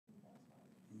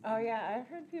Oh yeah, I've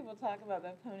heard people talk about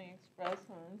that Pony Express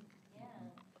one. Yeah,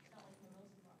 it's not like the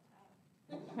roses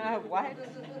on top. What?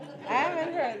 I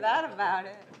haven't heard that about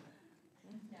it.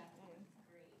 Yeah, it's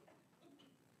great.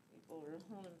 People were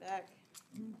holding back.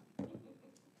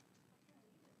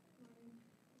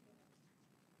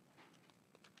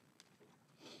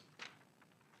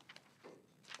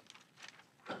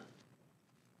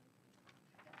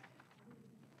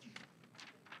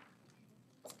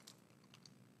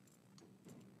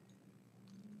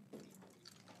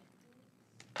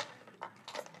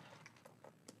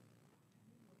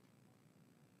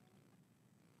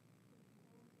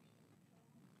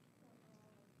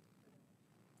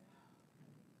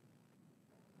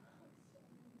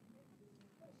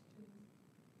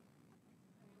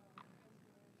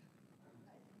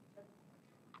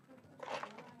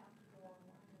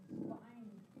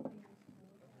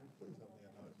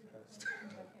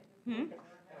 Hmm?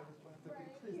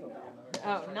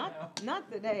 Oh,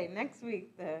 not today. Next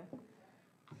week, the.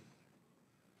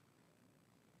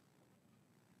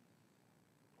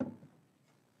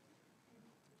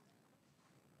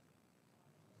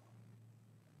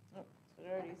 Oh, it's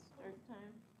already start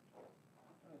time. Oh,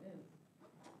 it is.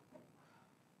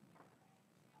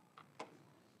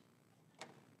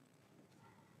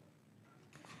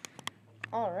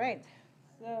 All right.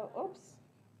 So, oops.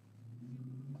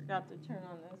 Forgot to turn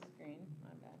on this screen. My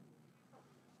bad.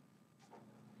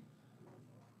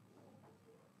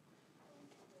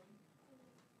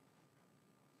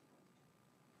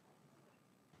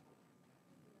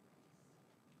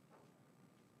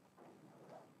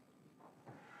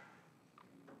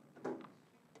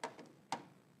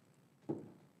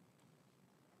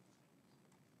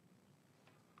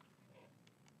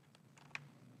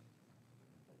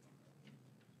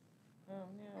 Oh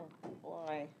no.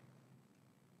 Why?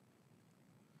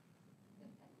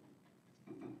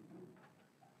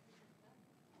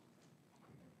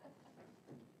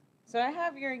 So I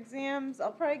have your exams.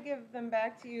 I'll probably give them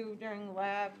back to you during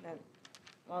lab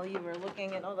while you were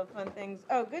looking at all the fun things.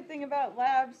 Oh, good thing about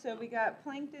lab, so we got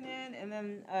Plankton in, and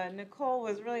then Nicole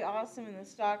was really awesome in the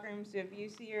stockroom, so if you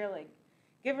see her, like,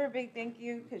 give her a big thank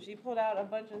you, because she pulled out a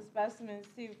bunch of specimens,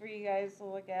 too, for you guys to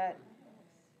look at.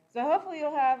 So hopefully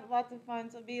you'll have lots of fun.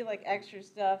 So it'll be, like, extra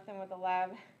stuff than what the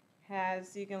lab has,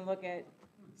 so you can look at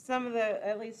some of the,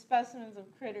 at least, specimens of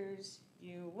critters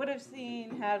you would have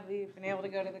seen had we been able to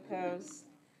go to the coast.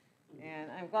 And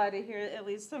I'm glad to hear at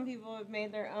least some people have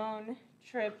made their own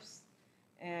trips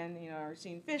and, are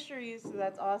seeing fisheries, so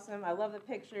that's awesome. I love the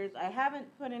pictures. I haven't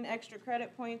put in extra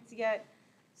credit points yet,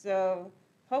 so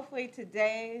hopefully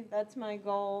today, that's my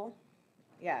goal.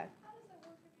 Yeah. How does that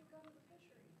work if you go to the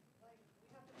fishery? Like,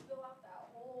 we have to fill out that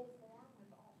whole form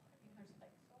with all, there's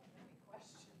like so many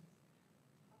questions.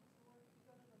 How does it work if you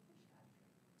go to the fish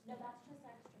hatchery? No, that's just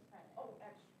extra credit. Oh,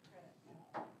 extra credit.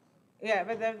 Yeah,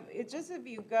 but it's just if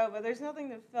you go, but there's nothing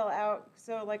to fill out.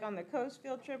 So like on the coast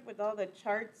field trip with all the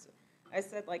charts, I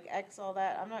said like X all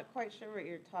that. I'm not quite sure what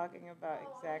you're talking about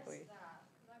exactly. I missed that,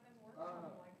 because I've been working on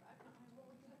like, I've only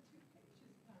got 2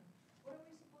 pages done. What are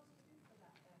we supposed to do for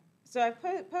that then? So I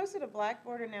posted a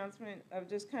Blackboard announcement of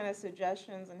just kind of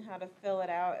suggestions on how to fill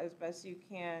it out as best you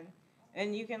can.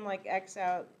 And you can like X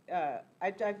out,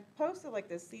 I posted like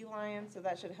the sea lion, so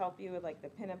that should help you with like the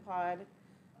pinnipod.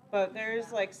 But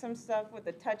there's like some stuff with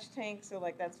the touch tank, so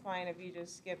like that's fine if you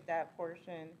just skip that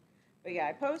portion. But yeah,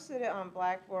 I posted it on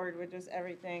Blackboard with just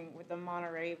everything with the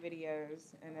Monterey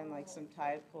videos and then like some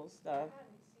tide pool stuff. I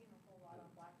hadn't seen a whole lot on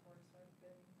Blackboard, so I've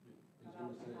been. I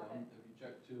was gonna say, if you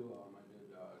check too, I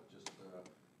did, just,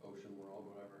 Ocean World,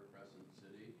 whatever, Crescent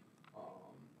City,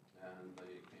 and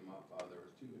they came up, there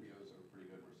was 2 videos that were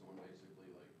pretty good, where someone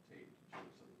basically like taped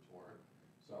chunks of the tour.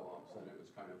 So, then it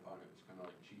was kind of fun, it was kind of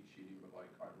like cheat sheeting, but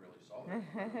like, I really saw it, on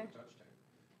the touch tank.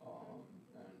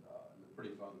 And they're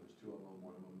pretty fun, there's 2 of them,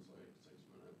 one of them's like 6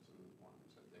 minutes, and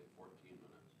one's, I think, 14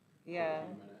 minutes. Yeah.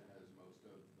 14 minute has most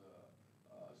of the,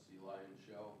 sea lion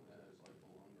show, is like the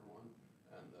longer one.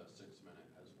 And the 6-minute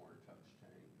has more touch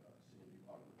tank, sandy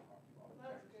bottom and rocky bottom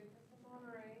That's tanks. good, because the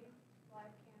Monterey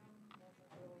live cam doesn't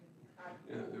really.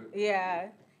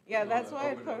 Yeah, yeah, No, that's the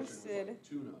why I open ocean was posted. like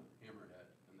tuna,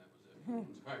 hammerhead, and that was it for the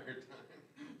entire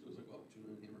time. So it was like, well,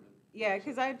 tuna and hammerhead. Yeah,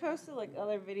 because I posted like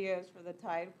other videos for the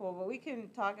tide pool, but we can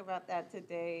talk about that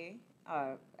today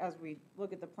as we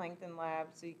look at the plankton lab,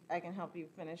 so I can help you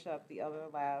finish up the other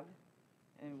lab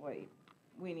and what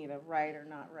we need to write or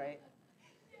not write.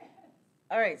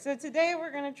 All right, so today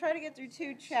we're going to try to get through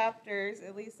 2 chapters,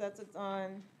 at least that's what's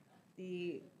on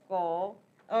the goal.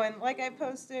 Oh, and like I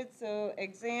posted, so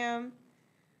exam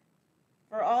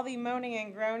for all the moaning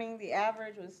and groaning, the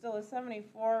average was still a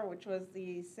 74, which was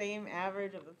the same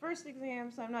average of the first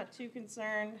exam, so I'm not too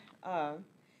concerned.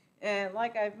 And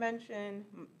like I've mentioned,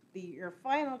 your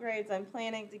final grades, I'm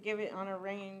planning to give it on a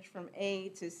range from A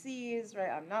to C's, right?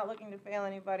 I'm not looking to fail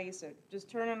anybody, so just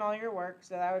turn in all your work,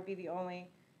 so that would be the only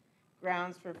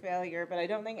grounds for failure, but I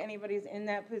don't think anybody's in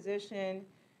that position.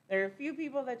 There are a few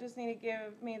people that just need to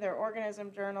give me their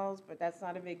organism journals, but that's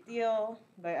not a big deal.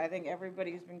 But I think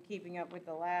everybody's been keeping up with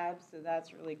the labs, so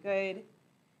that's really good.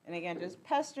 And again, just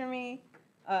pester me.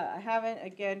 I haven't,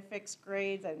 again, fixed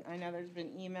grades. I know there's been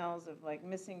emails of like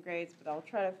missing grades, but I'll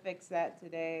try to fix that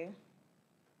today.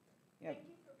 Yep. Thank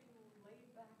you for being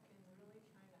laid back and really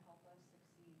trying to help us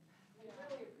succeed. We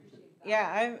really appreciate that.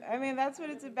 Yeah, I mean, that's what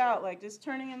it's about, like just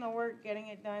turning in the work, getting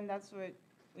it done. That's what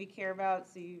we care about,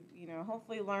 so you know,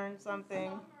 hopefully learn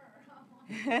something.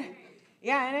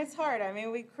 Yeah, and it's hard. I mean,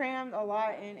 we crammed a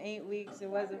lot in 8 weeks. It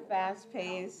was a fast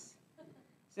pace.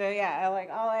 So yeah,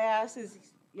 all I ask is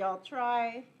y'all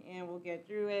try, and we'll get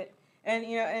through it. And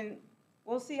you know, and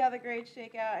we'll see how the grades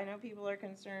shake out. I know people are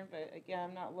concerned, but again,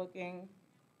 I'm not looking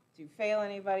to fail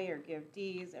anybody or give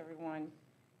D's. Everyone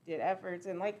did efforts,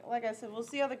 and like I said, we'll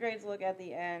see how the grades look at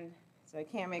the end. So I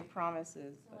can't make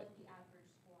promises. So But. like the average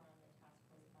score on the test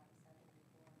was about a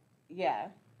 74. Yeah,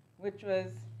 which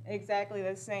was exactly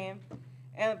the same.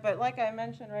 But like I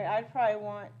mentioned, right, I'd probably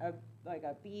want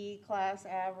a B class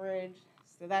average.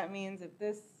 So that means if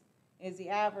this is the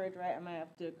average, right, I might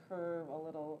have to curve a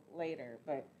little later.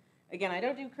 But again, I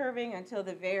don't do curving until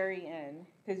the very end,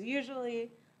 because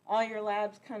usually all your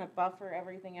labs kind of buffer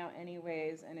everything out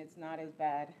anyways, and it's not as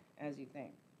bad as you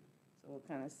think. So we'll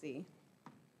kind of see.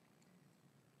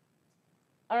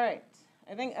 All right,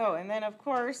 I think, oh, and then of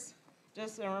course,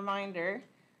 just a reminder,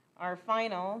 our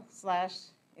final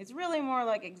 / it's really more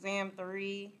like exam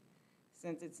 3,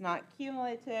 since it's not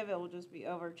cumulative, it will just be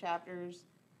over chapters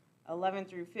 11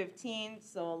 through 15.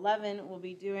 So 11 we'll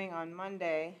be doing on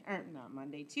Monday, or not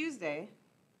Monday, Tuesday.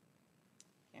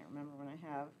 Can't remember when I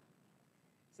have.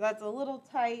 So that's a little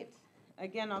tight.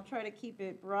 Again, I'll try to keep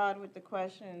it broad with the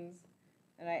questions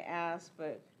that I ask,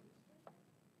 but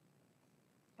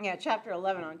yeah, chapter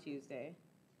 11 on Tuesday.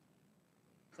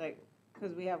 It's like,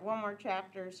 because we have one more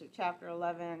chapter, so chapter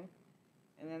 11,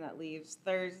 and then that leaves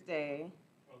Thursday.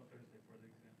 Oh, Thursday for the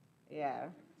exam. Yeah,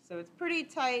 so it's pretty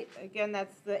tight. Again,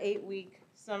 that's the 8-week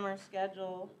summer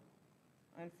schedule,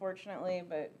 unfortunately,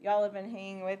 but y'all have been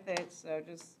hanging with it, so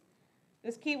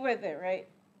just keep with it, right?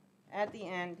 At the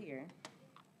end here.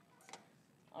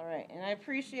 All right, and I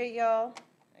appreciate y'all.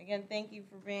 Again, thank you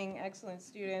for being excellent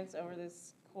students over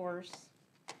this course.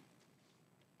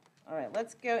 All right,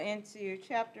 let's go into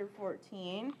chapter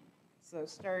 14. So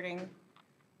starting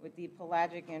with the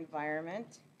pelagic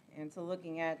environment, and so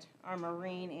looking at our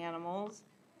marine animals.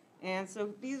 And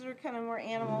so these are kind of more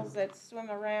animals that swim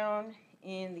around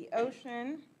in the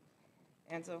ocean.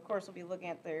 And so of course we'll be looking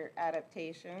at their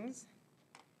adaptations.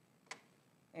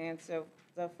 And so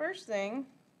the first thing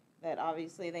that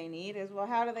obviously they need is, well,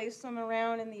 how do they swim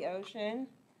around in the ocean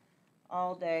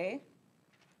all day?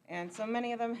 And so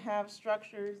many of them have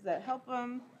structures that help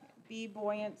them be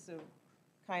buoyant, so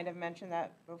kind of mentioned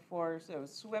that before. So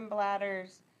swim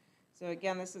bladders. So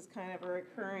again, this is kind of a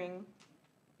recurring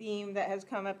theme that has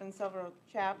come up in several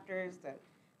chapters, that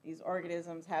these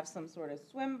organisms have some sort of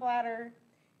swim bladder,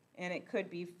 and it could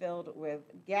be filled with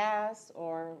gas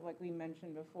or, like we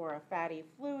mentioned before, a fatty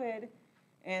fluid,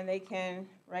 and they can,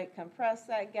 right, compress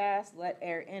that gas, let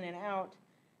air in and out,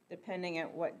 depending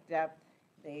at what depth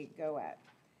they go at.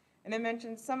 And I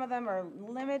mentioned some of them are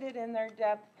limited in their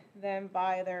depth then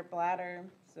by their bladder.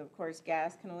 So of course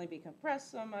gas can only be compressed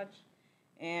so much,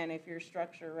 and if your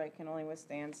structure, right, can only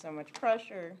withstand so much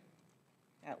pressure,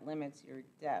 that limits your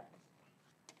depth.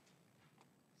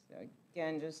 So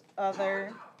again, just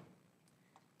other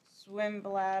swim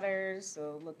bladders,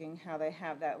 so looking how they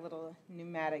have that little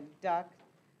pneumatic duct,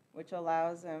 which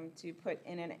allows them to put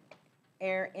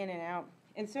air in and out.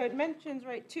 And so it mentions,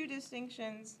 right, 2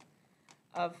 distinctions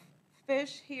of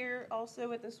fish here also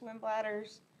with the swim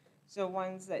bladders. So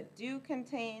ones that do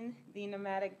contain the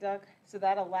pneumatic duct, so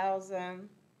that allows them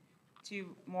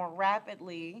to more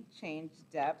rapidly change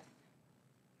depth.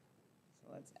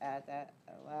 So let's add that,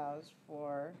 allows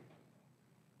for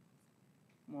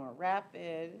more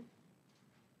rapid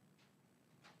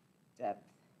depth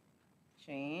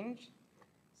change.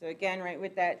 So again, right,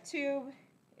 with that tube,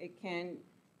 it can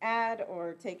add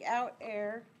or take out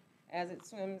air as it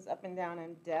swims up and down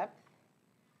in depth.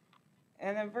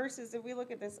 And then versus if we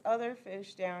look at this other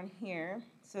fish down here,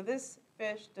 so this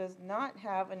fish does not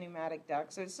have a pneumatic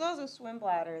duct, so it still has a swim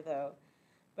bladder though,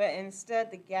 but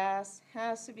instead the gas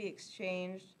has to be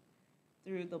exchanged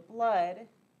through the blood.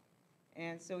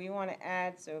 And so we want to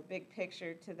add, so a big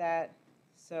picture to that.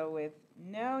 So with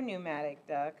no pneumatic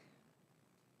duct,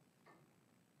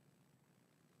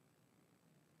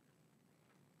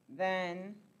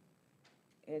 then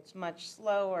it's much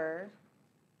slower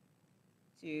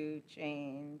to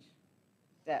change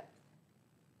depth.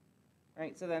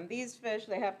 Right, so then these fish,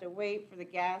 they have to wait for the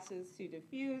gases to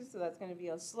diffuse, so that's going to be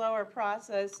a slower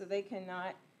process, so they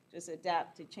cannot just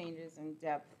adapt to changes in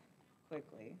depth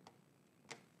quickly.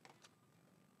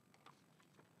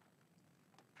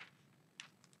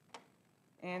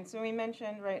 And so we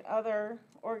mentioned, right, other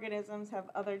organisms have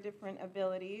other different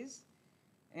abilities,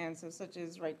 and so such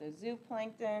as, right, the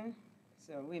zooplankton.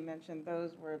 So we mentioned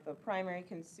those were the primary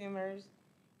consumers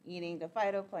eating the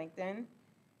phytoplankton.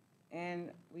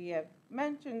 And we have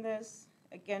mentioned this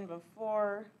again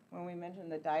before when we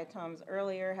mentioned the diatoms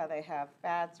earlier, how they have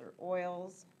fats or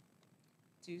oils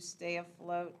to stay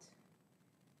afloat.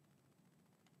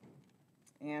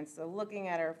 And so looking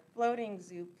at our floating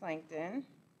zooplankton,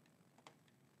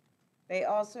 they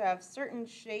also have certain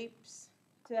shapes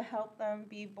to help them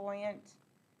be buoyant.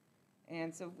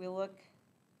 And so if we look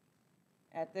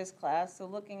at this class, so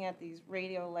looking at these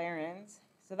radiolarans,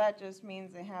 so that just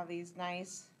means they have these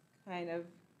nice kind of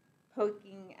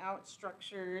poking out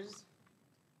structures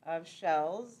of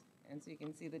shells. And so you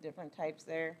can see the different types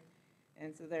there.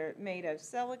 And so they're made of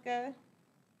silica.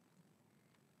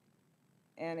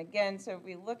 And again, so if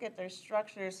we look at their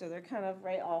structure, so they're kind of,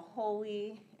 right, all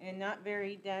holy and not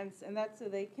very dense. And that's so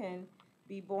they can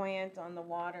be buoyant on the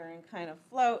water and kind of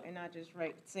float and not just,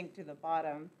 right, sink to the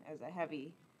bottom as a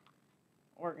heavy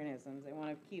organisms. They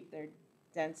want to keep their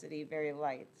density very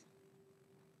light.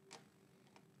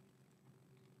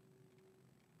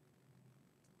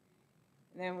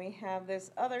 And then we have this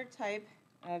other type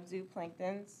of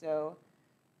zooplankton, so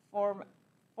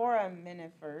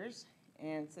foraminifers,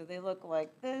 and so they look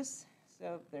like this.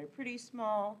 So they're pretty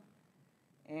small,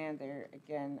 and they're,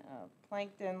 again,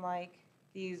 plankton-like.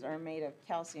 These are made of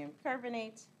calcium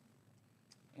carbonate,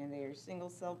 and they are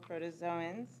single-cell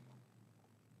protozoans.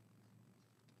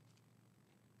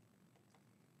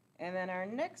 And then our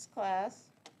next class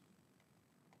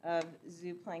of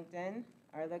zooplankton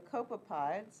are the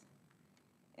copepods.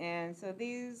 And so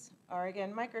these are,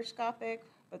 again, microscopic,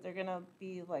 but they're going to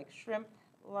be like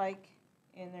shrimp-like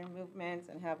in their movements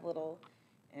and have little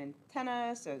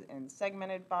antennae, and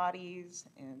segmented bodies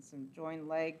and some joined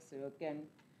legs. So again,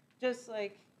 just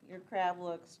like your crab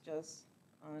looks, just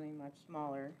on a much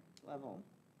smaller level.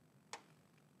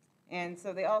 And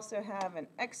so they also have an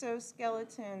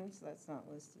exoskeleton, so that's not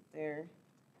listed there.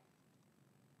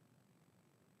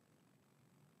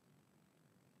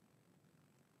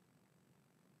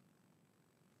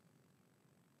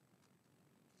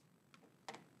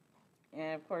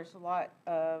 And of course, a lot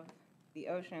of the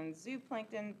ocean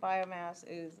zooplankton biomass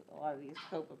is a lot of these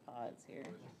copepods here.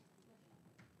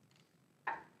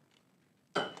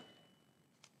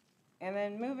 And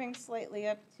then moving slightly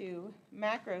up to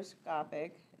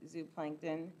macroscopic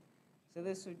zooplankton. So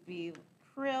this would be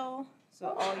krill,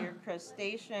 so all your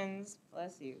crustaceans,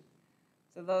 bless you.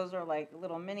 So those are like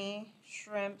little mini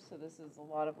shrimp, so this is a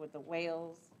lot of what the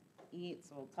whales eat,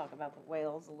 so we'll talk about the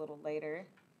whales a little later.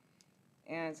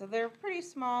 And so they're pretty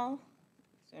small,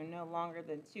 so no longer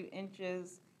than 2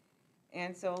 inches.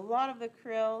 And so a lot of the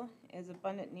krill is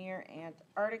abundant near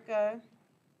Antarctica.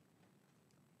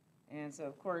 And so,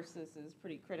 of course, this is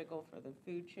pretty critical for the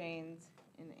food chains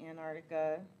in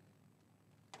Antarctica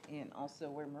and also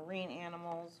where marine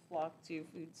animals flock to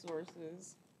food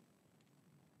sources.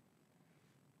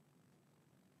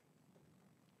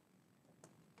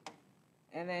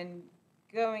 And then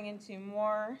going into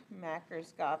more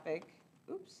macroscopic,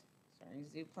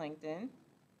 zooplankton,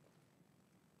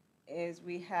 is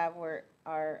we have where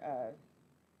our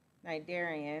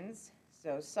cnidarians,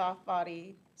 so soft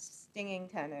body stinging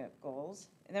tentacles.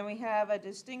 And then we have a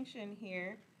distinction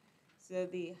here. So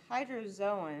the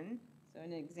hydrozoan, so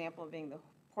an example being the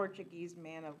Portuguese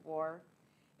man of war,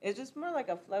 is just more like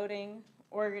a floating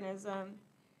organism.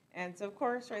 And so, of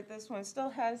course, right, this one still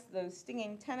has those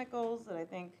stinging tentacles that I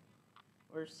think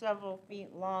were several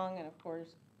feet long, and of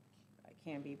course,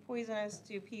 can be poisonous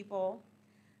to people.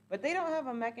 But they don't have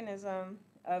a mechanism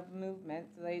of movement,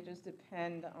 so they just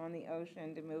depend on the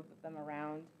ocean to move them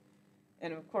around.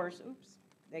 And of course,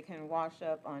 they can wash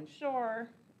up on shore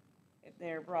if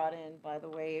they're brought in by the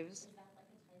waves. Is that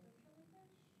like a type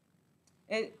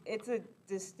of jellyfish? It's a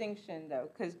distinction,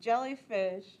 though, because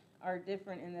jellyfish are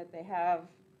different in that they have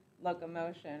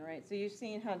locomotion, right? So you've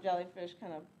seen how jellyfish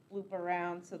kind of loop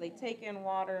around, so they take in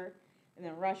water, and and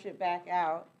then rush it back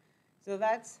out. So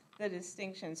that's the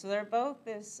distinction. So they're both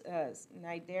this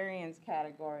cnidarians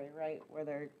category, right, where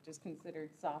they're just considered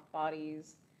soft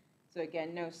bodies. So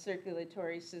again, no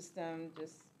circulatory system,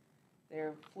 just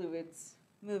their fluids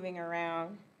moving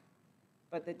around.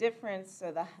 But the difference,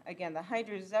 so again, the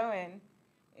hydrozoan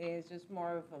is just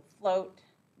more of a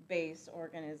float-based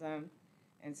organism.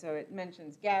 And so it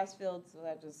mentions gas-filled, so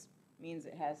that just means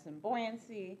it has some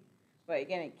buoyancy. But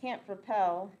again, it can't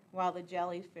propel, while the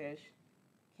jellyfish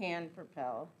can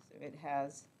propel. So it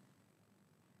has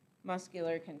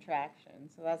muscular contraction.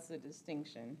 So that's the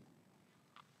distinction.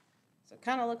 So it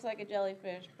kind of looks like a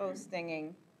jellyfish, both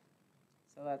stinging.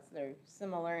 So they're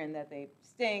similar in that they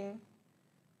sting.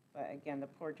 But again, the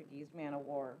Portuguese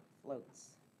man-of-war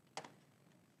floats.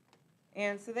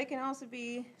 And so they can also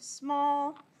be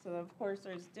small. So of course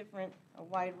there's a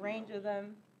wide range of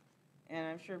them. And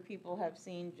I'm sure people have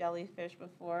seen jellyfish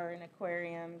before in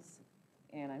aquariums.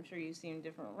 And I'm sure you've seen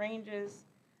different ranges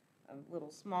of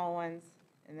little small ones.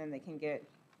 And then they can get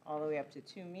all the way up to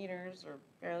 2 meters or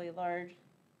fairly large.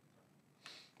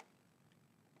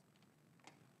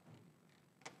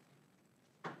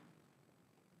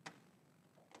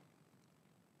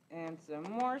 And so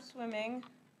more swimming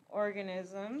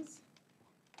organisms.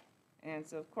 And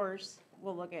so of course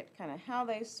we'll look at kind of how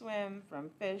they swim, from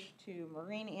fish to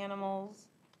marine animals,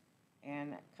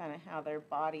 and kind of how their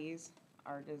bodies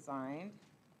are designed.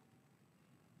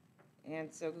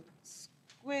 And so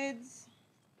squids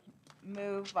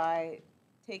move by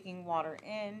taking water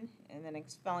in and then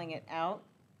expelling it out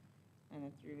kind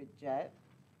of through a jet.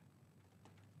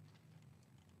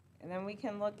 And then we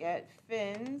can look at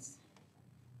fins.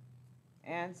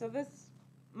 And so this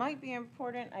might be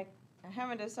important. I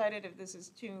haven't decided if this is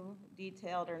too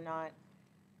detailed or not,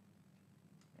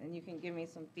 and you can give me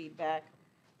some feedback.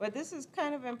 But this is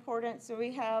kind of important. So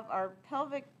we have our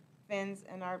pelvic fins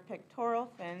and our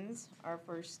pectoral fins are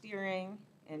for steering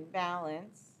and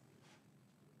balance.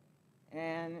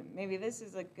 And maybe this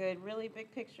is a good, really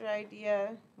big picture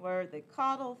idea where the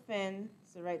caudal fin,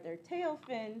 so right there, tail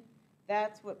fin,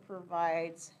 that's what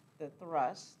provides the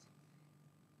thrust.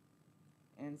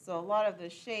 And so a lot of the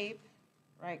shape,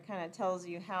 right, kind of tells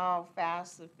you how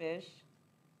fast the fish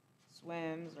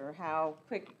swims or how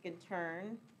quick it can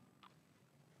turn.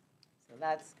 So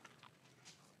that's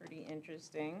pretty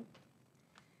interesting.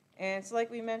 And so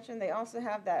like we mentioned, they also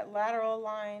have that lateral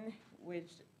line,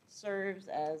 which serves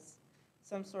as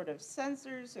some sort of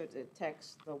sensor, so it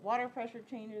detects the water pressure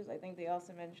changes. I think they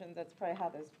also mentioned that's probably how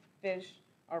those fish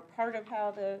are part of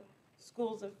how the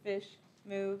schools of fish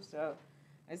move. So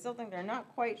I still think they're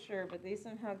not quite sure, but they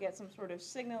somehow get some sort of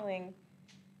signaling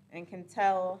and can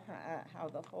tell how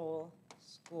the whole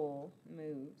school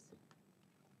moves.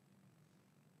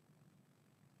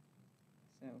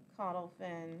 So caudal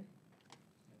fin,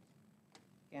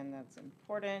 again, that's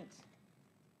important.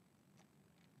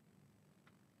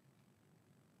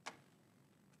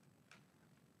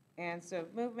 And so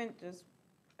movement just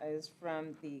is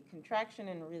from the contraction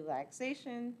and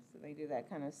relaxation. So they do that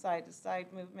kind of side-to-side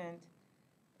movement.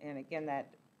 And again,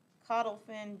 that caudal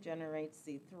fin generates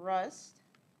the thrust.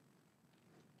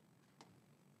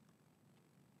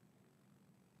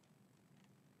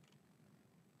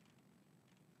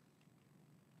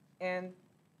 And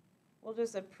we'll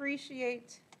just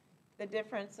appreciate the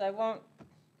difference. I won't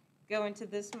go into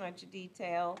this much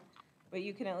detail, but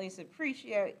you can at least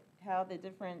appreciate how the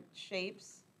different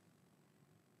shapes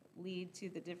lead to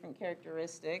the different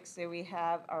characteristics. So we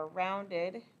have our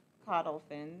rounded caudal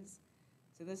fins.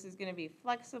 So this is going to be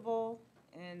flexible,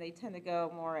 and they tend to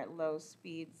go more at low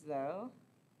speeds though.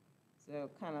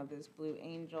 So kind of this blue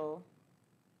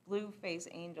face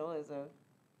angel is a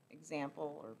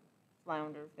example, or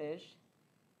flounder fish.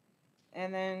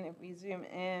 And then if we zoom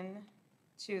in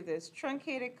to this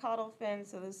truncated caudal fin,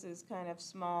 so this is kind of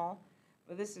small,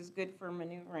 but this is good for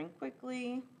maneuvering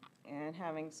quickly and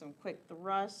having some quick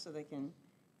thrust so they can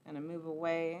kind of move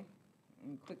away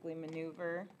and quickly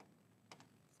maneuver.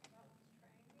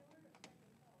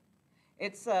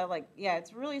 It's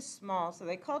it's really small, so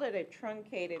they called it a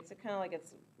truncated, so kind of like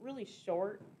it's really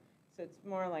short, so it's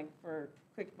more like for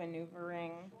quick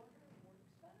maneuvering.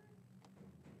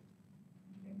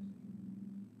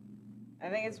 I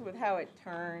think it's with how it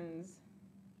turns.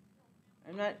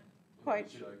 I'm not quite You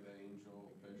see, sure. like the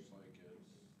angel fish, like it's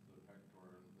the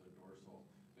pector and the dorsal.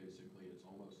 Basically, it's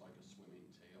almost like a swimming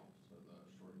tail. So the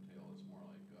short tail is more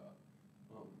like a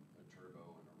turbo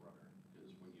and a rudder.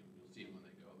 Because when you'll see them when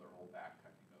they go, their whole back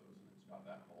kind of goes, and it's got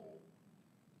that whole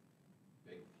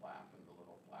big flap, and the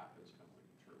little flap is kind of like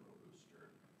a turbo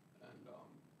booster and a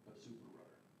super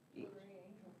rudder. Gray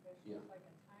angelfish Yeah. looks like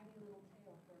a tiny little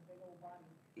tail for a big old body.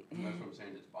 And that's what I'm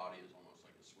saying, its body is almost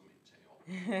like a swimming tail.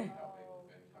 Like how big the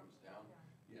fin comes down.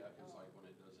 Yeah, because like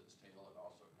when it does its tail, it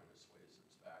also kind of sways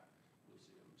its back. You'll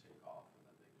see them take off, and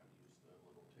then they kind of use the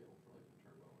little tail for like a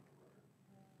turbo and a rudder.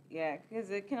 Yeah,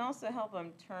 because it can also help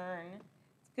them turn.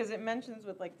 Because it mentions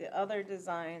with like the other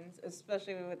designs,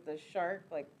 especially with the shark,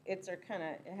 like it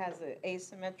has an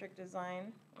asymmetric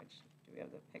design, which, do we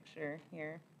have the picture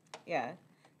here? Yeah.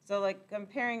 So like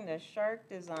comparing the shark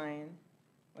design,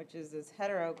 which is this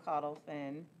heterocaudal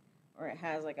fin, or it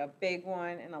has like a big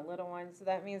one and a little one, so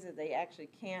that means that they actually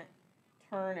can't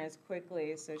turn as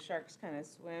quickly, so sharks kind of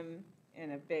swim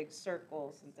in a big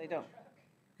circle since they don't.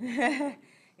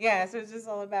 Yeah, so it's just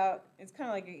all about, it's kind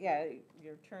of like, yeah,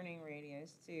 your turning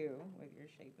radius too, with your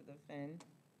shape of the fin.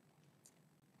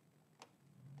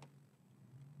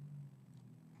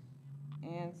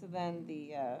 And so then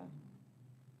the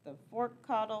fork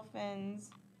caudal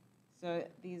fins, so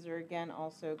these are again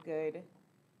also good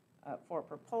for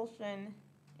propulsion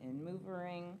and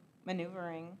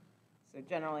maneuvering, so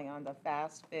generally on the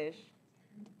fast fish.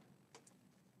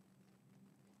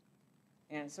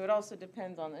 And so it also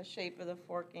depends on the shape of the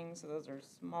forking, so those are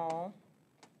small.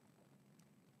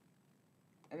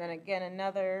 And then again,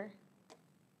 another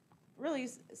really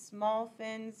small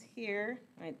fins here,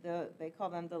 right? They call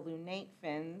them the lunate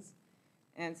fins.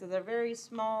 And so they're very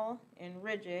small and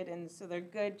rigid, and so they're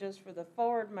good just for the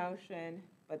forward motion,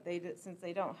 but since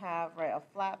they don't have, right, a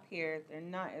flap here, they're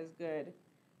not as good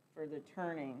for the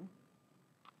turning.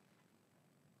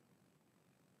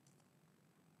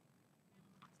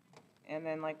 And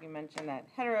then, like we mentioned, that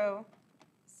heterocervical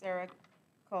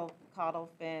caudal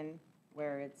fin,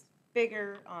 where it's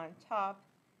bigger on top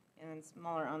and then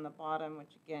smaller on the bottom,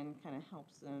 which again kind of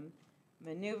helps them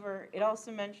maneuver. It also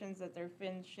mentions that their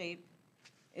fin shape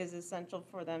is essential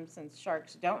for them since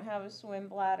sharks don't have a swim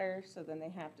bladder, so then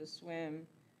they have to swim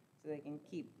so they can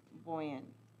keep buoyant.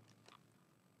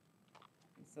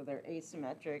 And so their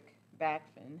asymmetric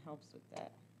back fin helps with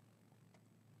that.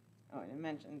 Oh, and it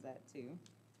mentions that too.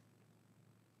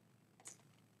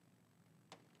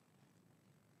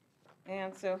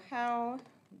 And so how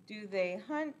do they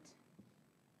hunt?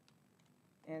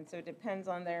 And so it depends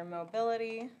on their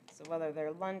mobility, so whether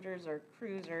they're lungers or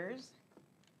cruisers.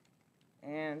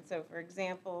 And so, for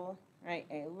example, right,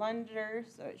 a lunger,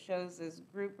 so it shows this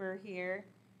grouper here,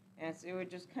 and so it would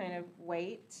just kind of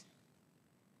wait.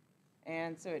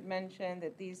 And so it mentioned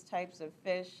that these types of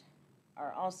fish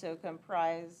are also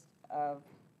comprised of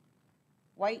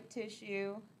white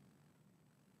tissue,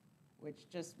 which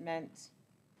just meant,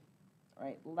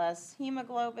 right, less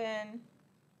hemoglobin,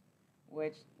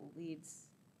 which leads,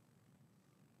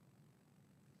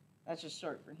 that's just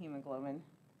short for hemoglobin.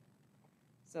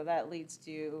 So that leads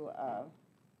to,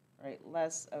 right,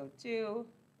 less O2,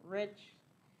 rich.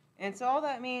 And so all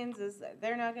that means is that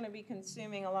they're not going to be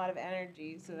consuming a lot of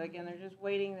energy. So again, they're just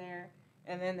waiting there.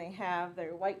 And then they have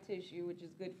their white tissue, which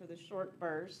is good for the short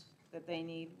bursts that they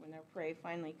need when their prey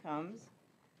finally comes.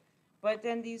 But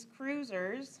then these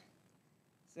cruisers,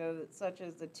 so such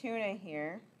as the tuna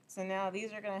here, so now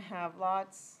these are going to have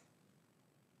lots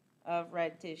of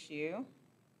red tissue.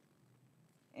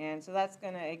 And so that's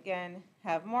going to, again,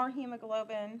 have more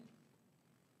hemoglobin,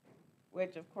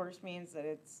 which of course means that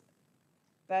it's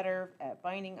better at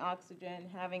binding oxygen,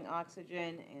 having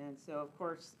oxygen, and so of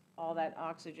course all that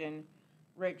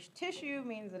oxygen-rich tissue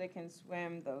means that it can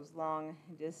swim those long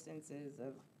distances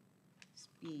of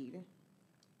speed.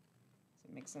 So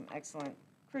it makes them excellent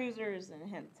cruisers, and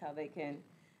hence how they can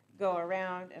go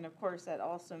around, and of course that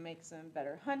also makes them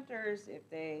better hunters. If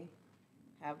they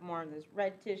have more of this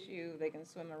red tissue, they can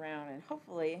swim around and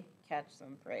hopefully catch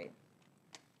some prey.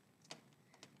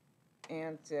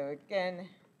 And so again,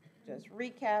 just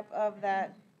recap of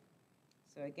that.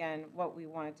 So again, what we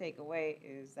want to take away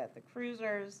is that the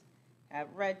cruisers have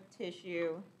red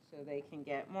tissue so they can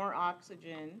get more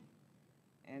oxygen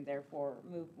and therefore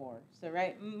move more. So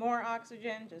right, more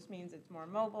oxygen just means it's more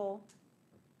mobile.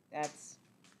 That's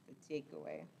the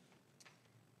takeaway.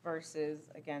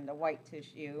 Versus, again, the white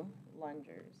tissue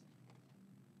lungers.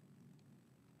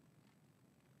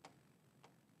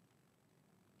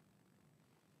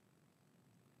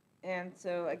 And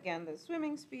so, again, the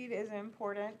swimming speed is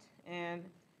important, and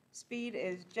speed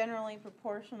is generally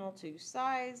proportional to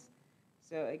size.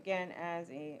 So, again, as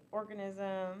an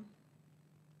organism,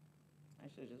 I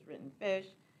should have just written fish,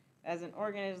 as an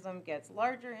organism gets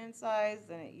larger in size,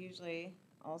 then it usually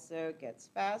also gets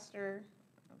faster.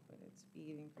 I'll put its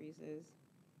speed increases.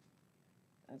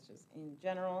 That's just in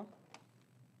general.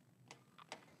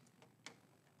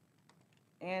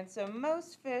 And so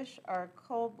most fish are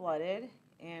cold-blooded,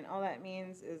 and all that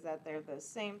means is that they're the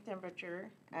same temperature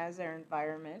as their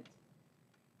environment.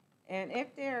 And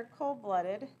if they are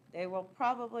cold-blooded, they will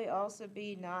probably also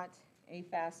be not a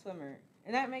fast swimmer.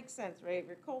 And that makes sense, right? If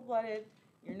you're cold-blooded,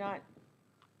 you're not,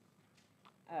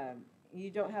 you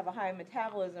don't have a high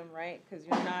metabolism, right? Because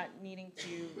you're not needing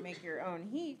to make your own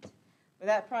heat. But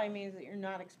that probably means that you're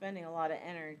not expending a lot of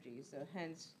energy. So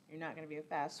hence, you're not going to be a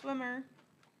fast swimmer.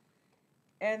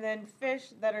 And then fish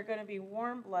that are going to be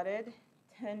warm-blooded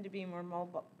tend to be more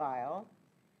mobile.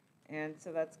 And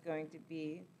so that's going to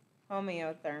be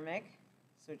homeothermic.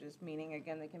 So just meaning,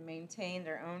 again, they can maintain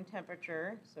their own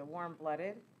temperature, so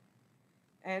warm-blooded.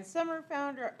 And some are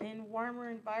found in warmer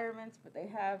environments, but they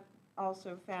have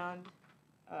also found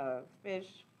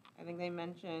fish. I think they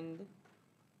mentioned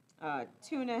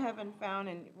tuna have been found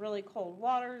in really cold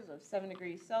waters of 7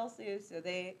 degrees Celsius, so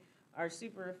they are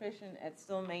super efficient at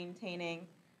still maintaining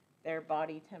their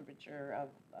body temperature of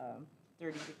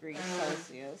 30 degrees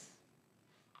Celsius.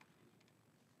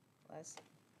 Less.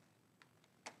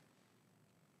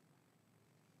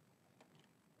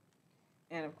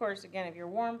 And of course, again, if you're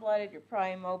warm-blooded, you're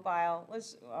probably mobile.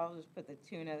 I'll just put the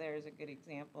tuna there as a good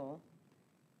example,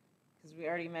 because we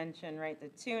already mentioned, right, the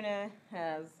tuna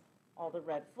has all the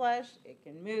red flesh, it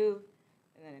can move,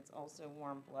 and then it's also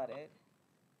warm-blooded.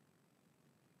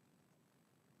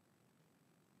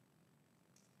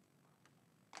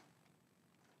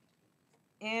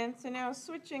 And so now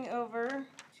switching over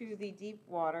to the deep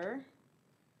water.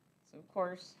 So of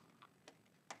course,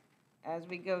 as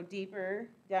we go deeper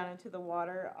down into the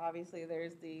water, obviously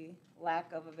there's the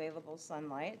lack of available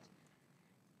sunlight.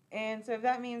 And so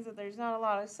that means that there's not a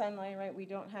lot of sunlight, right? We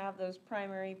don't have those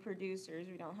primary producers.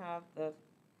 We don't have the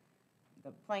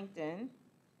plankton.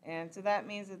 And so that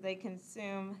means that they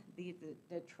consume the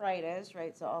detritus,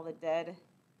 right? So all the dead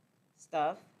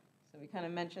stuff. So we kind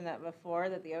of mentioned that before,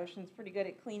 that the ocean's pretty good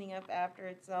at cleaning up after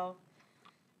itself.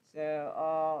 So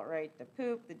all, right, the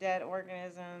poop, the dead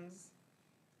organisms,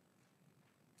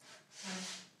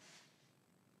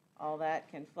 all that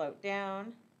can float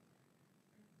down.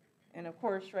 And of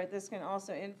course, right, this can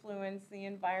also influence the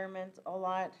environment a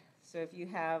lot. So if you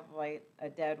have like a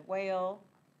dead whale,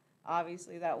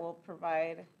 obviously that will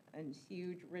provide a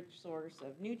huge rich source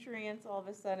of nutrients all of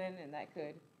a sudden, and that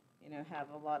could, you know, have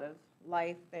a lot of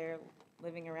life there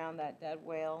living around that dead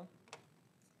whale.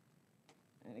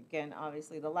 And again,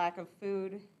 obviously the lack of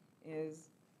food is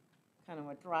kind of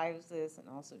what drives this, and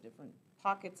also different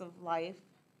pockets of life.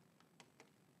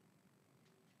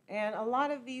 And a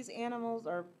lot of these animals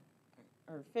or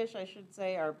fish, I should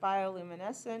say, are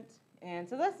bioluminescent. And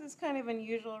so this is kind of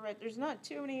unusual, right? There's not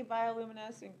too many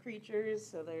bioluminescent creatures.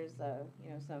 So there's, you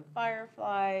know, some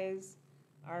fireflies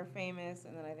are famous,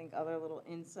 and then I think other little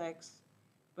insects,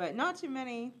 but not too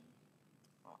many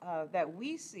that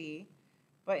we see.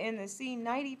 But in the sea,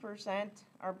 90%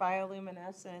 are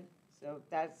bioluminescent. So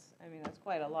that's, I mean, that's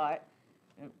quite a lot,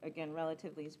 again,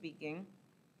 relatively speaking.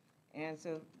 And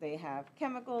so they have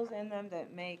chemicals in them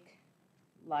that make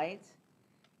light.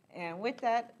 And with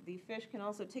that, the fish can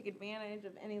also take advantage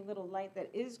of any little light that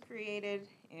is created.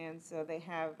 And so they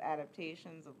have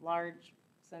adaptations of large,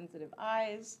 sensitive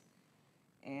eyes,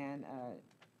 and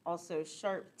also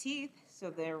sharp teeth, so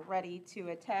they're ready to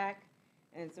attack.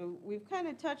 And so we've kind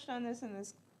of touched on this in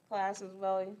this class as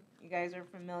well. You guys are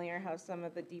familiar how some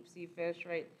of the deep sea fish,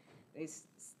 right, they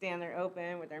stand there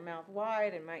open with their mouth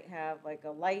wide and might have like a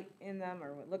light in them,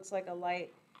 or what looks like a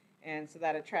light. And so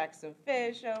that attracts the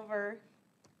fish over.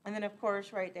 And then of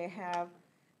course, right, they have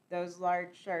those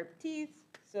large sharp teeth,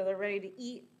 so they're ready to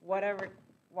eat whatever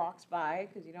walks by,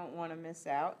 because you don't want to miss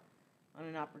out on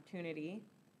an opportunity.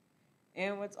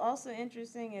 And what's also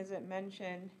interesting is it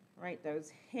mentioned, right,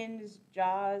 those hinged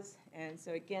jaws. And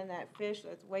so again, that fish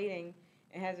that's waiting,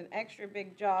 it has an extra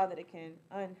big jaw that it can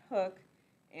unhook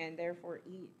and therefore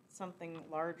eat something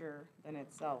larger than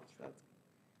itself. So that's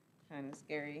kind of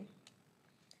scary.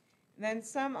 And then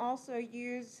some also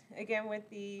use, again, with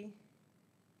the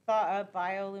thought of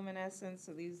bioluminescence,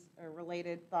 so these are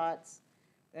related thoughts,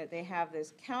 that they have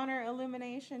this counter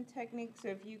illumination technique. So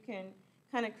if you can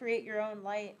kind of create your own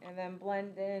light and then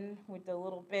blend in with the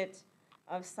little bit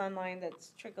of sunlight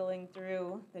that's trickling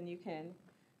through, then you can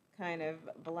kind of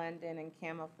blend in and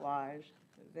camouflage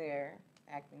there,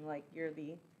 acting like you're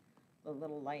the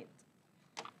little light.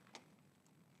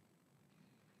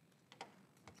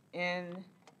 And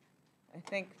I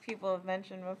think people have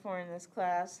mentioned before in this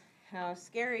class how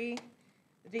scary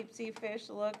the deep sea fish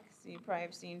look. So you probably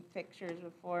have seen pictures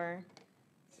before.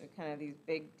 So kind of these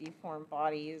big deformed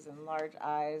bodies and large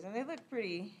eyes, and they look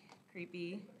pretty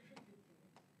creepy.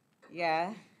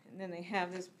 Yeah, and then they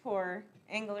have this poor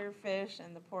anglerfish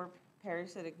and the poor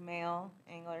parasitic male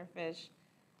anglerfish.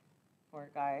 Poor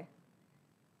guy.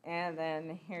 And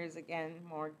then here's again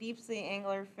more deep sea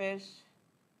anglerfish.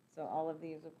 So all of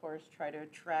these, of course, try to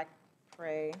attract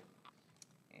prey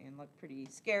and look pretty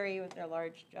scary with their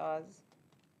large jaws.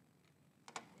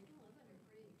 They can live under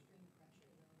pretty extreme pressure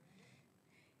though, right?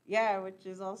 Yeah, which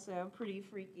is also pretty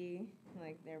freaky.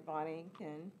 Like their body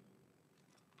can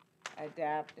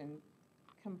adapt and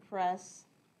compress.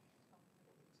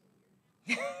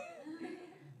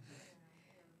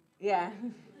 Yeah.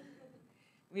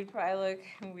 We'd probably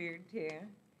look weird too.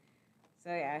 So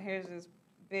yeah, here's this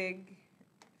big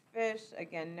fish.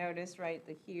 Again, notice, right,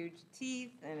 the huge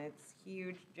teeth and its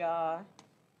huge jaw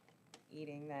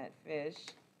eating that fish.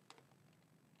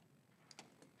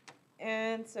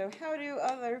 And so how do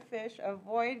other fish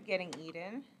avoid getting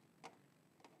eaten?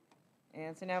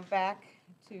 And so now back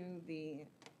to the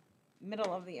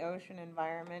middle of the ocean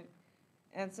environment.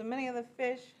 And so many of the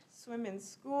fish swim in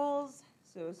schools.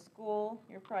 So a school,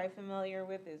 you're probably familiar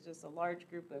with, is just a large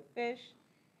group of fish.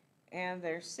 And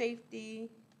their safety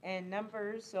and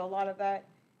numbers, so a lot of that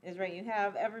is, right, you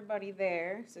have everybody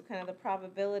there. So kind of the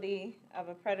probability of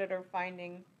a predator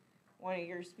finding one of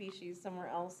your species somewhere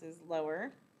else is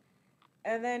lower.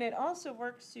 And then it also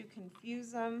works to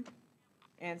confuse them.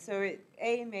 And so it,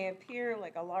 may appear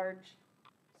like a large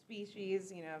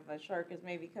species, you know, if a shark is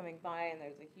maybe coming by and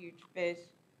there's a huge fish,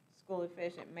 school of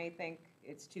fish, it may think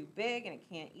it's too big and it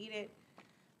can't eat it.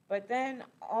 But then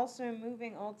also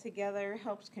moving all together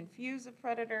helps confuse the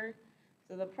predator.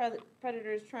 So the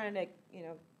predator is trying to, you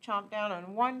know, chomp down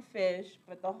on one fish,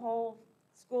 but the whole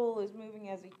school is moving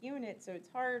as a unit, so it's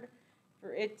hard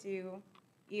for it to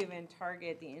even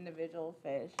target the individual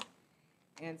fish.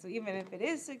 And so even if it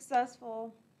is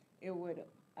successful, it would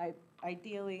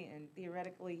ideally and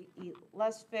theoretically eat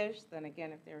less fish than,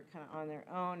 again, if they were kind of on their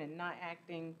own and not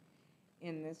acting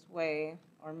in this way.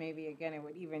 Or maybe, again, it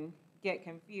would even get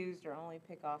confused or only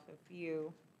pick off a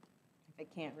few if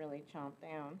it can't really chomp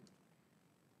down.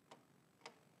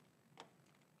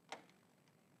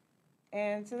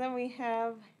 And so then we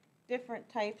have different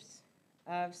types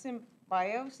of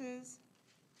symbiosis,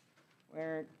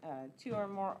 where two or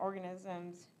more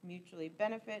organisms mutually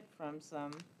benefit from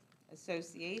some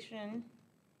association.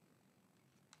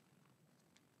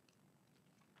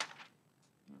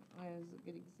 What is a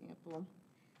good example?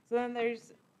 So then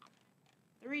there's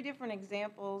 3 different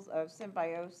examples of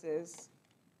symbiosis.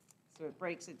 So it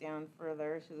breaks it down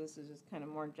further. So this is just kind of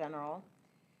more general.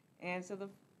 And so the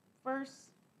first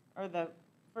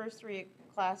 3 it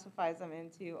classifies them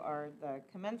into are the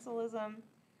commensalism,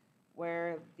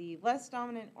 where the less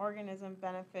dominant organism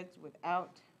benefits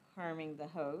without harming the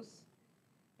host.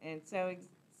 And so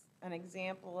an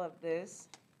example of this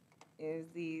is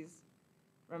these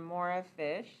remora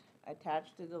fish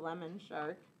attached to the lemon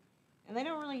shark. And they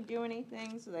don't really do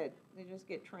anything, so that they just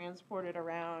get transported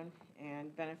around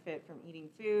and benefit from eating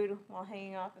food while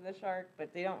hanging off of the shark,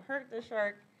 but they don't hurt the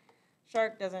shark.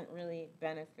 Shark doesn't really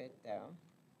benefit though.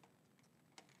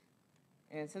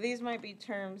 And so these might be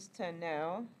terms to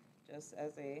know, just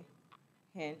as a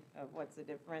hint of what's the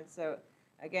difference. So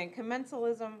again,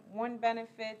 commensalism, one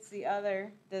benefits, the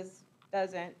other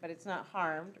doesn't, but it's not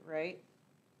harmed, right?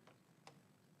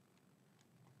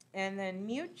 And then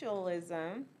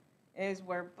mutualism is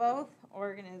where both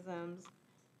organisms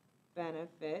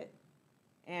benefit.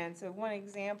 And so one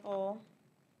example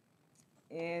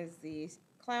is the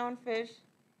clownfish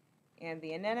and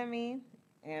the anemone.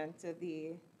 And so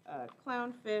the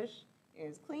clownfish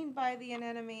is cleaned by the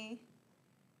anemone,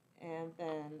 and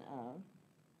then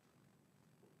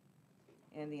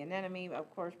and the anemone, of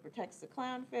course, protects the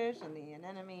clownfish, and the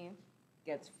anemone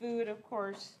gets food, of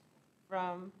course,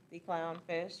 from the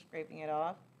clownfish, scraping it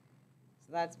off.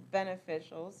 So that's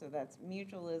beneficial, so that's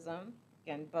mutualism.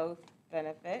 Again, both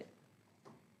benefit.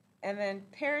 And then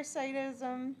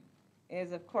parasitism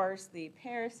is, of course, the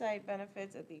parasite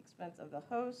benefits at the expense of the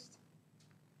host.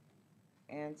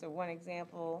 And so one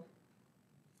example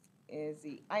is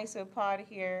the isopod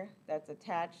here that's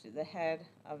attached to the head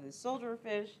of the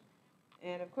soldierfish.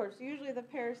 And of course, usually the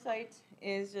parasite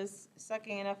is just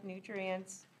sucking enough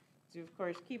nutrients to, of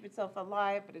course, keep itself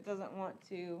alive, but it doesn't want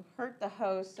to hurt the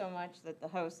host so much that the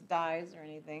host dies or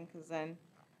anything, because then,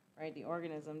 right, the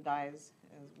organism dies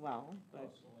as well. But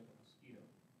also like a mosquito.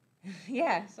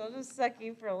 yeah, so it'll just suck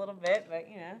you for a little bit, but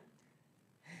you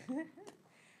know.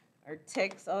 Or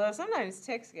ticks, although sometimes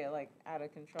ticks get like out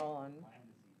of control on. Lyme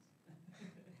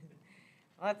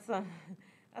disease. Well,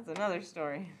 that's another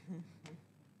story.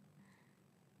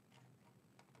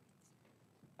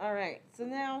 All right, so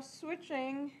now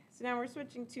we're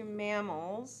switching to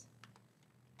mammals.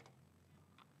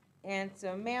 And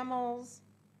so mammals,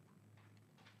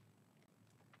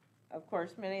 of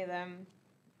course, many of them,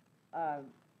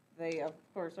 they of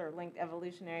course are linked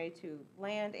evolutionary to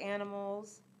land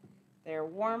animals. They're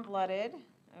warm-blooded,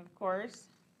 of course,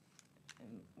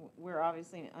 and we're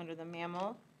obviously under the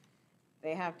mammal.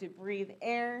 They have to breathe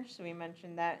air, so we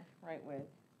mentioned that right with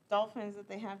dolphins that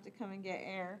they have to come and get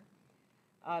air.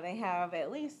 They have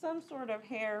at least some sort of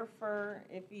hair, fur,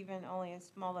 if even only a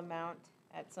small amount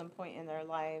at some point in their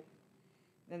life.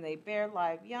 Then they bear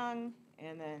live young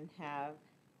and then have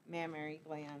mammary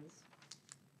glands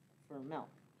for milk.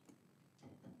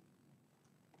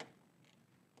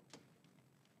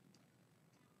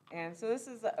 And so this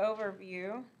is the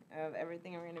overview of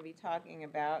everything we're going to be talking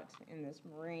about in this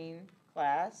marine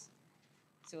class.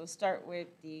 So we'll start with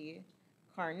the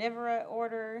carnivora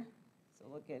order. So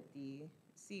look at the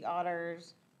sea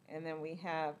otters, and then we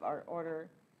have our order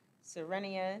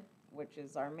Sirenia, which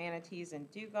is our manatees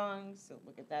and dugongs. So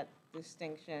look at that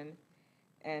distinction.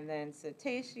 And then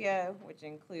cetacea, which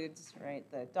includes, right,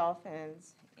 the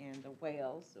dolphins and the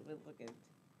whales. So we'll look at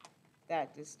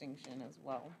that distinction as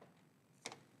well.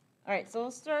 All right, so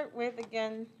we'll start with,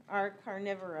 again, our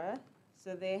carnivora.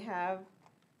 So they have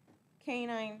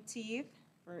canine teeth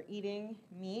for eating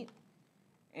meat.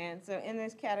 And so in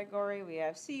this category, we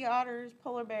have sea otters,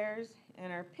 polar bears,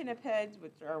 and our pinnipeds,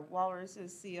 which are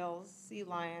walruses, seals, sea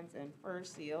lions, and fur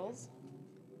seals.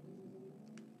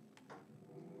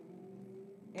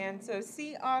 And so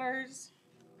sea otters,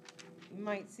 you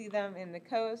might see them in the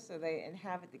coast, so they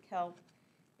inhabit the kelp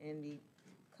in the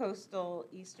coastal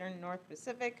eastern North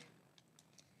Pacific.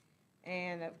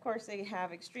 And of course, they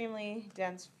have extremely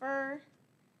dense fur.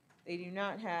 They do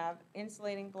not have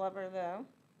insulating blubber, though.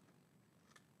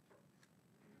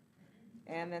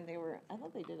 And then I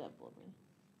thought they did have blubber.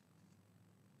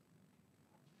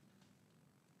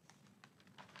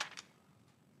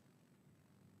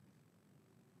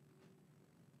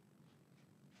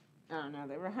 Oh no,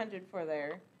 they were hunted for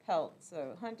their pelt,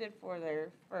 so hunted for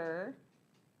their fur.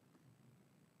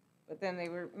 But then they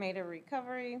were made a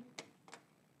recovery.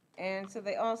 And so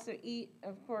they also eat,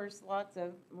 of course, lots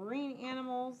of marine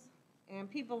animals. And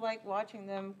people like watching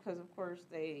them because, of course,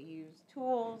 they use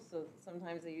tools. So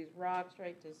sometimes they use rocks,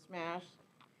 right, to smash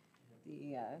the.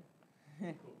 We'll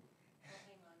hang on to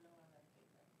one of their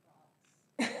favorite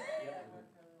rocks. That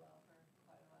worked really well for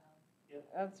quite a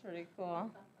while. That's pretty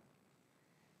cool.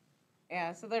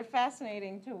 Yeah, so they're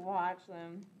fascinating to watch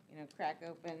them, crack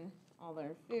open all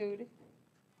their food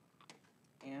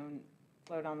and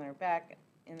float on their back.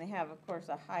 And they have, of course,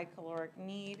 a high caloric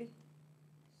need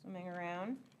swimming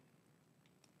around.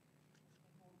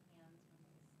 They hold hands when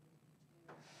they sleep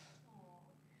too.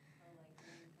 Or like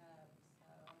link up,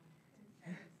 so it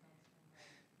prevents them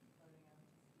from like floating out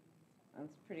to sea.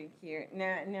 That's pretty cute.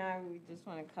 Now we just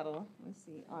want to cuddle and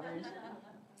see otters.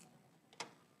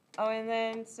 Oh, and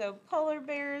then, so polar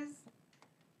bears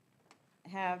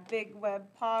have big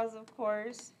webbed paws, of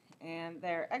course, and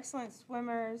they're excellent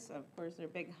swimmers. Of course, they're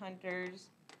big hunters,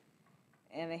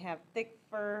 and they have thick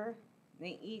fur.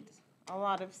 They eat a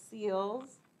lot of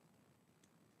seals.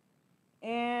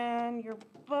 And your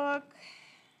book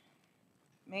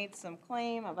made some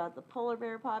claim about the polar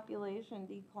bear population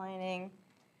declining,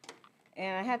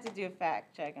 and I had to do a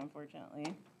fact check,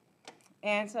 unfortunately.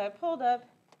 And so I pulled up.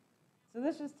 So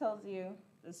this just tells you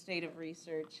the state of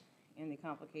research and the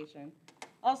complication.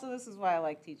 Also, this is why I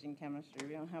like teaching chemistry.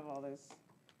 We don't have all this.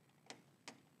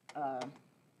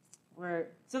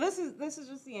 So this is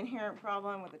just the inherent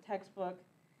problem with the textbook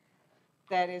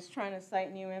that is trying to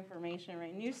cite new information.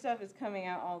 Right, new stuff is coming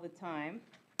out all the time.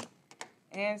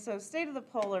 And so, state of the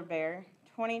polar bear,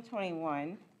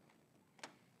 2021.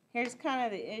 Here's kind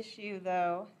of the issue,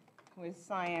 though, with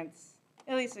science.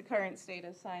 At least the current state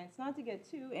of science, not to get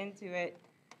too into it,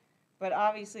 but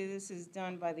obviously this is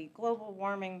done by the Global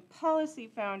Warming Policy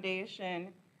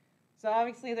Foundation. So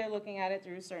obviously they're looking at it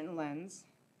through a certain lens.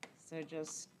 So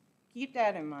just keep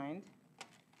that in mind.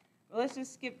 But let's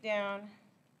just skip down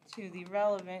to the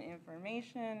relevant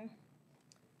information.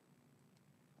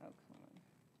 Oh, come on.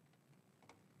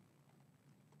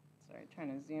 Sorry,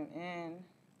 trying to zoom in.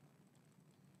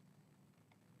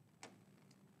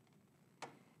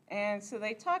 And so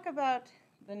they talk about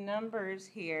the numbers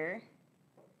here,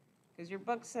 because your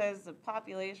book says the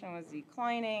population was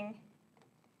declining.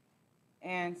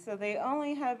 And so they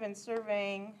only have been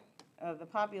surveying the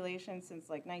population since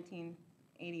like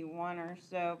 1981 or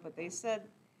so, but they said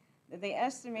that they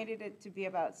estimated it to be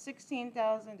about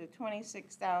 16,000 to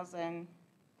 26,000.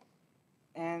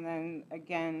 And then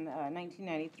again,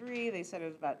 1993, they said it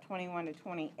was about 21 to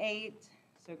 28,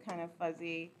 so kind of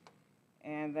fuzzy.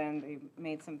 And then they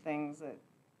made some things that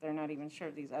they're not even sure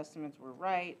if these estimates were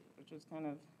right, which was kind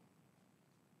of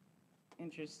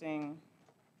interesting.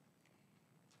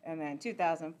 And then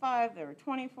 2005, there were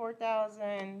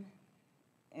 24,000.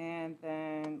 And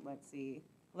then, let's see,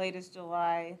 latest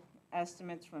July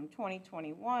estimates from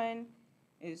 2021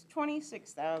 is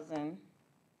 26,000.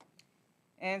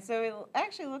 And so it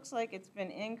actually looks like it's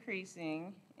been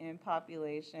increasing in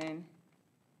population.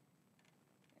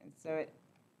 And so it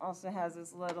also has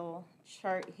this little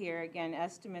chart here, again,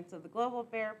 estimates of the global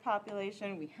bear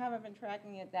population. We haven't been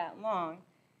tracking it that long,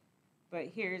 but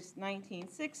here's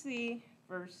 1960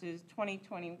 versus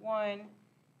 2021.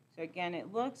 So again,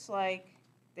 it looks like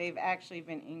they've actually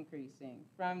been increasing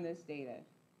from this data.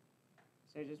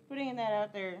 So just putting that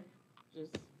out there,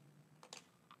 just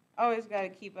always got to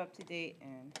keep up to date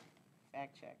and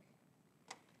fact check.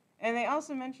 And they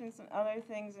also mentioned some other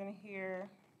things in here.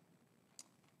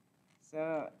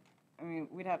 So, I mean,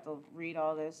 we'd have to read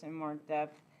all this in more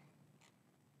depth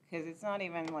because it's not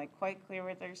even like quite clear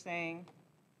what they're saying.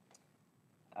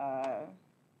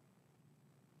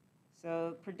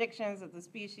 So predictions that the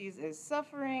species is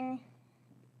suffering,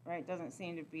 right, doesn't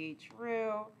seem to be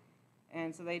true.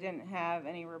 And so they didn't have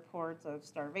any reports of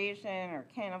starvation or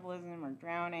cannibalism or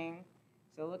drowning.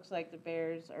 So it looks like the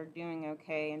bears are doing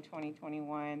okay in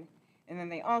 2021. And then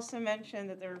they also mentioned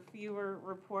that there are fewer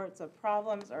reports of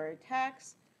problems or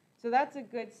attacks. So that's a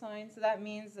good sign. So that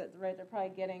means that, right, they're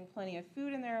probably getting plenty of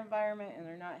food in their environment and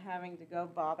they're not having to go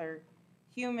bother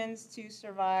humans to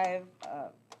survive.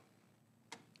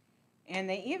 And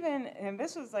they even, and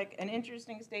this was like an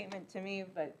interesting statement to me,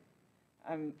 but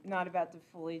I'm not about to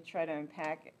fully try to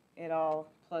unpack it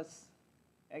all. Plus,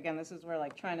 again, this is where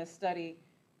like trying to study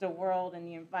the world and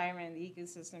the environment and the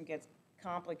ecosystem gets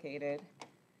complicated.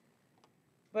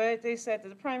 But they said that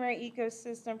the primary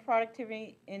ecosystem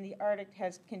productivity in the Arctic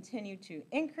has continued to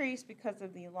increase because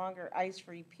of the longer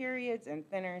ice-free periods and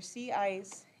thinner sea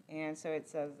ice. And so it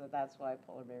says that that's why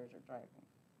polar bears are thriving.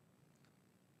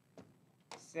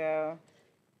 So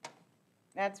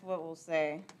that's what we'll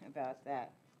say about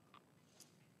that.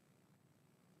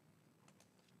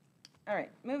 All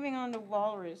right, moving on to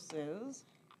walruses.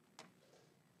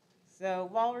 So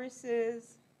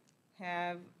walruses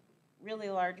have really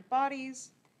large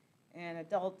bodies, and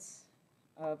adults,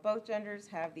 both genders,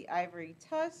 have the ivory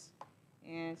tusk,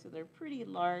 and so they're pretty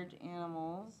large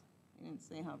animals. I didn't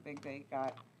say how big they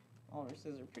got.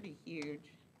 Walruses are pretty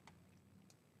huge.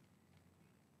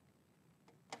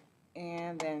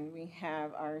 And then we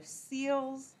have our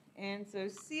seals, and so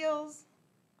seals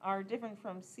are different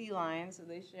from sea lions, so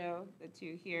they show the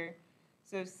two here.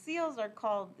 So seals are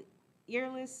called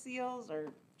earless seals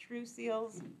or true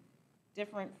seals,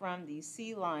 different from the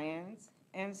sea lions.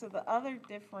 And so the other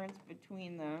difference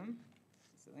between them,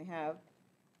 so they have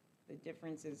the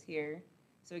differences here.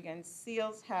 So again,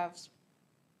 seals have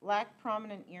black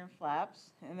prominent ear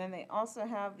flaps, and then they also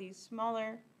have these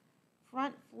smaller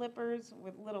front flippers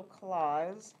with little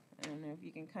claws. I don't know if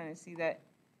you can kind of see that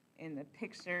in the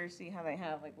picture. See how they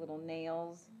have like little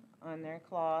nails on their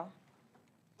claw.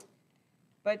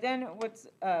 But then what's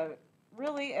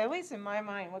really, at least in my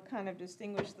mind, what kind of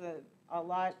distinguishes a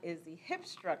lot is the hip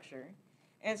structure.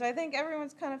 And so I think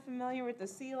everyone's kind of familiar with the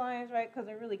sea lions, right? Because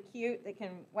they're really cute. They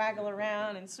can waggle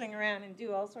around and swing around and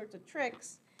do all sorts of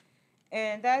tricks.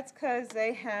 And that's because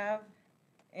they have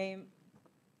a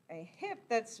hip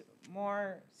that's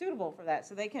more suitable for that.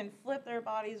 So they can flip their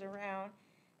bodies around,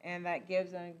 and that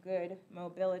gives them good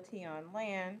mobility on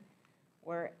land,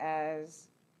 whereas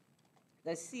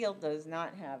the seal does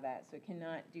not have that, so it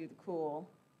cannot do the cool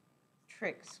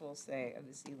tricks, we'll say, of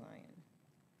the sea lion.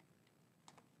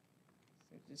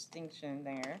 So distinction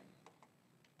there.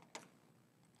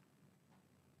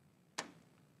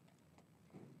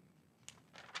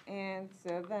 And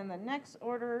so then the next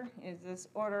order is this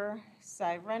order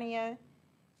Sirenia.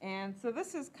 And so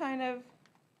this is kind of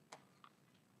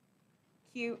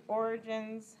cute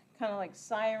origins, kind of like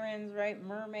sirens, right?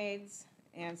 Mermaids.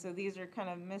 And so these are kind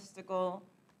of mystical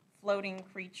floating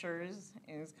creatures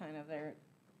is kind of their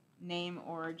name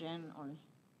origin.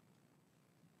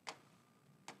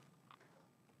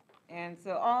 And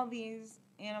so all these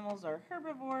animals are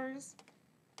herbivores.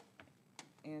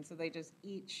 And so they just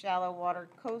eat shallow water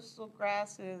coastal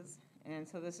grasses. And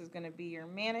so this is going to be your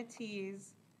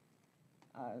manatees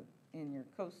in your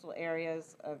coastal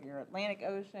areas of your Atlantic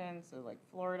Ocean, so like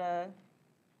Florida.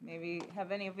 Maybe,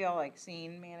 have any of y'all like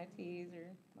seen manatees or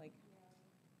like,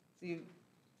 so you,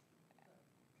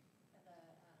 At the,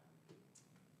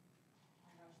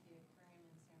 oh my gosh, the aquarium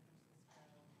in San Francisco, I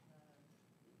don't know,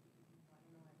 I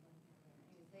blanked on it.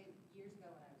 Anyways, years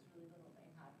ago when I was really little, they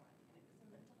had one, and it was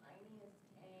in the tiniest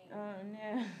tank. oh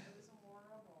no. It was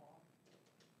horrible.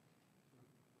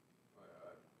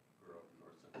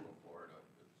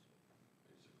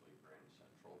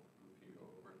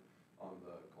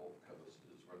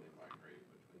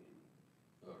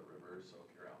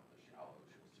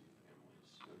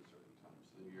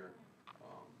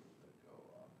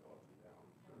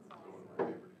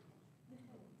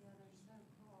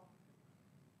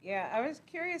 Yeah, I was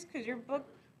curious because your book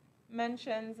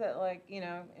mentions that, like, you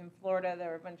know, in Florida there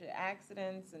were a bunch of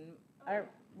accidents, and I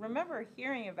remember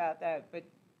hearing about that. But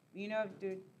you know,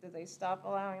 do they stop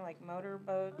allowing like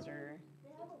motorboats or? They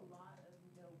have a lot of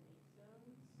no-wake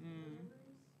zones in Mm.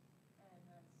 rivers, and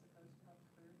that's supposed to help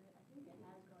curb it. I think it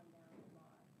has gone down a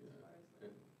lot as Yeah, far as it,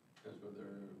 like, it's, but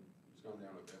it's gone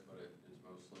down a bit, but it's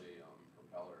mostly,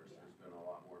 propellers. Yeah. There's been a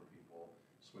lot more people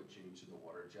switching to the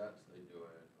water jets. They do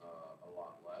it, a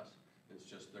lot less. It's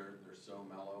just they're so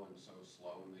mellow and so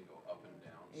slow and they go up and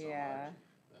down so Yeah. much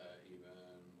that even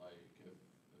like if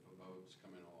a boat's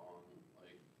coming along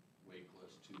like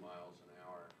wakeless 2 miles an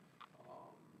hour,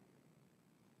 um,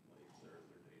 like they're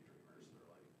daydreamers.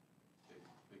 They're like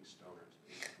big stoners.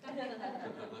 They'll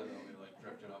be like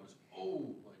drifting up. It's,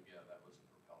 oh, like yeah, that was a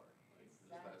propeller. Like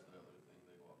 'cause that's the other thing.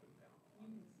 They go up and down a lot.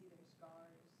 you can see their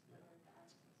scars when they're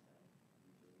fast and stuff.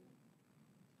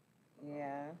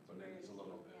 Yeah. But it is a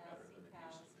little bit Yeah, better sea than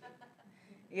it used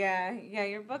to be. Yeah,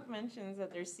 your book mentions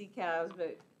that they're sea cows,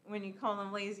 but when you call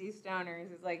them lazy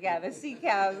stoners, it's like, yeah, the sea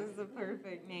cows is the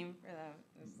perfect name for them.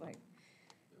 It's like,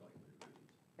 They like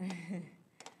their greens.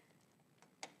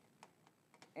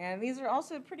 and these are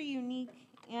also pretty unique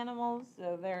animals,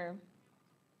 so they're,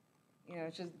 you know,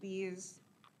 it's just these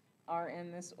are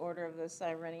in this order of the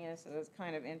Sirenia, so it's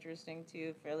kind of interesting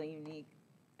too, fairly unique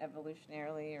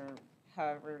evolutionarily, or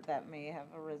however that may have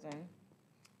arisen.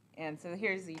 And so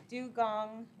here's the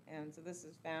dugong, and so this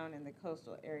is found in the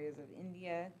coastal areas of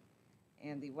India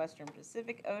and the western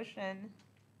Pacific Ocean.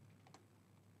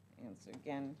 And so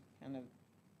again, kind of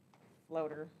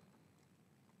floater.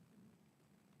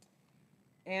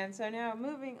 And so now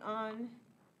moving on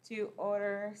to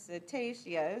order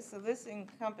Cetacea. So this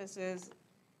encompasses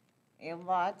a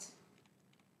lot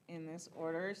in this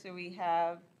order. So we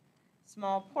have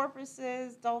small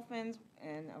porpoises, dolphins,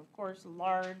 and of course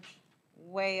large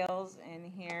whales in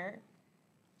here,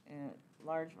 and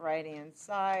large variety in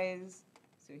size.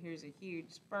 So here's a huge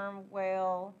sperm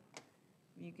whale.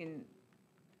 You can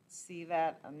see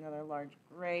that, another large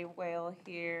gray whale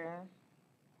here.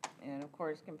 And of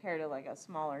course, compared to like a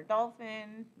smaller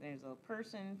dolphin, there's a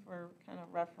person for kind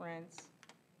of reference.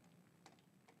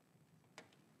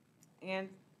 And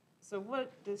so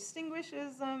what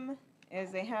distinguishes them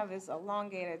is they have this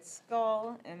elongated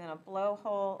skull and then a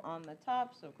blowhole on the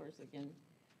top, so of course they can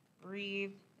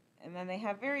breathe. And then they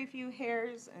have very few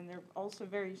hairs, and they're also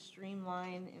very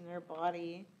streamlined in their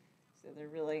body, so they're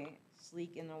really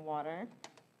sleek in the water.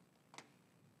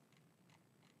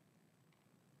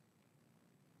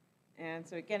 And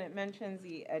so again, it mentions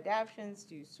the adaptations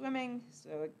to swimming,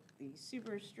 so the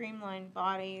super streamlined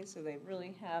body, so they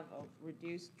really have a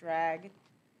reduced drag,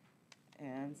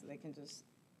 and so they can just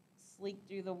sleek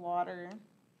through the water.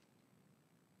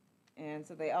 And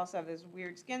so they also have this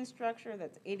weird skin structure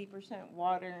that's 80%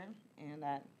 water, and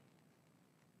that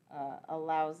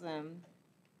allows them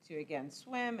to, again,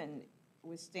 swim and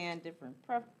withstand different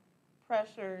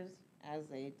pressures as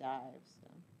they dive. So.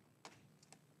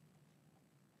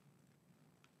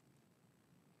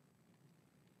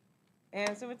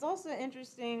 And so what's also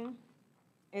interesting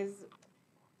is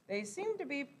they seem to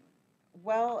be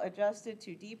well adjusted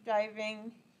to deep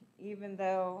diving, even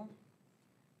though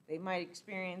they might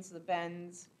experience the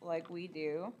bends like we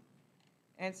do.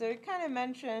 And so it kind of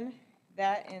mentioned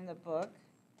that in the book.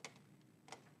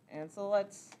 And so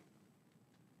let's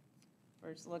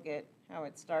first look at how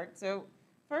it starts. So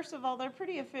first of all, they're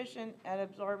pretty efficient at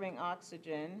absorbing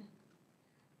oxygen,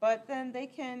 but then they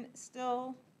can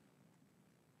still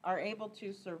are able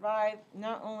to survive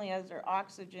not only as their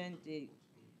oxygen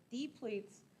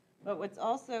depletes, but what's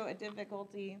also a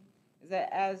difficulty is that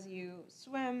as you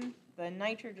swim, the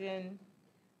nitrogen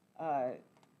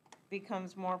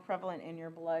becomes more prevalent in your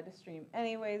bloodstream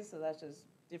anyways, so that's just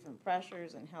different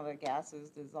pressures and how the gases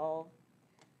dissolve.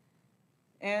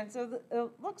 And so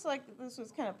it looks like this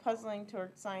was kind of puzzling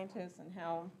toward scientists and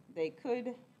how they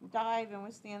could dive and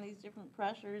withstand these different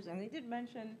pressures. And they did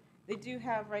mention they do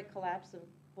have right collapsible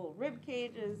rib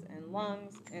cages and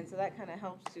lungs, and so that kind of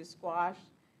helps to squash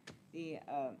the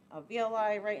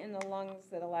alveoli right in the lungs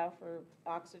that allow for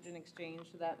oxygen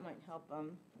exchange, so that might help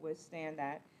them withstand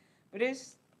that. But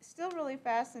it's still really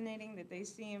fascinating that they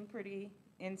seem pretty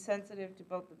insensitive to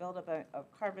both the buildup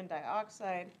of carbon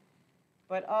dioxide,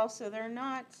 but also they're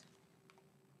not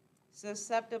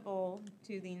susceptible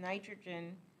to the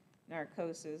nitrogen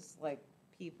narcosis like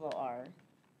people are.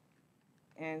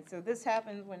 And so this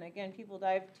happens when, again, people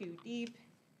dive too deep,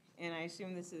 and I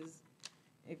assume this is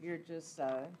if you're just,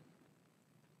 I'm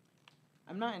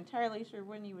not entirely sure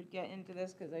when you would get into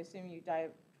this, because I assume you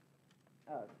dive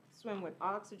swim with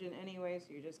oxygen anyway,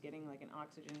 so you're just getting like an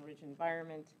oxygen-rich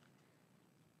environment.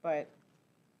 But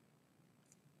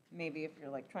maybe if you're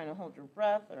like trying to hold your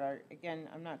breath, or again,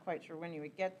 I'm not quite sure when you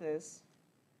would get this,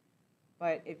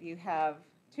 but if you have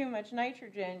too much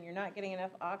nitrogen, you're not getting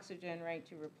enough oxygen, right,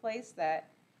 to replace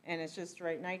that, and it's just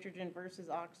right nitrogen versus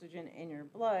oxygen in your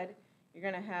blood, you're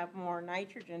going to have more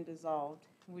nitrogen dissolved,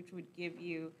 which would give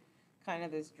you kind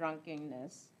of this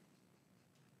drunkenness.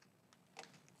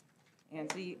 And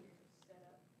so you, Set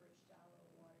up for shallow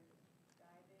water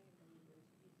diving, and then you go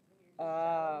to deep. When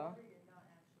you're in shallow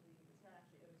water, it's not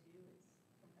actually O2,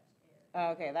 it's compressed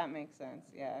air. okay, that makes sense,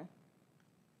 yeah.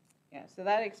 Yeah, so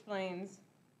that explains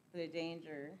the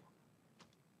danger.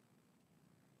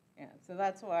 Yeah, so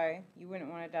that's why you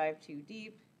wouldn't want to dive too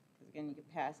deep, because again, you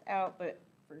could pass out. But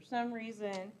for some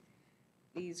reason,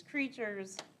 these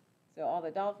creatures, so all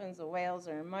the dolphins, the whales,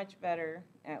 are much better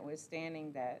at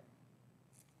withstanding that.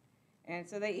 And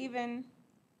so they even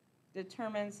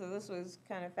determined, so this was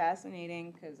kind of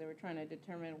fascinating, because they were trying to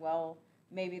determine, well,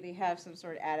 maybe they have some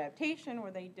sort of adaptation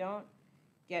where they don't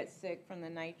get sick from the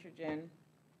nitrogen.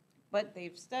 But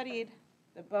they've studied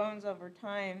the bones over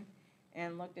time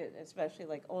and looked at especially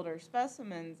like older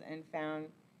specimens and found,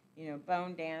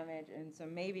 bone damage. And so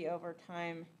maybe over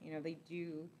time, they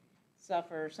do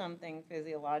suffer something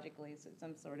physiologically, so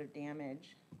some sort of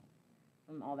damage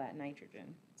from all that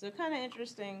nitrogen. So kind of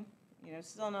interesting,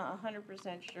 still not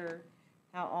 100% sure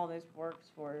how all this works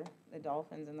for the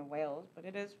dolphins and the whales, but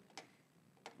it is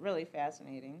really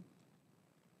fascinating.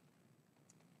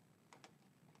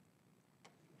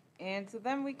 And so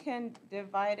then we can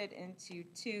divide it into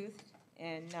toothed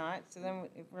and not. So then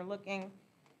if we're looking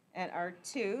at our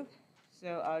tooth,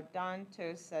 so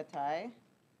Odontoceti,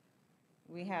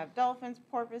 we have dolphins,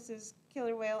 porpoises,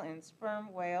 killer whale, and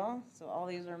sperm whale. So all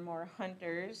these are more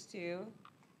hunters too.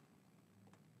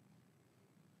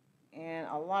 And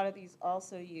a lot of these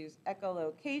also use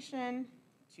echolocation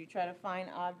to try to find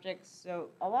objects. So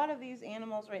a lot of these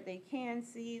animals, right, they can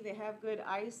see, they have good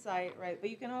eyesight, right, but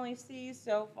you can only see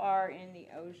so far in the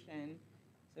ocean.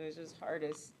 So it's just hard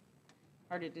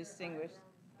to distinguish.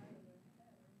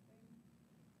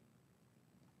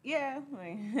 Yeah,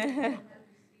 like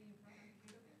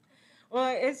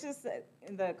well, it's just that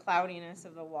the cloudiness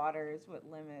of the water is what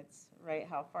limits, right,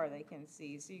 how far they can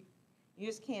see. So you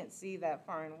just can't see that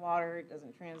far in water. It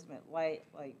doesn't transmit light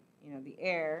like, the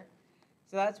air.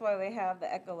 So that's why they have the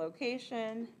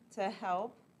echolocation to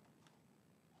help.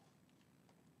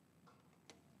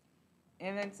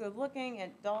 And then so looking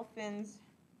at dolphins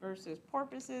versus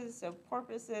porpoises. So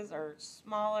porpoises are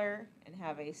smaller and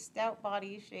have a stout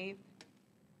body shape.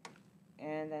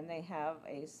 And then they have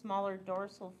a smaller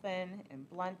dorsal fin and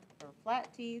blunt or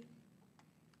flat teeth.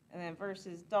 And then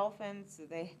versus dolphins, so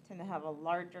they tend to have a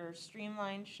larger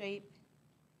streamlined shape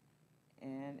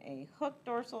and a hooked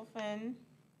dorsal fin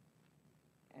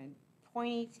and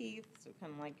pointy teeth, so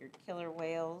kind of like your killer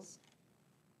whales.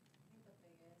 I think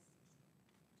the biggest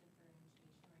differentiation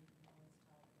where you can always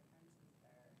tell the difference is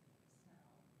their snout.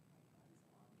 Like one's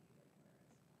elongated,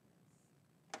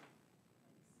 whereas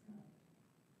one is snub.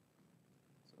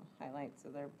 So highlights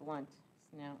of their blunt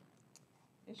snout.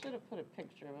 They should have put a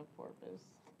picture of a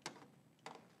porpoise.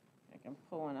 I can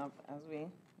pull one up as we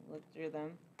look through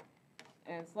them.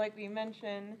 And it's like we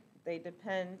mentioned, they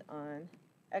depend on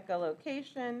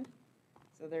echolocation.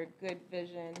 So their good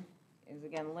vision is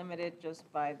again limited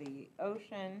just by the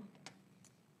ocean.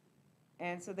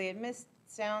 And so they emit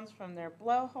sounds from their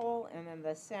blowhole, and then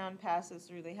the sound passes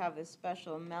through. They have this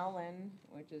special melon,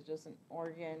 which is just an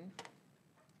organ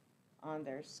on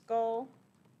their skull.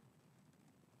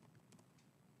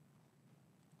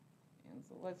 And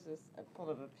so I pulled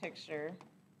up a picture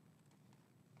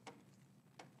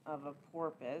of a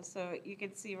porpoise. So you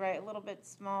can see, right, a little bit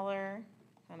smaller,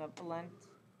 kind of blunt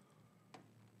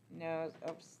nose.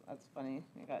 Oops, that's funny.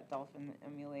 I got dolphin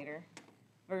emulator.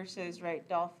 Versus, right,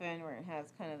 dolphin, where it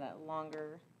has kind of that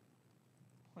longer,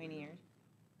 pointy ears.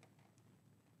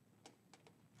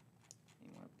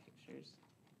 Any more pictures?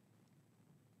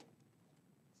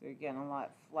 So again, a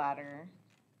lot flatter.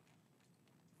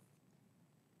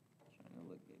 Trying to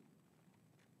look at.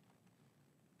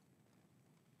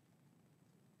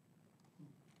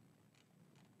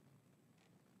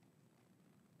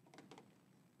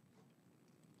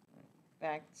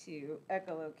 Back to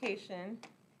echolocation.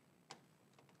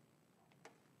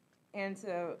 And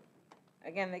so,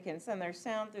 again, they can send their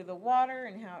sound through the water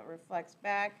and how it reflects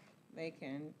back. They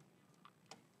can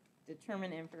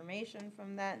determine information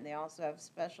from that, and they also have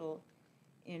special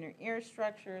inner ear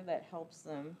structure that helps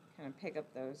them kind of pick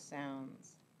up those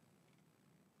sounds.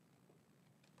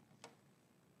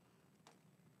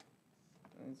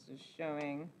 it's just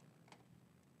showing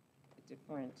the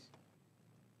different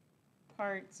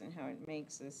parts and how it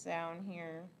makes a sound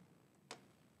here. So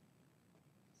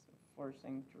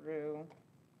forcing through.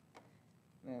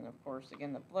 Then, of course,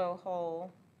 again, the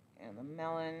blowhole and the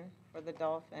melon for the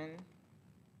dolphin.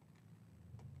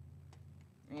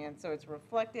 And so it's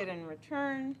reflected in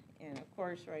return, and of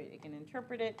course, right, it can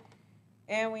interpret it.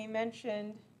 And we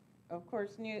mentioned, of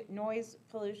course, noise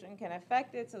pollution can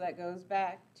affect it, so that goes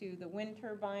back to the wind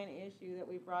turbine issue that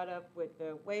we brought up with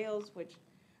the whales, which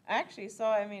I actually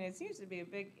saw, I mean, it seems to be a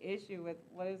big issue with,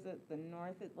 what is it, the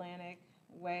North Atlantic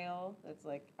whale that's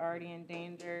like already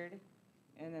endangered,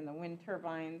 and then the wind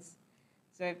turbines.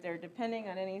 So if they're depending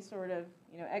on any sort of,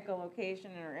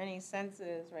 echolocation or any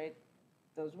senses, right,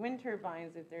 those wind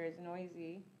turbines, if they're as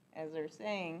noisy as they're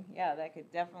saying, yeah, that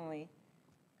could definitely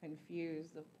confuse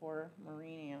the poor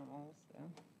marine animals.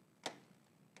 So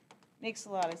makes a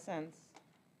lot of sense.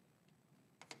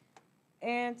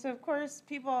 And so, of course,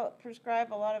 people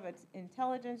prescribe a lot of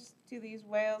intelligence to these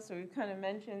whales. So we've kind of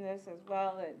mentioned this as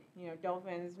well, that,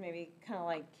 dolphins maybe kind of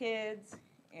like kids,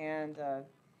 and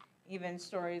even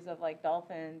stories of like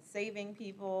dolphins saving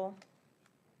people.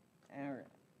 Or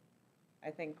I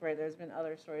think, right, there's been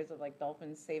other stories of like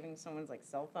dolphins saving someone's like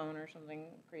cell phone or something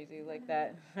crazy like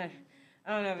that. I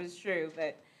don't know if it's true,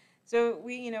 but so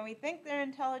we think they're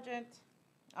intelligent.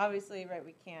 Obviously, right,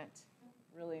 we can't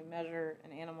really measure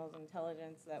an animal's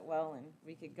intelligence that well, and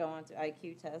we could go on to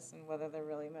IQ tests and whether they're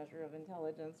really a measure of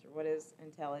intelligence or what is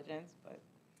intelligence, but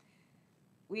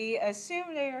we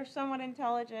assume they are somewhat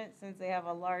intelligent since they have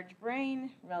a large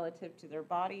brain relative to their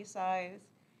body size,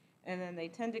 and then they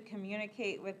tend to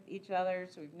communicate with each other,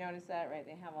 so we've noticed that, right?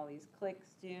 They have all these clicks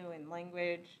too in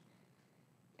language,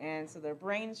 and so their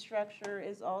brain structure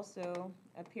is also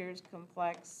appears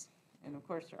complex, and of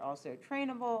course they're also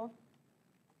trainable.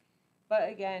 But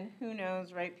again, who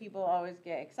knows, right? People always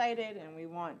get excited, and we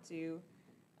want to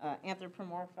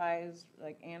anthropomorphize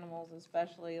like animals,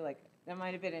 especially. Like that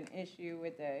might have been an issue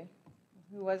with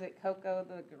who was it, Coco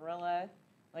the gorilla?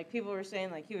 Like people were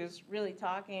saying like he was really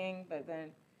talking, but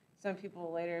then some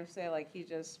people later say like he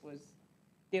just was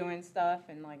doing stuff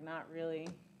and like not really,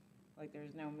 like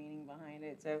there's no meaning behind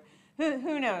it. So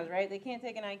who knows, right? They can't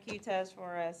take an IQ test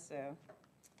for us, so.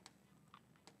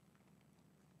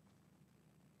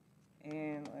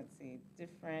 And let's see,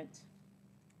 different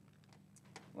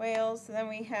whales. So then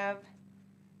we have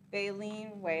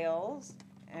baleen whales,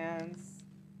 and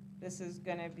this is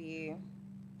going to be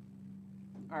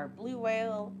our blue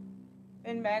whale,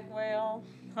 finback whale,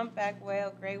 humpback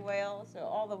whale, gray whale, so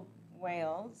all the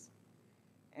whales.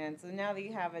 And so now that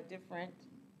you have a different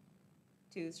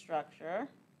tooth structure.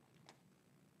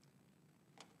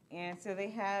 And so they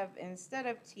have, instead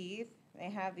of teeth, they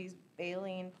have these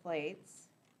baleen plates.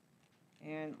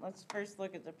 And let's first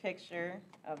look at the picture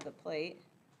of the plate.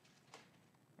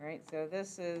 All right, so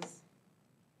this is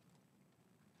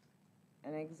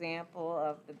an example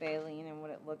of the baleen and what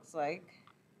it looks like.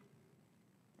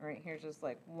 All right, here's just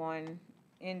like one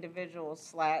individual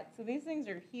slat. So these things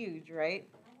are huge, right?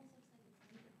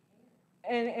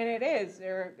 And it is.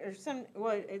 There's some,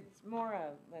 well, it's more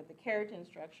of like the keratin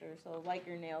structure, so like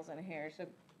your nails and hair. So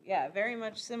yeah, very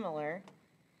much similar.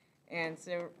 And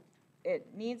so it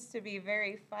needs to be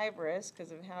very fibrous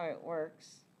because of how it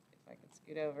works. If I could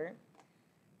scoot over.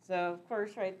 So of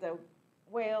course, right, the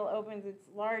whale opens its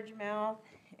large mouth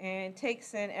and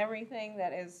takes in everything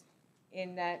that is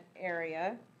in that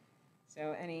area.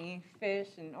 So any fish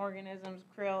and organisms,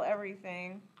 krill,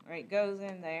 everything, right, goes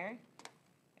in there.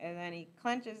 And then he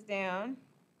clenches down,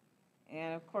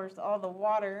 and of course all the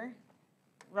water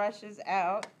rushes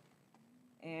out,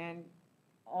 and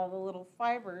all the little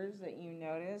fibers that you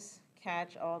notice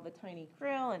catch all the tiny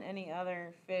krill and any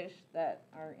other fish that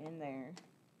are in there.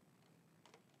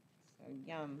 So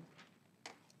yum.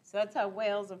 So that's how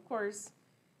whales, of course,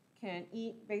 can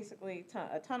eat basically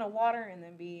a ton of water and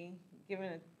then be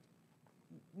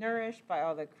nourished by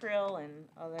all the krill and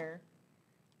other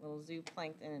little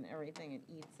zooplankton and everything it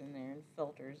eats in there and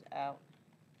filters out.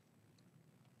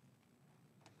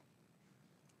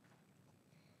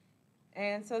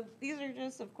 And so these are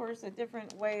just, of course, the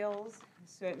different whales.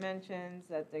 So it mentions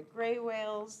that the gray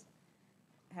whales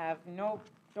have no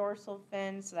dorsal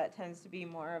fins, so that tends to be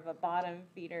more of a bottom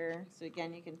feeder. So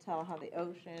again, you can tell how the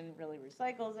ocean really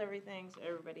recycles everything, so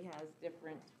everybody has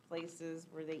different places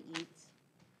where they eat.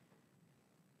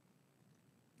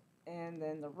 And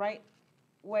then the right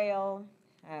whale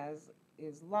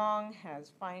is long,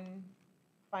 has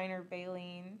finer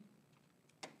baleen,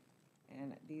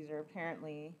 and these are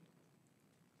apparently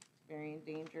very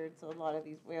endangered. So a lot of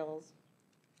these whales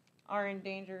are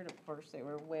endangered. Of course, they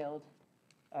were whaled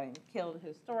killed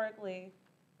historically.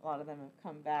 A lot of them have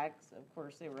come back, so of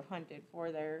course they were hunted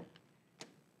for their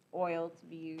oil to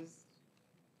be used.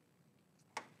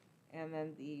 And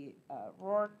then the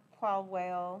rorqual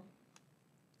whale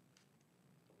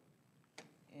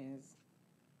is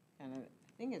kind of,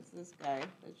 I think it's this guy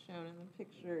that's shown in the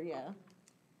picture, yeah.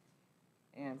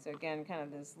 And so again, kind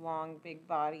of this long, big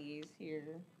bodies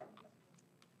here.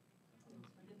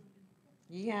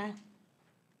 Yeah. I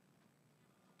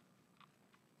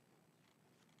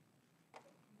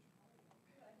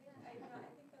think that's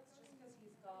just because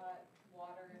he's got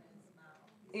water in his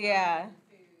mouth. Yeah.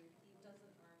 Food. He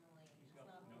doesn't normally, he's not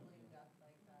normally duck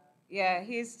like that. Yeah,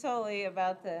 he's totally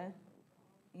about the,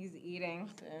 he's eating,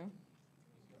 so.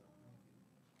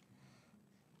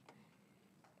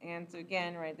 And so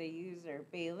again, right, they use their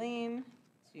baleen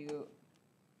to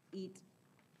eat,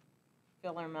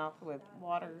 fill their mouth with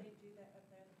water. They do that up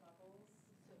there, the bubbles.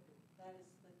 That is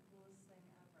the coolest thing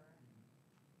ever.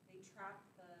 They trap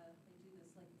they do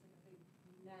this like, it's like a big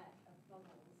net of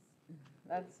bubbles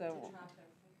That's to so, trap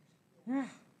their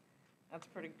food. that's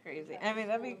pretty crazy. I mean,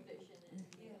 that'd be,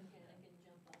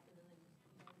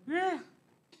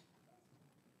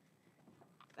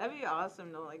 that'd be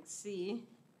awesome to like see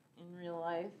in real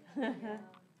life. Yeah.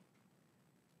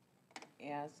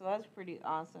 Yeah, so that's pretty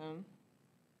awesome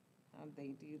how they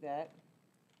do that.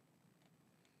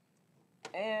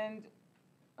 And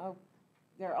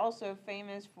they're also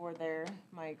famous for their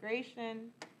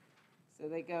migration. So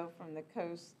they go from the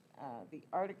coast, the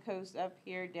Arctic coast up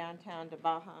here downtown to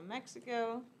Baja,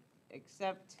 Mexico,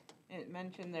 except it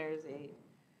mentioned there's a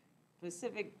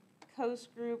Pacific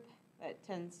coast group that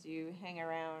tends to hang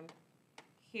around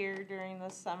here during the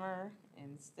summer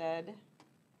instead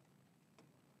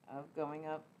of going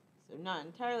up. So not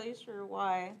entirely sure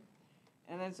why.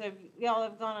 And then so if y'all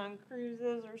have gone on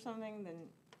cruises or something, then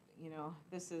you know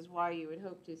this is why you would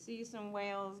hope to see some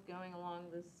whales going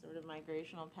along this sort of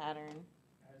migrational pattern.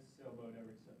 I sailboat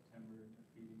every September to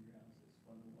feeding grounds. It's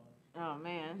fun to watch. Oh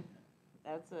man,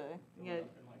 that's a Go you up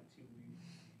in like 2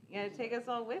 weeks. gotta take us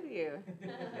all with you.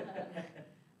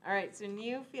 All right, so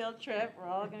new field trip. We're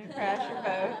all gonna crash your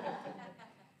boat.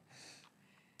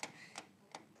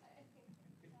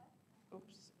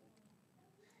 Oops.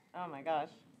 Oh my gosh.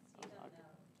 See them now,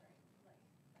 during like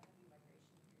the heavy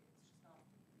migration periods, just not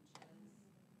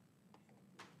beaches.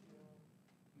 You'll,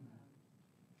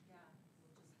 yeah,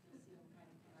 you'll see them kind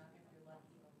of come out if you're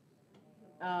lucky.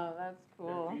 Oh, that's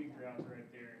Their cool. feeding grounds right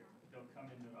there. They'll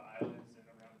come into the islands and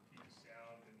around Puget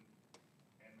Sound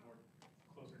and more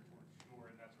closer towards shore,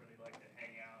 and that's where they like to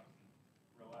hang out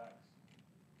and relax.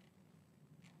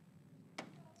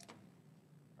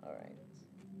 All right.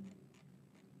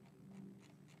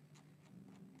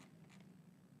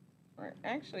 We're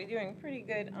actually doing pretty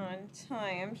good on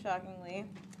time, shockingly.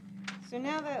 So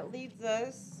now that leads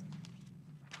us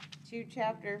to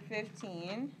chapter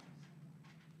 15.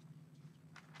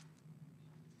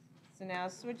 So now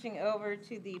switching over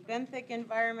to the benthic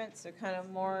environment, so kind of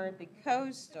more the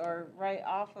coast or right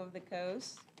off of the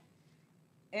coast.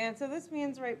 And so this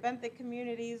means, right, benthic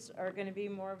communities are going to be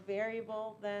more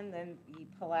variable than the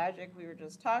pelagic we were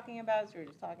just talking about. So we were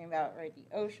just talking about, right,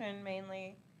 the ocean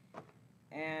mainly.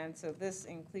 And so this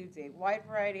includes a wide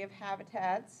variety of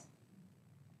habitats.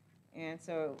 And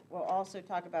so we'll also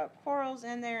talk about corals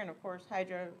in there and, of course,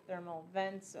 hydrothermal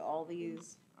vents. So all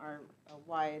these are a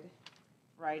wide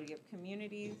variety of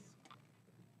communities.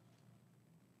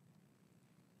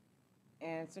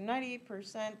 And so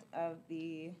 98% of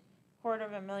the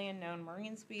 250,000 known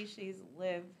marine species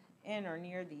live in or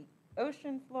near the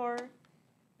ocean floor.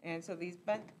 And so these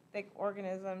benthic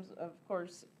organisms, of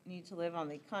course, need to live on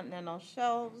the continental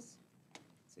shelves.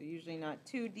 So usually not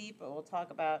too deep, but we'll talk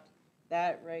about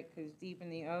that, right? Because deep in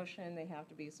the ocean, they have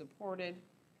to be supported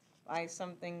by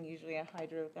something, usually a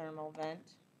hydrothermal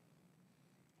vent.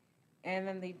 And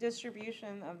then the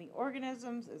distribution of the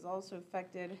organisms is also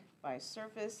affected by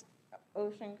surface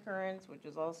ocean currents, which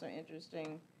is also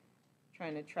interesting,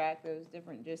 trying to track those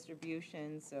different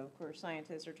distributions. So, of course,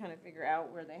 scientists are trying to figure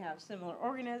out where they have similar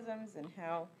organisms and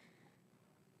how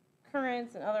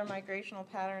currents and other migrational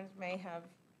patterns may have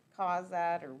caused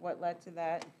that or what led to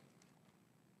that.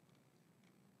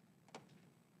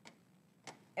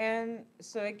 And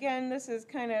so, again, this is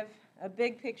kind of a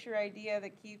big picture idea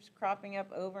that keeps cropping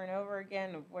up over and over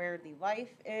again of where the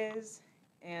life is.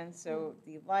 And so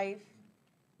the life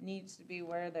needs to be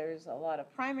where there's a lot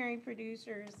of primary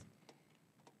producers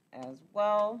as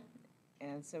well.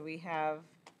 And so we have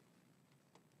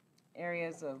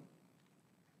areas of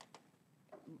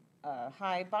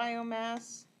high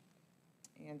biomass.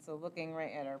 And so looking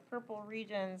right at our purple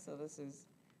region, so this is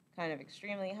kind of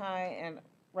extremely high. And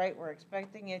right, we're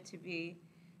expecting it to be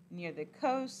near the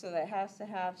coast, so that has to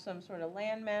have some sort of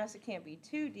land mass. It can't be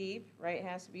too deep, right? It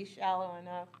has to be shallow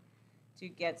enough to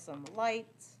get some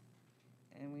light.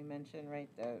 And we mentioned, right,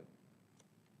 the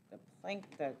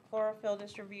chlorophyll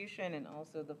distribution and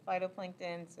also the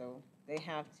phytoplankton, so they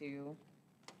have to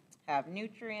have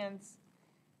nutrients.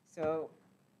 So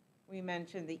we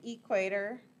mentioned the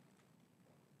equator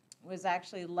was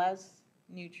actually less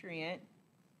nutrient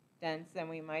dense than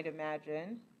we might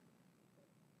imagine.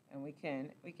 And we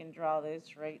can draw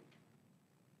this, right?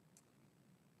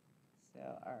 So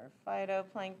our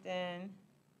phytoplankton,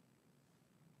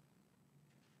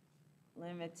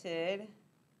 limited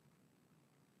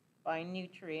by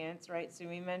nutrients, right? So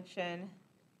we mentioned,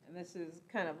 and this is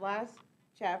kind of last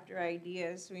chapter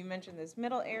ideas, so we mentioned this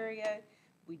middle area.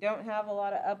 We don't have a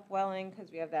lot of upwelling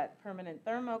because we have that permanent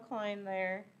thermocline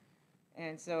there.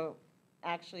 And so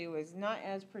actually it was not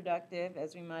as productive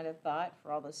as we might have thought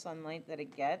for all the sunlight that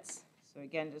it gets. So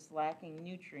again, just lacking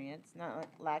nutrients, not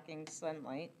lacking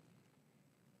sunlight.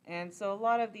 And so a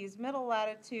lot of these middle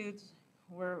latitudes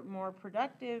were more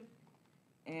productive.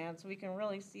 And so we can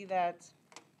really see that,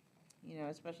 you know,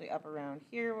 especially up around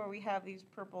here where we have these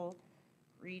purple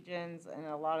regions, and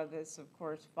a lot of this, of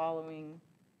course, following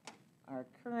our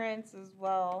currents as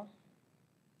well.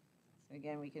 So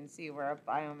again, we can see where our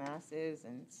biomass is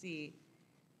and see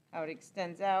how it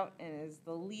extends out and is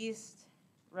the least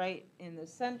right in the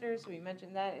center. So we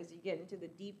mentioned that as you get into the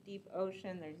deep, deep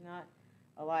ocean, there's not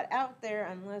a lot out there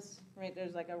unless, right,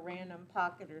 there's like a random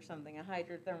pocket or something, a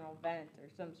hydrothermal vent or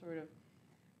some sort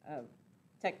of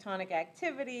tectonic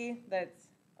activity that's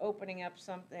opening up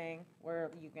something where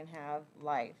you can have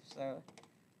life. So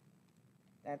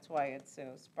that's why it's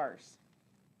so sparse.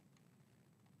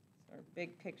 So our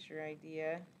big picture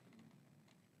idea.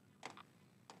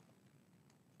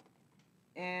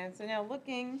 And so now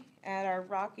looking at our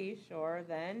rocky shore,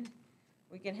 then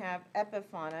we can have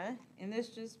epifauna, and this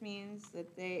just means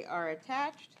that they are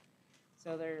attached.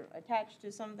 So they're attached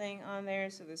to something on there.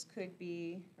 So this could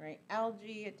be, right,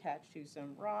 algae attached to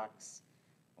some rocks,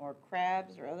 or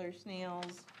crabs or other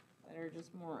snails that are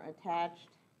just more attached.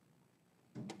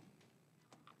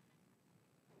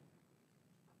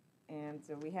 And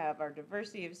so we have our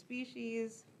diversity of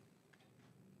species.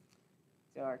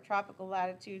 So our tropical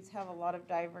latitudes have a lot of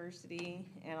diversity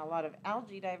and a lot of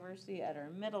algae diversity at our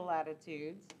middle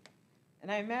latitudes. And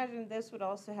I imagine this would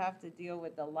also have to deal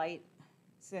with the light,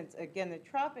 since again the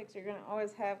tropics are going to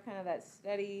always have kind of that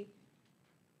steady,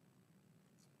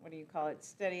 what do you call it,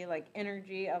 steady like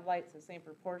energy of light, so same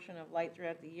proportion of light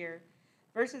throughout the year,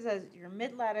 versus as your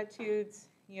mid-latitudes,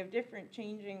 you have different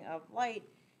changing of light,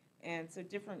 and so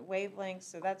different wavelengths,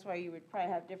 so that's why you would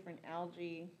probably have different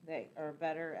algae that are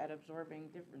better at absorbing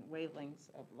different wavelengths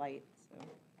of light, so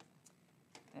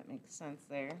that makes sense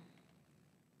there.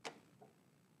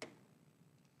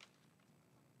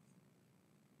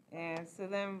 And so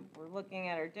then we're looking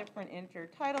at our different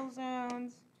intertidal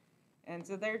zones, and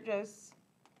so they're just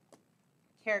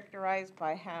characterized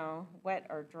by how wet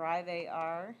or dry they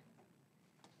are.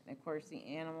 And of course the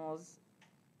animals,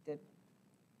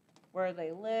 where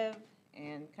they live,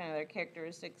 and kind of their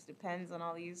characteristics depends on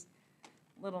all these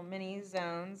little mini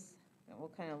zones that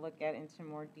we'll kind of look at into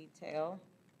more detail.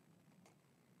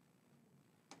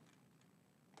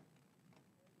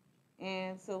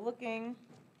 And so looking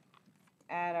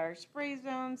at our spray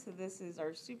zones, so this is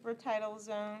our supratidal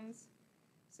zones.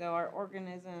 So our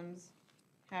organisms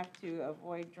have to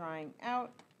avoid drying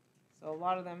out. So a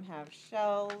lot of them have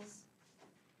shells,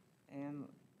 and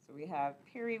so we have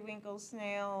periwinkle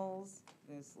snails,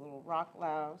 this little rock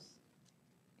louse,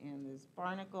 and this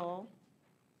barnacle.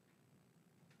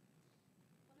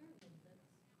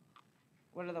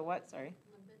 What are the what, sorry?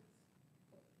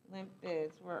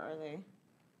 Limpets, where are they?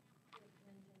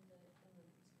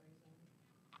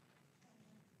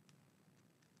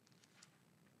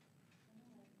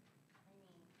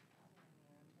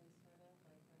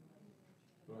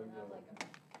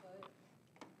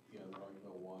 Yeah, they're like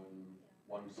the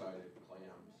one-sided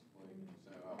clams, like,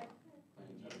 so,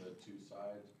 clams have the two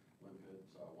sides, limpets,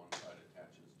 one side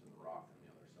attaches to the rock and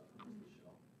the other side is the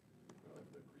shell. They're like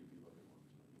the creepy looking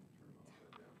ones when you turn them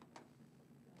upside down.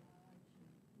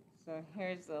 So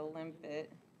here's the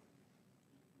limpet.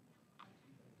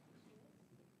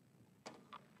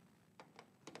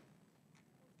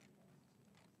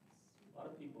 A lot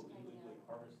of people illegally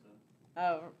harvest them.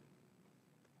 Oh,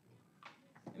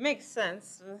 it makes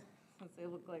sense since they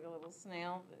look like a little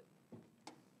snail, but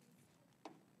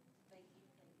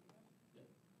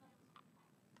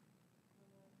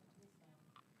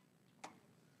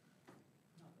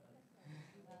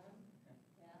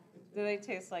Do they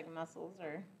taste like mussels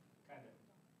or? Kind of,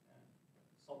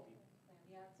 salty.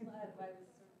 Yeah, that's what I was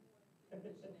sort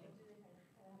of envisioning.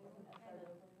 Kind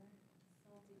of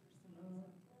salty for some reason.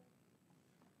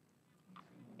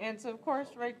 And so of course,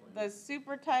 right, the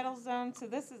super tidal zone, so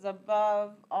this is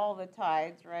above all the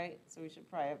tides, right? So we should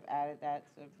probably have added that,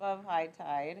 so above high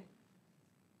tide.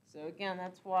 So again,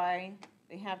 that's why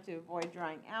they have to avoid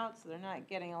drying out, so they're not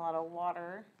getting a lot of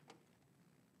water.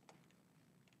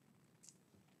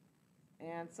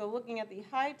 And so looking at the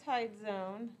high tide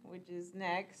zone, which is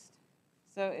next,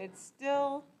 so it's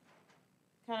still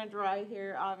kind of dry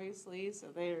here, obviously, so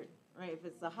they're, right, if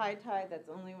it's the high tide, that's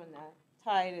only when that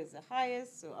tide is the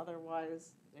highest, so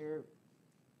otherwise they're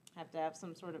have to have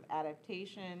some sort of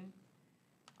adaptation.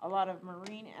 A lot of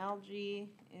marine algae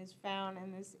is found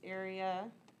in this area,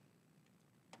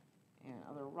 and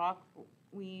other rock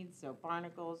weeds, so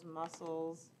barnacles,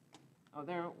 mussels. Oh,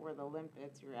 there were the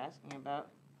limpets you were asking about.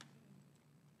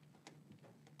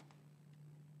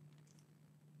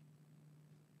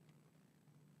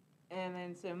 And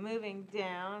then, so moving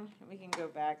down, we can go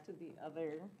back to the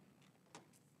other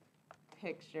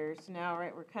picture. So now,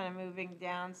 right, we're kind of moving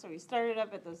down. So we started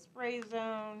up at the spray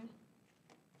zone,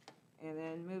 and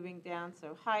then moving down,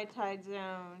 so high tide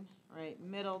zone, right,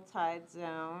 middle tide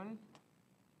zone.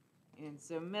 And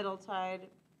so middle tide,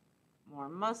 more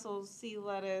mussels, sea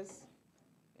lettuce.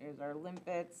 There's our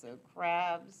limpets, so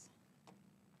crabs.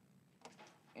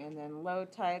 And then low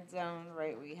tide zone,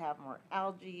 right, we have more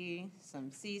algae, some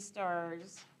sea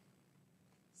stars,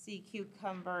 sea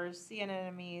cucumbers, sea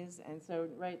anemones, and so,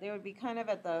 right, they would be kind of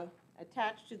at the,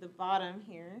 attached to the bottom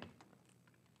here.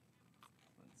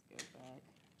 Let's go back.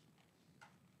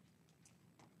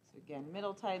 So again,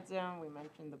 middle tide zone, we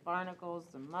mentioned the barnacles,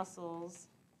 the mussels,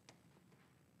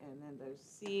 and then those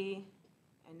sea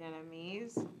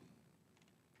anemones.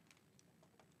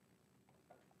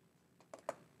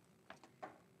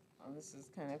 Oh, this is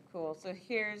kind of cool. So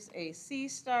here's a sea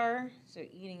star, so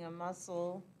eating a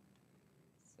mussel.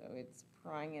 So it's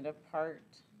prying it apart.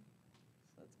 So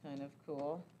that's kind of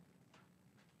cool.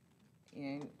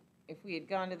 And if we had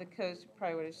gone to the coast, we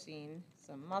probably would have seen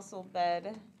some mussel bed.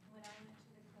 When I went to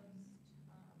the coast,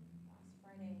 last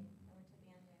Friday, I went to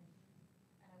Bandon,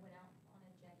 and I went out on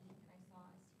a jetty, and I saw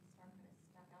a sea star kind of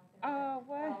stuck out there. Oh, but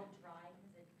what? all dry,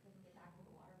 because it couldn't get back to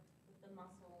the water, with the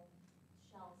mussel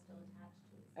shell still attached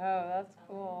to it. Oh, that's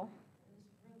cool. It was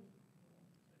really cool.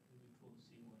 It'd be cool to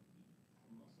see one eat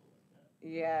a mussel like that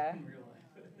Yeah. in real life.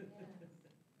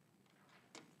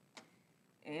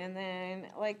 And then,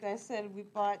 like I said, we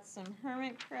bought some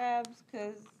hermit crabs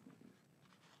because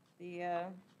the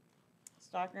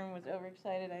stockroom was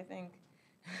overexcited, I think.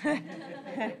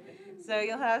 So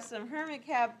you'll have some hermit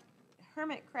crab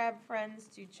friends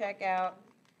to check out.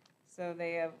 So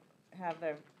they have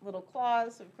their little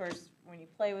claws. Of course, when you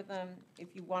play with them,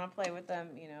 if you want to play with them,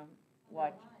 you know,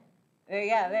 watch.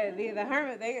 Yeah, the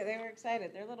hermit, they were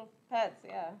excited. They're little pets,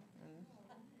 yeah.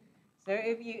 So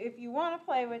if you want to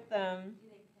play with them,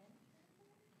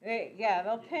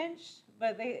 they'll pinch,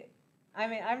 but I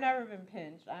mean, I've never been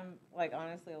pinched. I'm like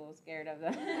honestly a little scared of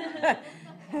them.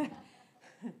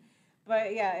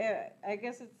 But yeah, I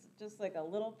guess it's just like a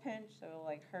little pinch, so it'll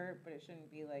like hurt, but it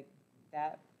shouldn't be like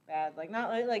that bad. Like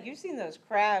not like you've seen those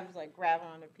crabs like grabbing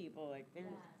onto people, like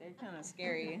they're kind of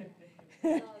scary. I saw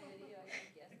a video, I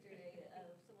think yesterday, of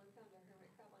someone found a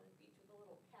hermit crab on a beach with a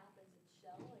little cap as its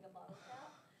shell, like a bottle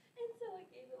cap. And so I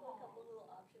gave him a couple little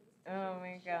options to Oh choose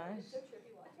my shell. gosh. It's so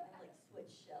trippy watching them like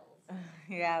switch shells.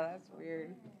 Yeah, that's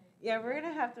weird. Yeah, we're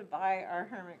gonna have to buy our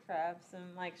hermit crabs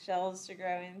some like shells to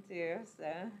grow into. So.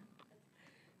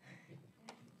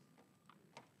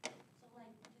 So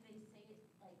like, do they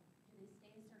stay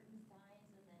a certain size,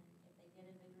 and then if they get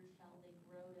a bigger shell, they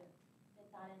grow to fit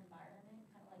that environment,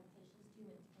 kind of like fishes do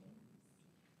in tanks?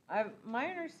 My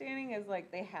understanding is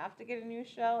like they have to get a new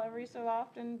shell every so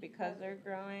often because they're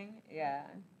growing. Yeah.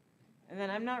 And then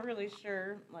I'm not really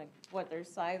sure like what their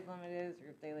size limit is or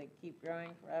if they like keep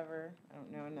growing forever. I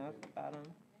don't know enough about them.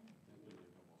 I think there's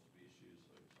a couple species,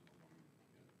 like some of them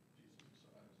get decent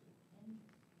size.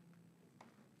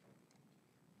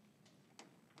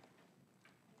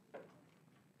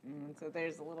 And so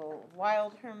there's a little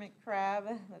wild hermit crab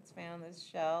that's found this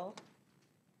shell.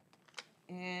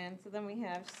 And so then we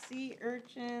have sea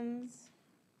urchins.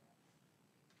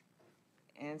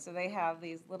 And so they have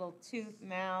these little toothed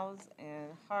mouths and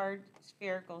hard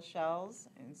spherical shells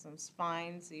and some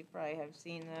spines. So you probably have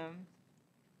seen them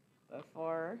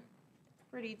before.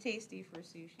 Pretty tasty for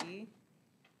sushi.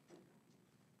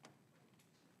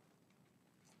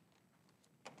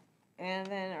 And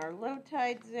then our low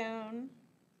tide zone.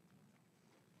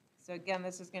 So again,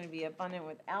 this is going to be abundant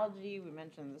with algae. We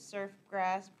mentioned the surf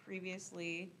grass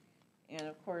previously. And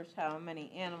of course, how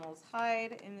many animals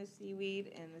hide in the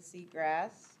seaweed and the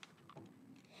seagrass.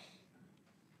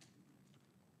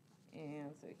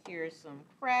 And so here's some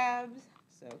crabs.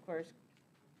 So of course,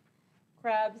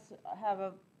 crabs have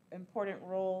an important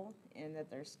role in that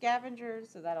they're scavengers.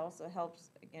 So that also helps,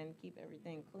 again, keep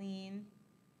everything clean.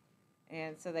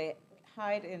 And so they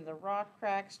hide in the rock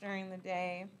cracks during the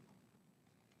day.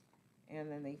 And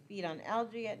then they feed on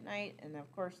algae at night. And of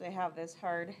course, they have this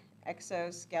hard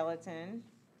exoskeleton.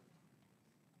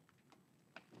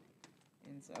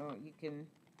 And so you can,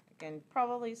 again,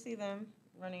 probably see them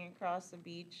running across the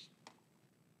beach.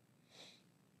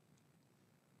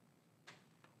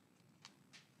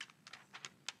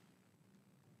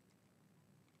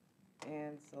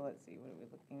 And so let's see, what are we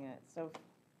looking at? So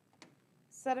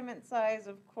sediment size,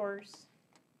 of course,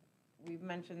 we've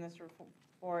mentioned this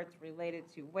before, it's related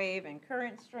to wave and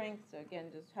current strength. So again,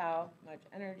 just how much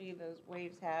energy those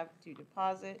waves have to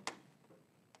deposit.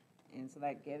 And so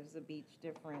that gives the beach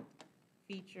different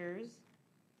features.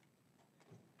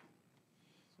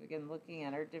 So again, looking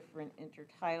at our different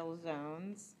intertidal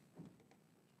zones.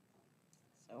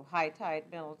 So high tide,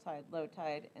 middle tide, low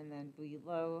tide, and then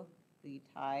below the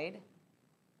tide,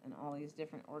 and all these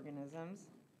different organisms.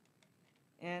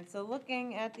 And so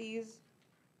looking at these,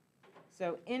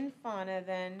 so in fauna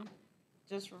then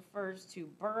just refers to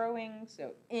burrowing,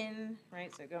 so in,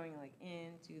 right, so going like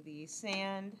into the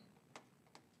sand.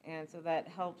 And so that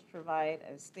helps provide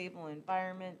a stable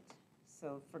environment.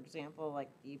 So for example,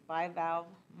 like the bivalve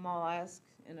mollusk,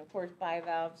 and of course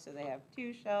bivalves, so they have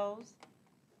two shells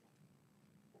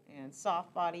and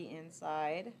soft body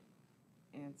inside.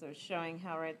 And so showing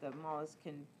how, right, the mollusk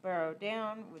can burrow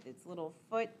down with its little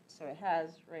foot. So it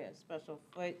has, right, a special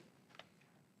foot,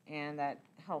 and that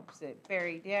helps it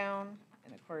bury down.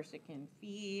 And of course it can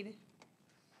feed.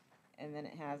 And then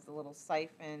it has the little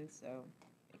siphon, so.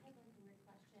 I have like a weird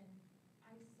question.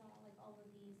 I saw like all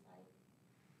of these like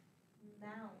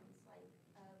mounds like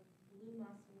of blue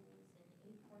mussels and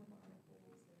acorn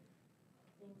barnacles and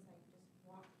things like just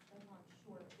washed up on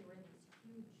shore. They were in these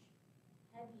huge,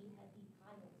 heavy piles.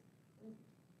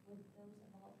 Would those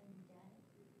have all been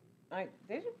dead?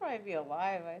 They should probably be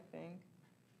alive, I think.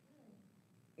 Really?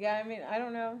 Yeah, I mean, I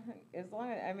don't know, as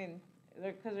long as, I mean,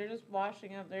 because they're just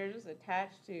washing up, they're just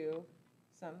attached to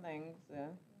something,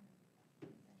 so.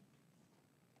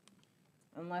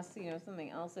 Unless, you know,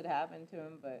 something else had happened to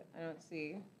them, but I don't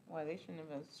see why they shouldn't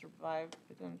have survived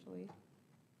potentially.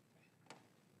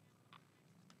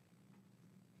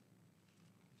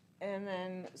 And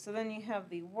then, so then you have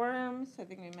the worms. I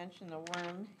think we mentioned the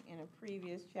worm in a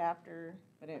previous chapter,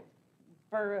 but it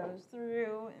burrows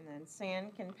through, and then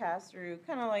sand can pass through,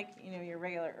 kind of like, you know, your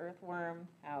regular earthworm,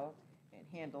 how it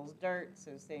handles dirt,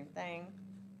 so same thing.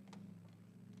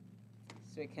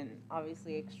 So it can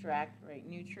obviously extract, right,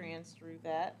 nutrients through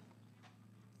that.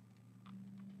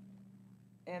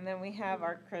 And then we have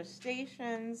our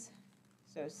crustaceans,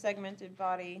 so segmented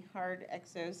body, hard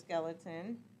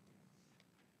exoskeleton.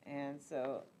 And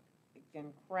so,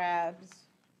 again, crabs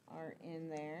are in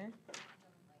there.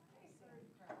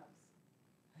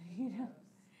 You know,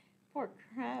 poor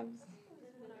crabs.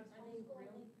 When I was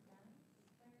homeschooling,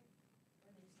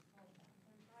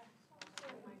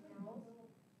 my girls,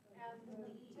 and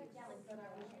the textbook that I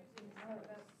was using said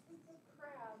that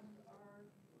crabs are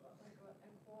like an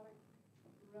aquatic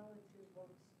relative of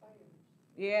spiders.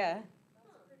 Yeah.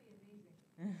 That's pretty amazing.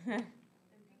 And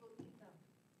people eat them.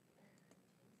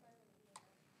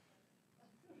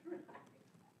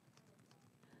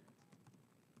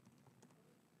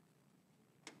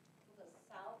 Well, the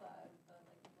salva, like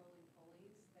the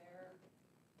roly-polies, they're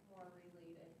more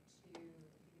related to, I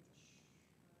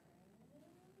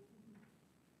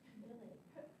think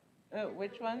it's a Oh,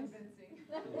 which ones? Convincing.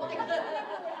 Well, I don't know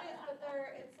what it is, but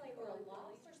it's like, or a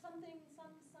loss or something,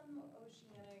 some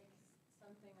oceanic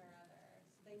something or other.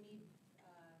 So they need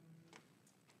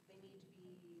to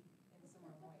be in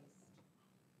somewhere moist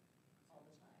all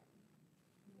the time.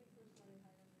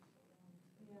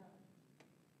 Yeah.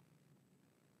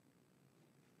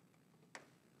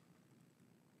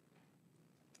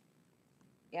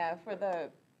 Yeah, for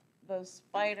the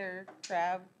spider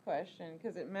crab question,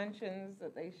 because it mentions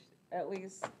that they at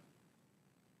least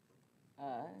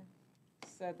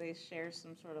said they share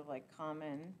some sort of like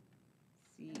common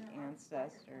sea ancestor.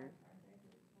 Like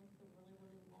the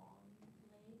really long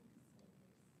legs?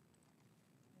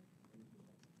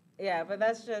 Yeah, but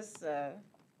that's just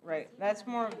right. That's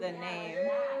more of the name.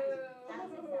 That's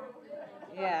exactly what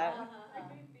I did. Yeah.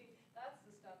 That's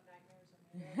the stuff nightmares are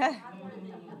made of. I wanted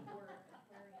the aquarium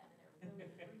and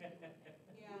everything.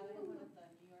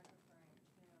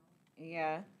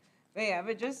 Yeah,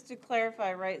 but just to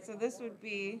clarify, right, so this would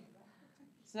be,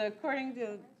 so according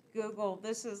to Google,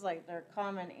 this is like their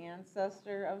common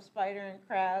ancestor of spider and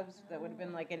crabs, that would have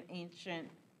been like an ancient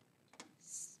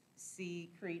sea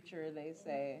creature, they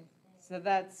say. So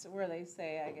that's where they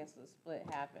say, I guess, the split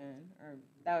happened, or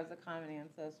that was a common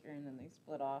ancestor, and then they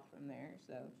split off from there,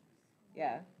 so,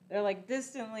 yeah, they're like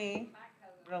distantly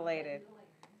related.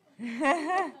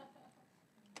 Yeah,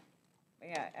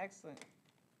 excellent.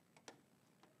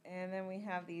 And then we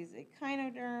have these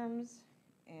echinoderms,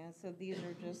 and so these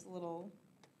are just little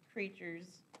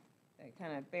creatures that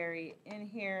kind of bury in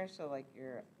here, so like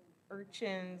your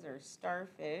urchins or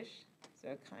starfish. So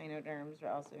echinoderms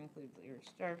also includes your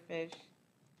starfish.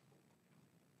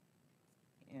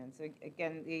 And so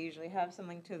again, they usually have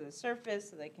something to the surface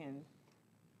so they can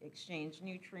exchange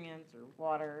nutrients or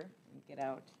water and get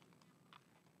out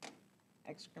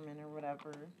excrement or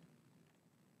whatever.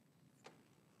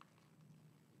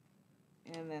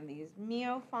 And then these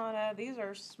meofauna, these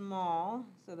are small,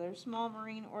 so they're small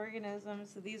marine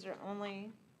organisms. So these are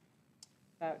only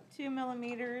about 2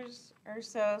 millimeters or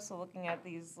so. So looking at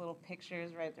these little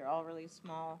pictures, right, they're all really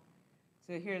small.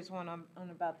 So here's one on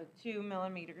about the 2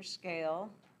 millimeter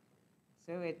scale.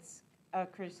 So it's a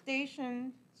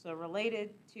crustacean, so related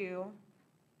to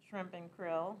shrimp and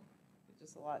krill, but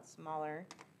just a lot smaller.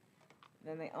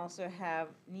 Then they also have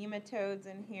nematodes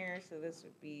in here, so this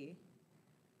would be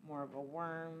more of a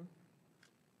worm.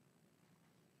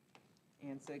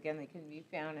 And so again, they can be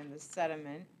found in the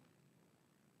sediment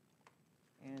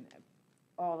and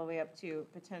all the way up to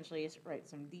potentially, right,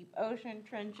 some deep ocean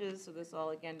trenches. So this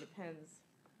all again depends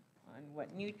on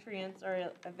what nutrients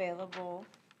are available.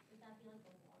 Would that be like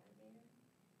a water bear?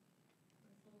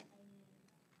 This little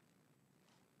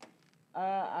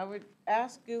tiny. I would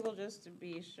ask Google just to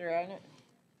be sure. I know.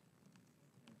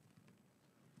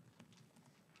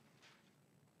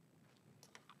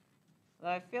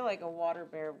 Well, I feel like a water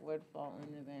bear would fall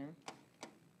into there.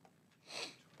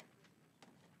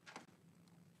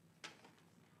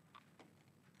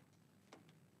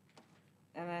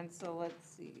 And then, so let's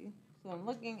see. So I'm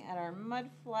looking at our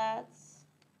mud flats.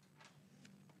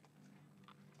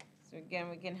 So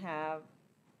again, we can have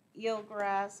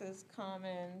eelgrass is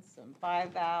common, some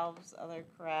bivalves, other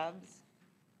crabs.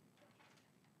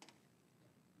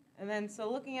 And then,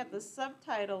 so looking at the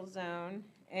subtidal zone,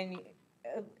 and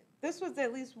this was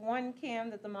at least one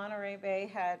cam that the Monterey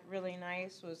Bay had really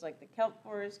nice, was like the kelp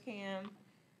forest cam.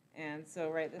 And so,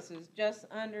 right, this is just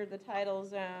under the tidal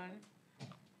zone.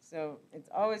 So it's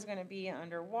always going to be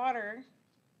underwater.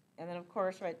 And then, of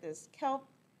course, right, this kelp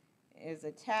is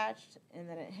attached, and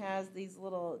then it has these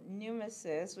little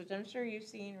pneumocys, which I'm sure you've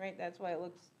seen, right? That's why it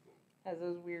has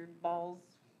those weird balls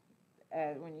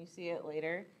when you see it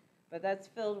later. But that's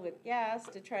filled with gas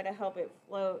to try to help it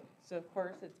float. So, of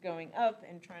course, it's going up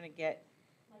and trying to get.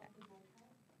 Like the bull kelp?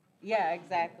 Yeah,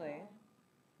 exactly.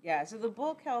 Yeah, so the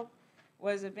bull kelp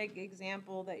was a big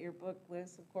example that your book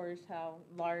lists, of course, how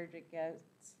large it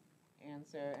gets. And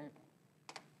so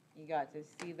you got to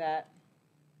see that.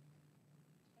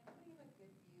 Can't we have a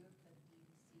good view of the deep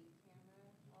sea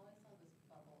camera? All I saw was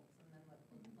bubbles and then what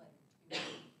looked like tuna.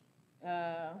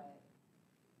 But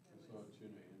I saw a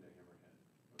tuna and a hammerhead.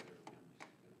 But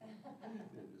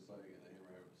they're just like, the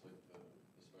hammerhead was like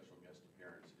the special guest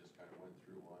appearance. It just kind of went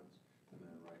through once, and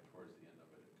then right towards the end of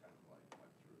it, it kind of like went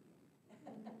through.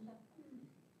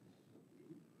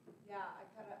 yeah,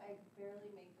 I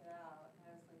barely make it out.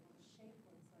 And I was like, well, the shape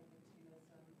looks like a tuna,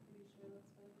 so I'm pretty sure that's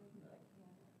what it is, but I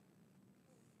can't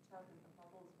tell because the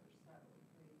bubbles were so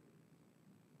crazy.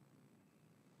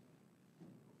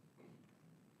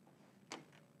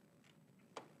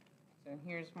 So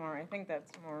here's more, I think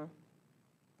that's more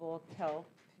bull kelp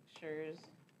pictures.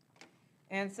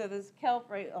 And so this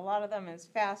kelp, right, a lot of them is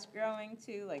fast growing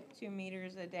too, like 2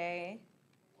 meters a day.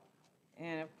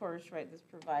 And of course, right, this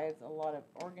provides a lot of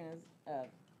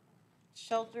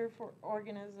shelter for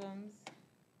organisms.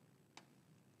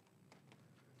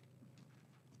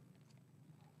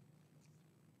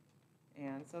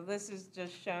 And so this is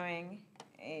just showing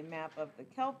a map of the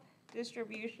kelp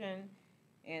distribution.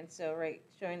 And so, right,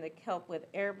 showing the kelp with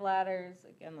air bladders,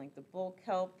 again, like the bull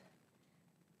kelp.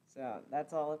 So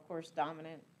that's all, of course,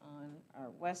 dominant on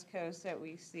our west coast that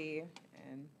we see,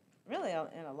 and really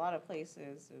in a lot of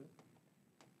places of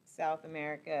South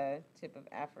America, tip of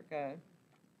Africa.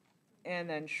 And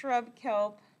then shrub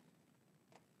kelp.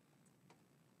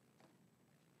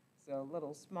 So a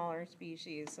little smaller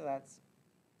species, so that's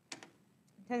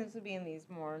tends to be in these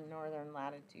more northern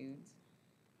latitudes.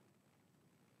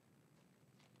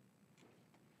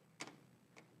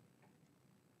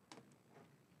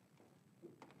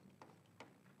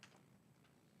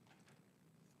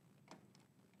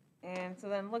 And so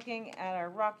then looking at our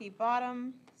rocky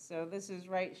bottom, so this is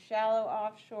right shallow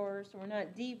offshore, so we're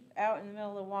not deep out in the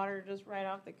middle of the water, just right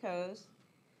off the coast.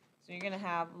 So you're gonna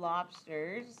have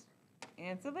lobsters.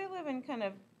 And so they live in kind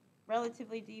of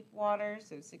relatively deep water,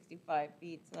 so 65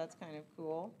 feet, so that's kind of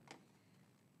cool.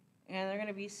 And they're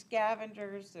gonna be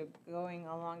scavengers, so going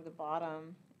along the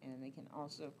bottom, and they can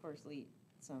also, of course, eat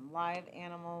some live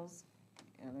animals.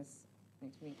 And this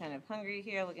makes me kind of hungry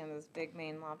here, looking at this big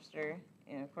Maine lobster.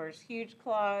 And of course, huge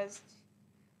claws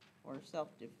for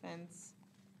self-defense.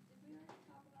 Did we already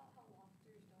talk about how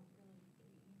lobsters don't really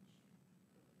age?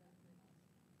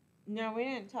 No, we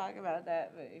didn't talk about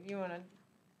that, but if you wanna,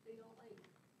 They don't like,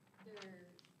 their,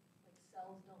 like,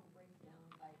 cells don't break down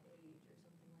by age or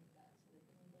something like that, so they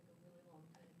can live like a really long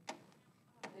time.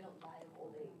 They don't die of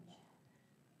old age.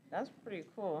 that's pretty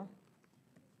cool.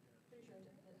 Pretty sure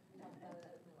that we talked about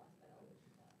it in my last biology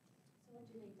class. So what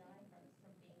do they die from?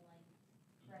 From being like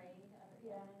prey to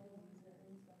other animals or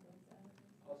stuff like that?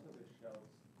 Also, the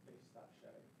shells, they stop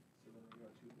shedding, so when they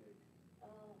grow too big,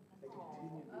 Oh. they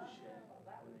continue to shed when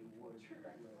they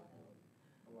would live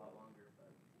a lot longer,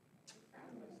 but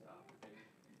when they stop, they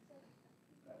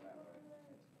die that way.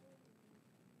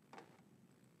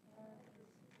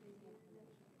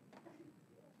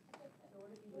 So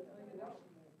what if you would throw it out?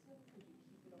 Could you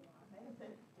keep it alive?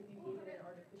 If you gave it an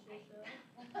artificial shell?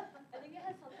 I think it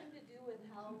has something to do with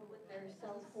how, with their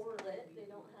cells split, they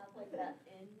don't have like that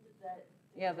end that.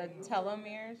 Yeah, the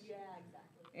telomeres. Yeah,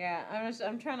 exactly. Yeah,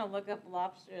 I'm trying to look up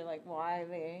lobster, like why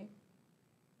they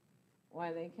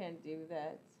can't do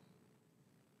that.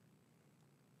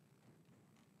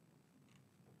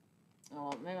 Oh,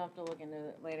 well, maybe I'll have to look into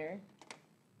it later.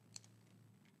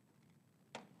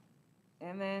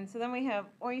 And then, so then we have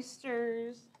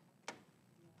oysters.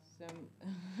 Some,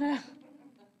 I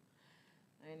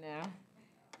know.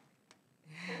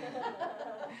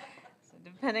 So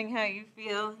depending how you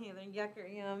feel, either yuck or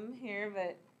yum here,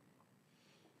 but.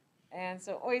 And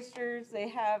so oysters, they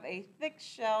have a thick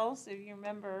shell, so if you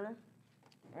remember,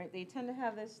 right, they tend to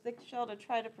have this thick shell to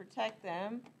try to protect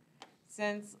them,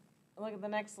 since, look at the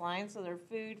next line, so they're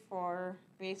food for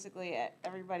basically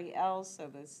everybody else, so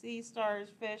the sea stars,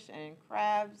 fish, and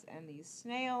crabs, and these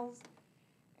snails.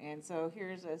 And so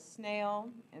here's a snail,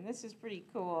 and this is pretty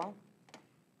cool.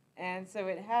 And so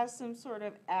it has some sort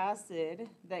of acid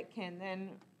that can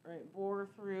then bore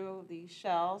through the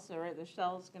shell. So right, the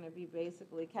shell is going to be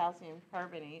basically calcium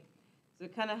carbonate. So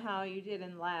kind of how you did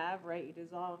in lab, right? You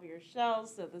dissolve your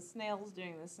shells, so the snail's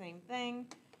doing the same thing,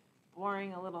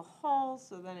 boring a little hole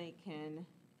so then it can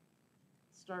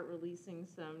start releasing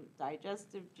some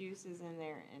digestive juices in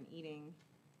there and eating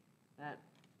that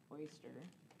oyster.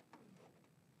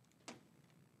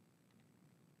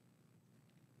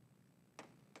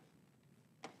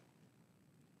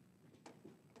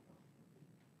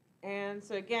 And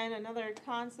so again, another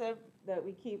concept that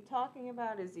we keep talking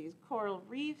about is these coral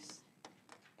reefs.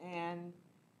 And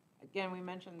again, we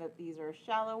mentioned that these are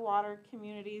shallow water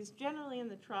communities, generally in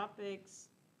the tropics.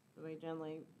 So they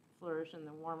generally flourish in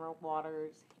the warmer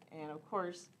waters. And of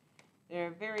course,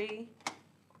 they're very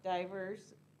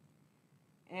diverse.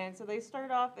 And so they start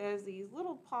off as these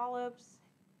little polyps,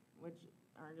 which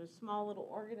are just small little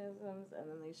organisms, and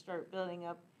then they start building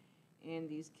up in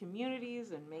these communities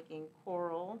and making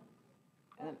coral.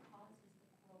 What causes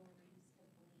the coral reefs to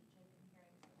bleach? I've been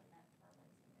hearing some of that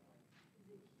comments and they're like,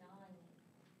 is it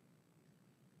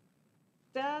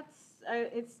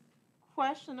dying? It's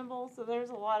questionable, so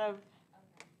there's a lot of,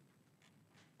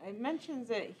 Okay. it mentions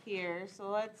it here, so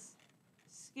let's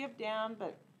skip down,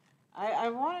 but I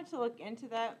wanted to look into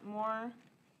that more,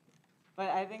 but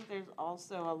I think there's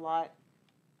also a lot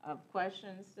of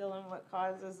questions still in what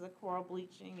causes the coral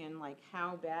bleaching and like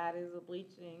how bad is the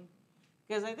bleaching.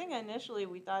 Because I think initially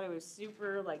we thought it was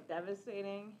super like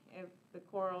devastating if the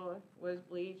coral was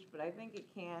bleached, but I think it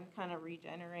can kind of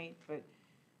regenerate. But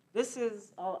this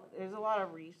is there's a lot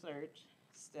of research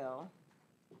still.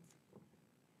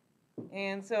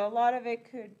 And so a lot of it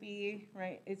could be,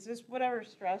 right, it's just whatever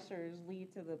stressors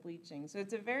lead to the bleaching. So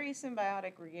it's a very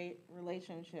symbiotic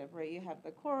relationship, right? You have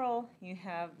the coral, you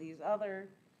have these other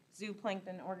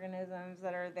zooplankton organisms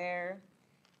that are there.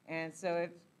 And so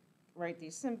if, right,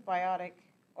 these symbiotic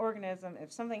organisms,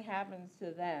 if something happens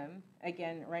to them,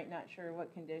 again, right, not sure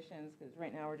what conditions, because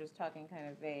right now we're just talking kind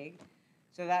of vague,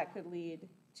 so that could lead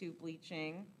to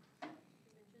bleaching.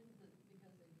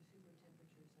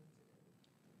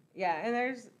 Yeah, and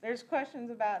there's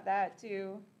questions about that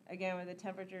too, again, with the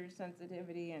temperature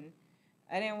sensitivity, and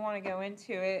I didn't want to go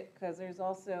into it because there's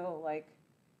also like,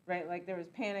 right, like there was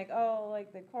panic, oh,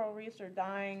 like the coral reefs are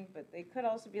dying, but they could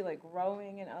also be like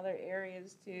growing in other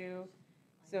areas too.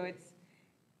 So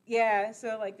Yeah,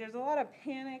 so like there's a lot of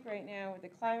panic right now with the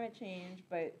climate change,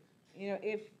 but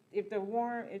if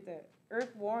the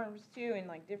earth warms too in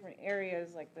like different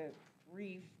areas, like the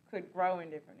reef could grow in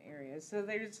different areas. So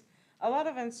there's a lot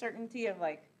of uncertainty of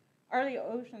like, are the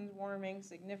oceans warming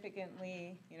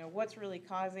significantly? What's really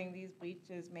causing these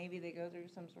bleaches? Maybe they go through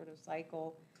some sort of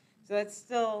cycle. So that's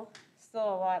still a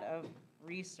lot of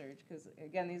research, because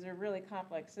again, these are really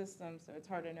complex systems, so it's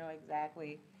hard to know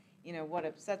exactly what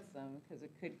upsets them, because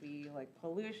it could be like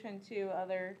pollution to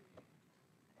other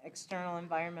external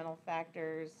environmental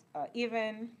factors.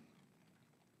 Even,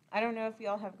 I don't know if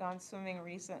y'all have gone swimming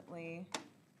recently.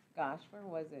 Gosh, where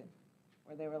was it?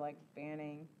 Where they were like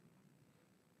banning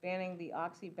the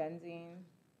oxybenzene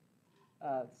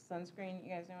sunscreen. You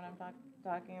guys know what I'm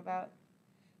talking about?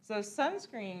 So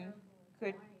sunscreen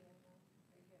could.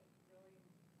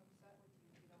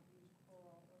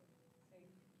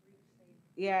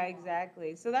 Yeah,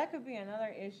 exactly. So that could be another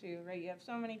issue, right? You have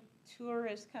so many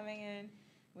tourists coming in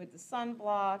with the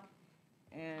sunblock,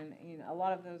 and a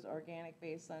lot of those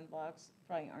organic-based sunblocks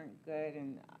probably aren't good.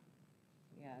 And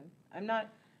yeah, I'm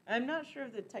not sure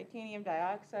if the titanium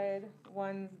dioxide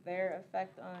ones, their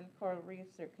effect on coral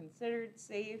reefs are considered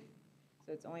safe.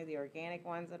 So it's only the organic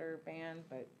ones that are banned.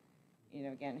 But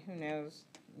again, who knows?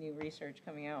 New research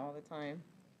coming out all the time.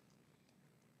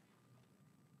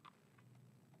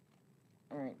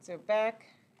 All right, so back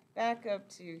up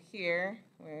to here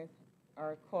with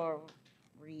our coral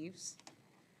reefs.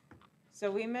 So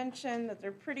we mentioned that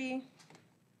they're pretty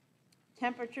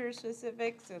temperature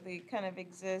specific, so they kind of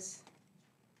exist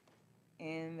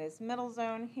in this middle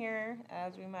zone here,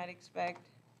 as we might expect.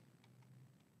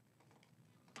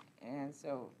 And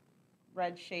so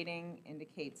red shading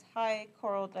indicates high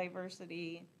coral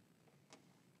diversity.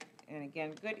 And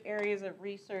again, good areas of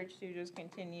research to just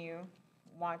continue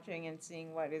watching and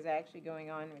seeing what is actually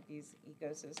going on with these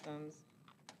ecosystems.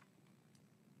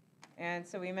 And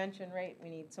so we mentioned, right, we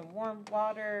need some warm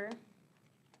water,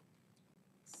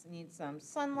 need some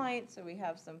sunlight, so we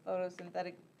have some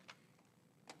photosynthetic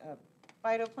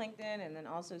phytoplankton, and then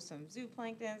also some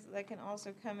zooplanktons that can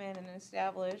also come in and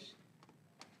establish.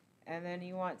 And then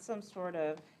you want some sort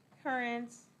of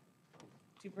currents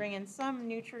to bring in some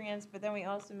nutrients, but then we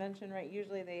also mentioned, right,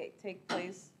 usually they take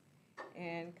place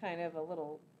in kind of a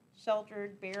little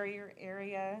sheltered barrier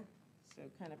area, so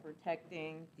kind of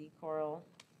protecting the coral.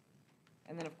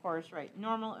 And then, of course, right,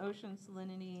 normal ocean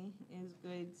salinity is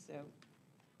good, so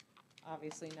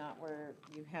obviously not where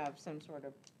you have some sort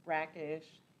of brackish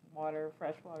water,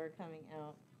 fresh water coming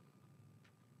out.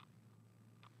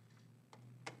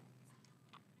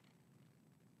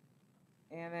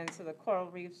 And then, so the coral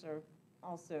reefs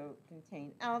also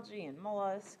contain algae and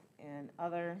mollusks and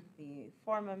the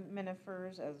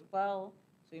foraminifers as well.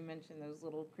 So we mentioned those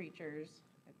little creatures.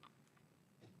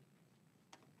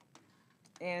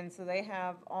 And so they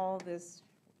have all this,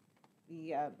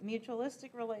 the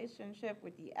mutualistic relationship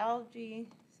with the algae.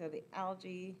 So the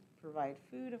algae provide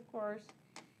food, of course,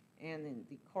 and then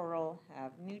the coral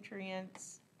have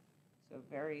nutrients. So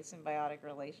very symbiotic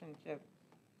relationship.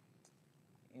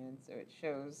 And so it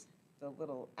shows the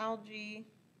little algae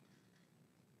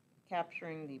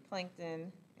capturing the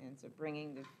plankton, and so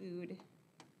bringing the food.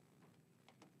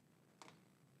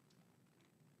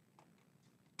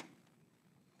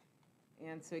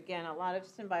 And so again, a lot of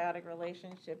symbiotic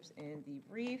relationships in the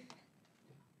reef,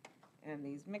 and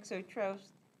these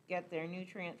mixotrophs get their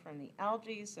nutrient from the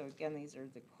algae. So again, these are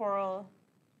the coral,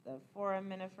 the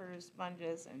foraminifers,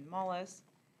 sponges, and mollusks.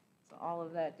 So all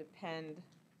of that depend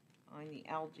on the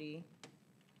algae.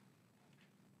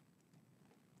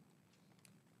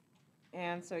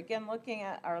 And so again, looking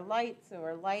at our light, so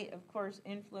our light, of course,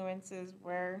 influences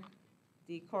where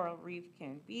the coral reef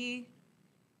can be.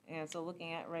 And so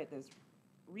looking at, right, this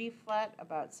reef flat,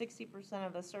 about 60%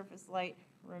 of the surface light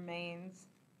remains.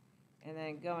 And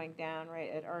then going down,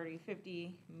 right, at already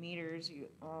 50 meters, you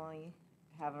only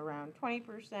have around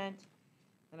 20%.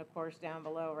 And of course, down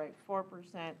below, right,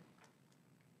 4%.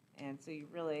 And so you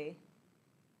really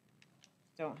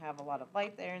don't have a lot of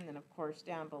light there. And then, of course,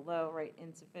 down below, right,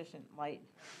 insufficient light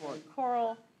for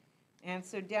coral. And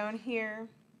so down here,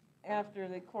 after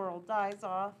the coral dies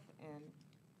off and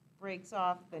breaks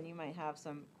off, then you might have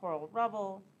some coral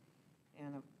rubble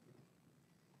and a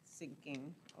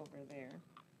sinking over there.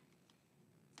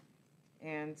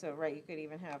 And so, right, you could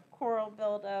even have coral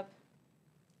buildup,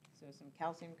 so some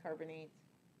calcium carbonate.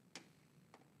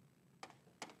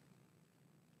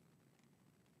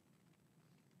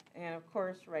 And of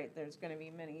course, right, there's going to be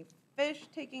many fish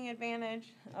taking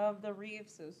advantage of the reef,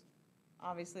 so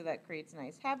obviously that creates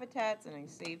nice habitats and a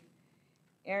safe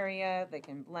area. They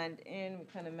can blend in. We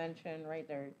kind of mentioned, right,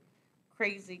 their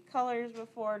crazy colors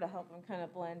before to help them kind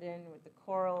of blend in with the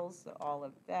corals, so all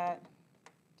of that.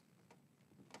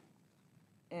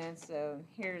 And so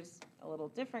here's a little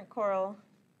different coral.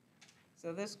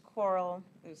 So this coral,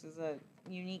 this is a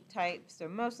unique type. So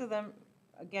most of them,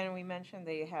 again, we mentioned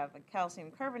they have a calcium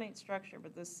carbonate structure,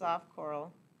 but this soft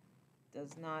coral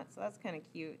does not. So that's kind of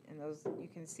cute. And those, you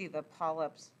can see the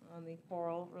polyps on the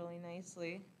coral really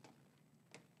nicely.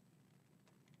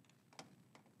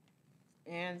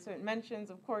 And so it mentions,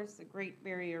 of course, the Great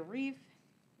Barrier Reef,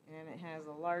 and it has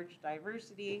a large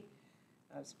diversity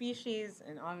of species,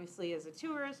 and obviously is a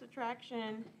tourist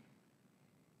attraction.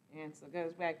 And so it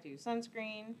goes back to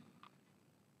sunscreen.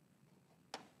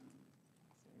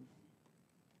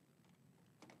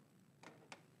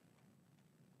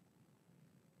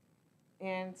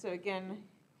 And so again,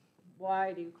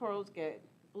 why do corals get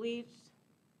bleached?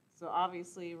 So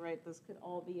obviously, right, this could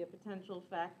all be a potential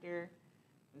factor.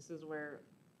 This is where,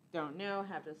 don't know,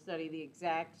 have to study the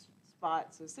exact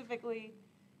spot specifically.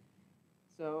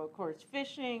 So of course,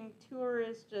 fishing,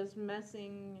 tourists just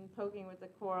messing and poking with the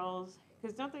corals.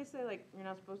 Because don't they say, like, you're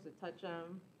not supposed to touch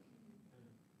them?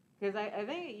 Because I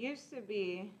think it used to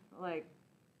be, like,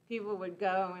 people would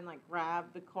go and, like, grab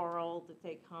the coral to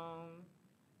take home.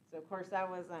 So of course, that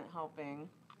wasn't helping.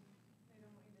 They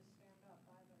don't want you to stand up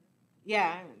either.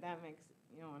 Yeah, that makes,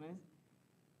 you don't want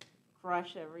to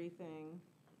crush everything.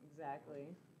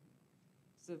 Exactly.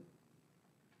 So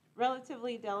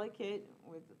relatively delicate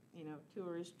with, you know,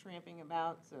 tourists tramping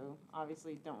about, so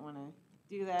obviously don't want to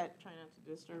do that. Try not to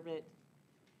disturb it.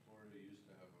 Florida used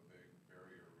to have a big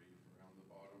barrier reef around the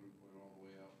bottom, went all the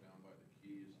way out down by the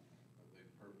Keys, but they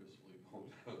purposefully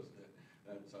bulldozed it.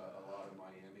 That's a lot of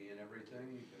Miami and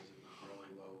everything, because it was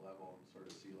really low level and sort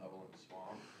of sea level and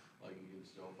swamp. Like, you can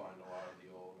still find a lot of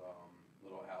the old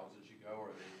little houses you go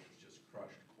where it's just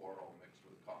crushed coral mixed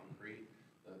with concrete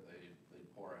that they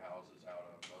pour houses out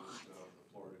of. Most of the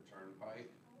Florida Turnpike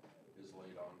is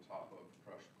laid on top of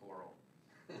crushed coral.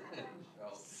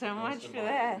 So much Most of for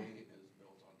that. Miami is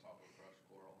built on top of crushed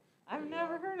coral. I've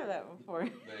never heard of that before.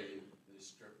 They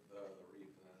stripped the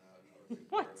reef, and then another big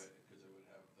part of it, because it would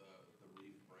have the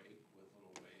reef break with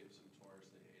little waves, and tourists,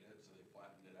 they hate it, so they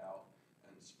flattened it out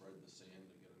and spread the sand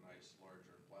to get a nice,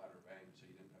 larger, flatter bank, so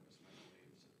you didn't have as many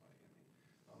waves at Miami.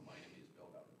 Miami is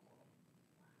built out of coral.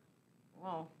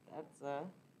 Well, that's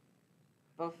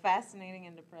both fascinating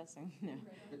and depressing.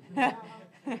 No.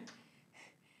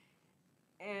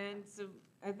 And so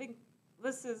I think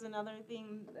this is another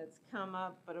thing that's come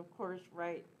up, but of course,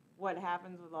 right, what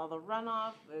happens with all the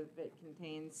runoff if it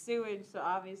contains sewage? So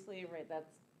obviously, right, that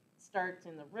starts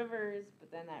in the rivers,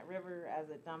 but then that river, as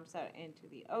it dumps out into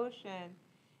the ocean,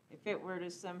 if it were to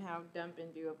somehow dump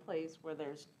into a place where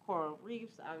there's coral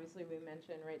reefs, obviously we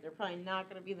mentioned, right, they're probably not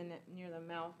going to be near the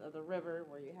mouth of the river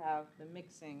where you have the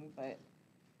mixing, but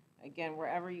again,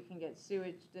 wherever you can get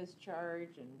sewage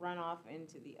discharge and runoff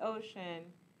into the ocean,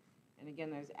 and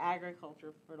again, there's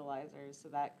agriculture fertilizers, so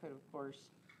that could, of course,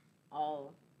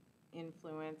 all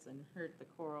influence and hurt the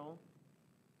coral.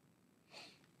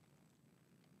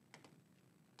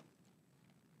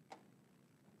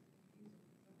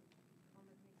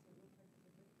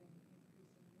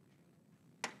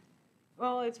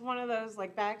 Well, it's one of those,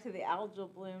 like, back to the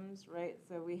algal blooms, right?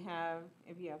 So we have,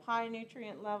 if you have high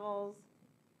nutrient levels,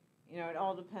 you know, it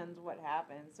all depends what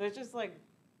happens. So it's just like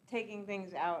taking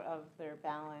things out of their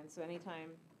balance. So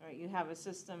anytime, right, you have a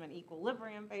system in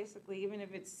equilibrium, basically, even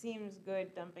if it seems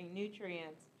good dumping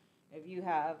nutrients, if you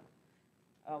have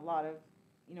a lot of,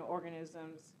 you know,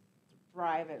 organisms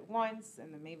thrive at once,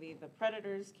 and then maybe the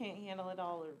predators can't handle it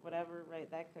all or whatever, right,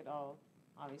 that could all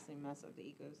obviously mess up the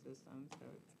ecosystem. So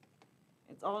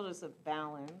it's all just a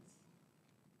balance.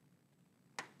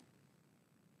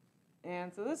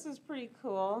 And so this is pretty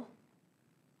cool.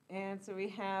 And so we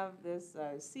have this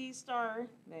sea star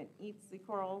that eats the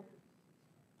coral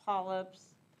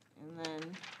polyps, and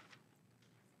then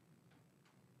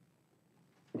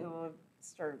it will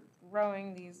start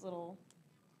growing these little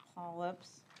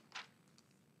polyps.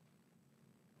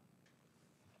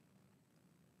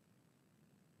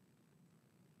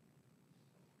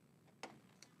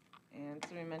 And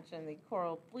so we mentioned the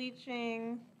coral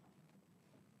bleaching,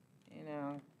 you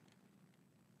know,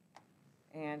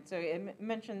 and so it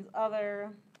mentions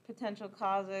other potential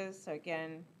causes. So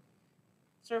again,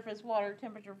 surface water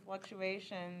temperature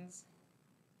fluctuations.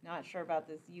 Not sure about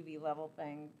this UV level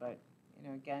thing, but, you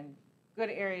know, again, good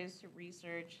areas to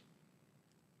research.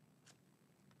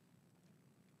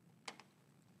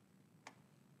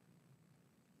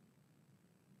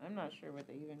 I'm not sure what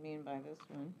they even mean by this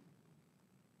one.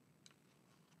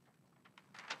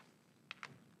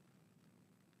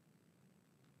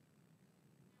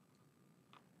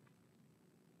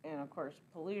 of course,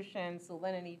 pollution,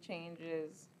 salinity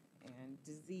changes, and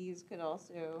disease could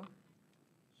also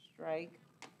strike.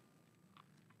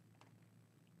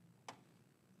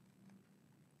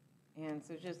 And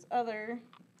so just other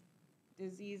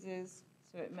diseases,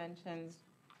 so it mentions,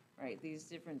 right, these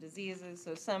different diseases.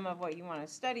 So some of what you want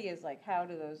to study is like, how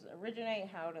do those originate?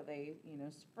 How do they,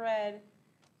 spread?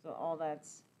 So all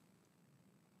that's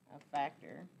a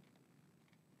factor.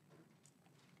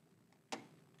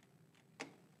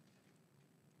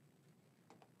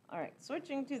 All right,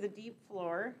 switching to the deep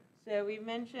floor. So we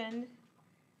mentioned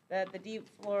that the deep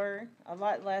floor, a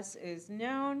lot less is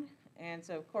known. And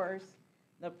so, of course,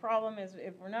 the problem is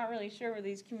if we're not really sure where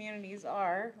these communities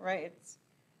are, right, it's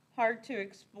hard to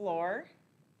explore.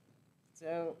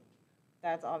 So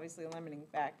that's obviously a limiting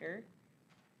factor.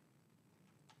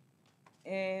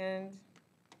 And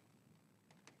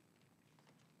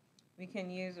we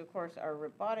can use, of course, our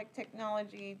robotic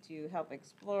technology to help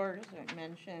explore. So it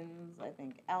mentions, I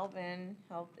think Alvin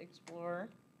helped explore.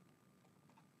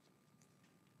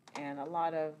 And a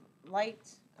lot of light,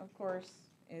 of course,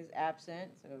 is absent.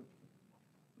 So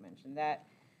I mentioned that.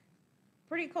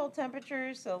 Pretty cold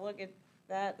temperatures, so look at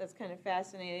that. That's kind of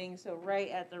fascinating. So right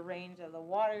at the range of the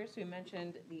water, so we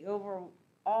mentioned the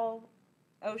overall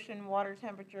ocean water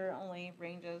temperature only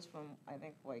ranges from, I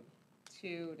think, like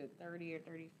 2 to 30 or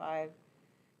 35.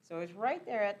 So it's right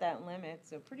there at that limit.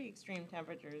 So pretty extreme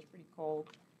temperatures, pretty cold.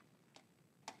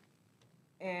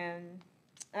 And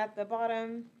at the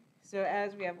bottom, so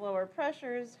as we have lower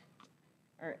pressures,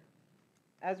 or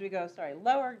as we go,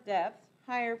 lower depth,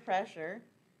 higher pressure,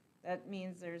 that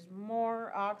means there's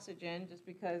more oxygen just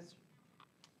because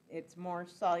it's more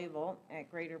soluble at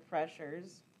greater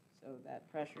pressures. So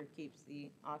that pressure keeps the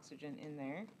oxygen in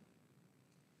there.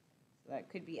 So that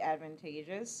could be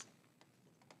advantageous.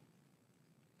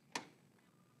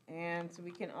 And so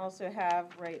we can also have,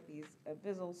 right, these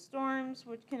abyssal storms,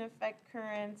 which can affect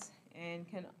currents, and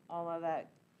can all of that,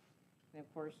 and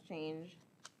of course, change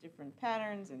different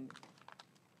patterns and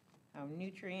how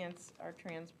nutrients are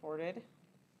transported.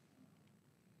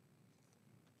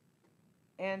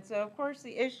 And so, of course,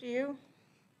 the issue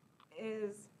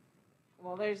is,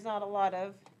 well, there's not a lot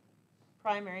of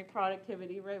primary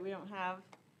productivity, right?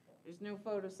 There's no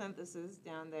photosynthesis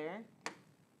down there.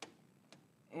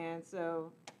 And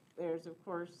so there's, of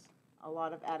course, a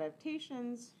lot of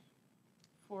adaptations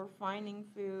for finding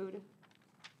food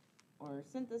or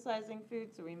synthesizing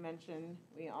food. So we mentioned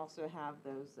we also have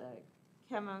those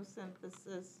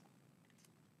chemosynthesis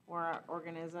for our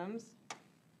organisms.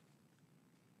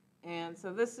 And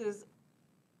so this is,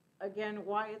 again,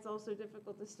 why it's also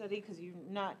difficult to study, because you're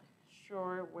not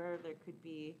sure where there could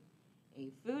be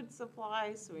a food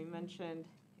supply. So we mentioned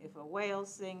if a whale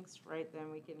sinks, right,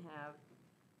 then we can have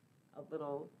a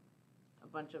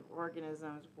bunch of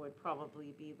organisms would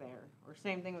probably be there. Or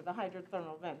same thing with the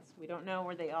hydrothermal vents. We don't know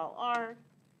where they all are.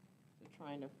 We're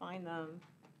trying to find them.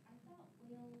 I thought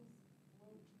whales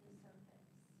float to the surface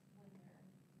when they're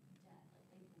dead, like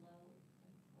they float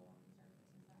and float on the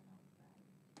surface. Is that not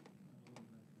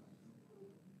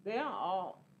correct? They don't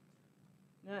all.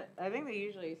 No, I think they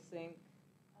usually sink.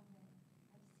 Okay. I've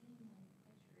seen like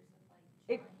pictures of like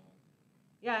It- giant,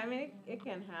 Yeah, I mean, it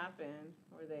can happen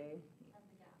where they. have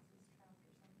the gases trapped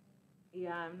or something.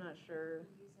 Yeah, I'm not sure.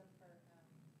 We use them for, the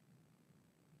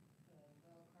whale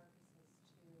carcasses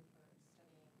too, for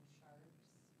studying sharks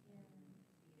and feeding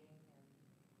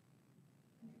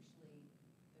and actually,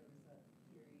 there was a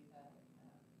theory that,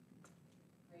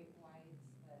 great whites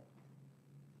that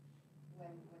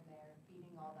when they're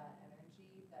feeding all that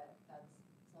energy, that's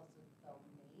it's also they'll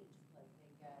mate, like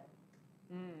they get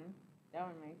That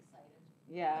would make. excited.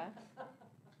 Yeah.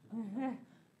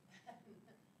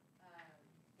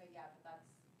 But yeah, but that's,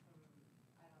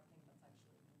 I don't think that's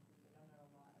actually complete. I don't know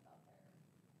a lot about their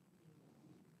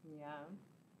Yeah.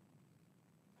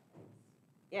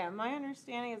 Yeah, my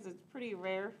understanding is it's pretty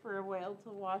rare for a whale to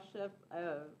wash up.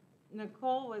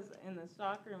 Nicole was in the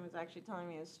stock room, was actually telling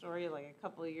me a story like a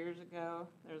couple of years ago.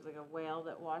 There was like a whale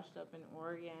that washed up in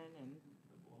Oregon, and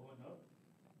Blowing up?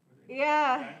 Were they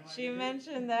yeah, dynamiting she it?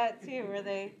 mentioned that too, where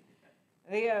they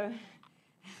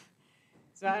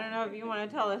so I don't know if you want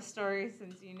to tell the story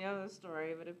since you know the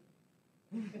story, but if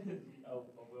A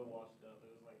whale washed up.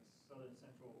 It was like southern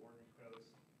central Oregon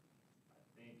coast.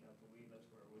 I believe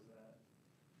that's where it was at.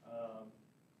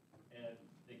 And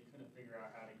they couldn't figure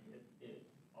out how to get it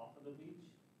off of the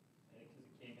beach, because it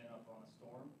came in up on a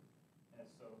storm. And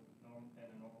so in a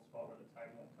normal spot where the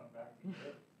tide won't come back to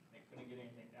get it, they couldn't get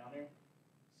anything down there.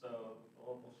 So the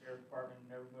local sheriff department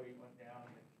and everybody went down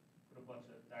and they put a bunch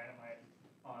of dynamite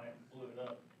on it and blew it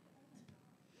up.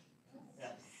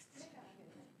 Yeah.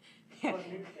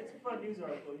 fun news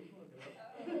article, you can look it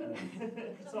up.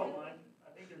 It's online,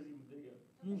 I think there's even video.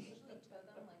 Don't they usually tow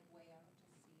them like way out to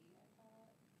sea, I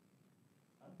thought?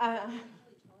 Uh, They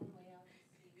usually tow them way out to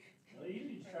sea. Well, they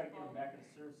usually just try to get them back in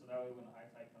the surf, so that way when the high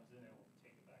tide comes in, it will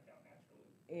take it back out naturally.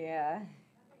 yeah.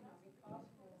 That may not be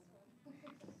possible in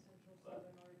central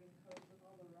southern Oregon coast with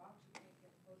all the rocks, you can't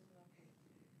get close enough to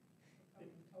come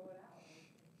and tow it out.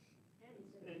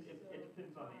 It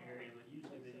depends on the area, but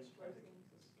usually they just try to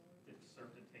get the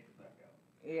surf to take it back out,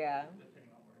 Yeah.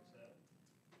 depending on where it's at.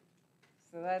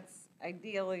 So that's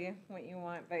ideally what you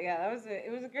want. But yeah,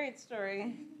 it was a great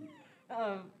story.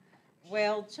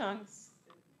 Whale chunks.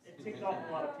 It ticked off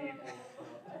a lot of people, so.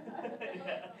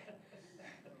 Yeah.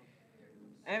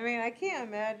 I mean, I can't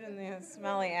imagine the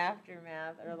smelly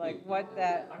aftermath or like what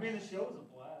that. I mean, the show was a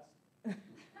blast. Made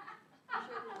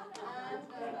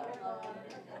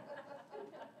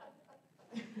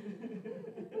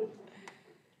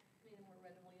it more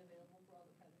readily available for all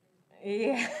the predators.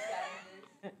 Yeah.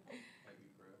 Scavengers. Like you,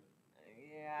 Chris.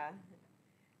 Yeah.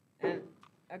 And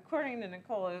according to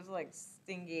Nicole, it was like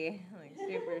stingy, like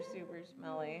super, super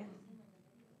smelly.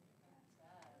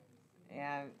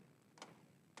 Yeah.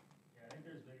 Yeah, I think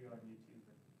there's video on YouTube,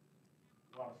 and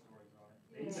a lot of stories on it.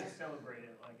 They even celebrate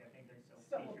it, like, I think they sell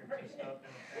t-shirts and stuff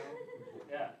in the town.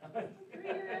 Yeah.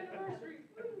 3-year anniversary.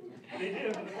 They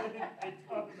do, they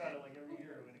talk about it like every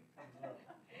year when it comes up.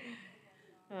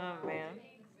 Oh man.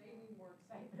 Made me more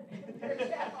excited.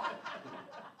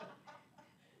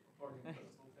 Bargain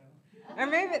coastal town. Or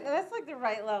maybe that's like the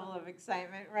right level of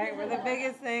excitement, right? Where the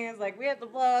biggest thing is like we have to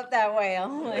blow up that whale.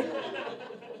 Like,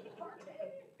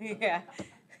 yeah.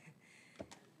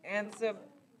 And so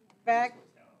back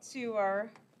to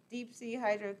our deep sea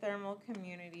hydrothermal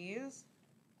communities.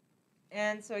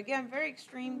 And so again, very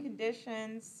extreme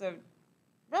conditions, so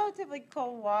relatively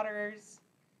cold waters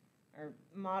or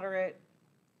moderate.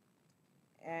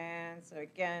 And so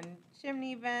again,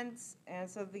 chimney vents. And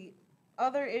so the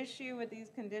other issue with these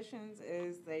conditions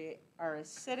is they are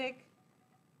acidic.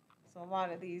 So a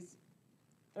lot of these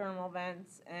thermal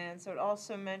vents. And so it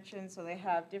also mentions, so they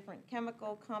have different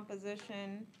chemical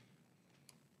composition,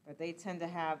 but they tend to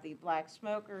have the black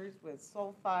smokers with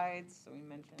sulfides. So we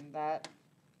mentioned that.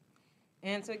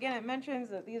 And so again, it mentions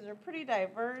that these are pretty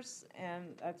diverse,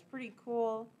 and that's pretty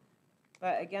cool.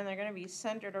 But again, they're going to be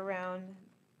centered around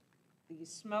the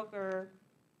smoker,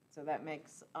 so that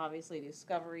makes obviously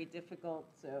discovery difficult.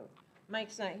 So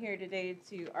Mike's not here today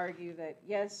to argue that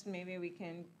yes, maybe we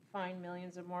can find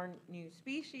millions of more new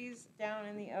species down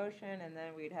in the ocean, and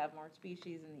then we'd have more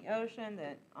species in the ocean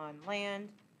than on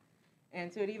land.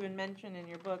 And so it even mentioned in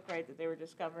your book, right, that they were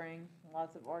discovering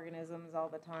lots of organisms all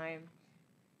the time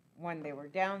when they were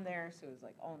down there, so it was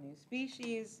like all new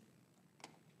species.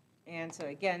 And so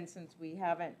again, since we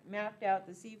haven't mapped out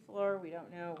the seafloor, we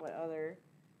don't know what other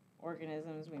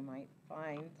organisms we might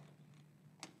find.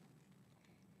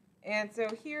 And so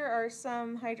here are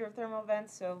some hydrothermal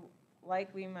vents. So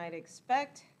like we might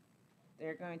expect,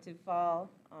 they're going to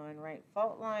fall on right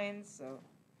fault lines. So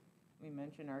we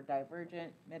mentioned our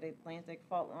divergent mid-Atlantic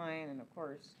fault line, and of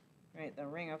course, right, the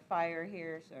ring of fire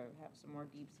here, so have some more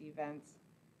deep sea vents.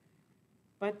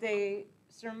 But they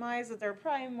surmise that there are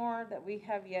probably more that we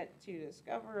have yet to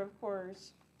discover, of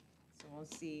course. So we'll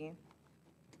see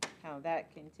how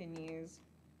that continues.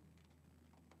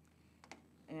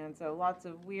 And so lots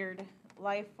of weird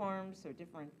life forms, so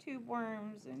different tube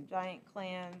worms and giant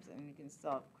clams, and you can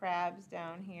still have crabs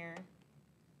down here.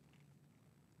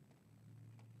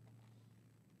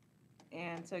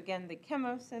 And so again, the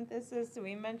chemosynthesis, so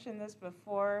we mentioned this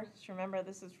before. Just remember,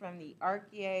 this is from the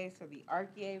archaea, so the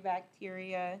archaea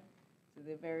bacteria, so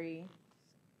the very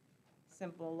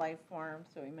simple life form.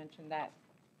 So we mentioned that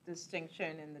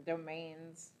distinction in the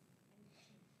domains.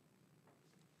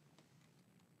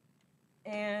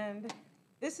 And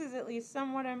this is at least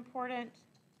somewhat important.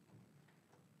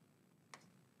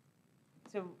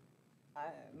 So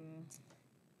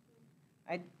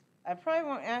I probably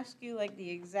won't ask you like the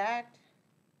exact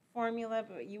formula,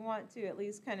 but you want to at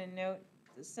least kind of note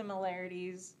the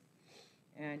similarities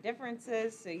and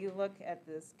differences. So you look at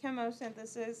this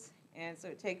chemosynthesis, and so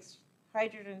it takes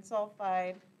hydrogen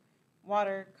sulfide,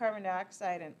 water, carbon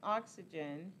dioxide, and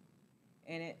oxygen,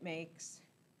 and it makes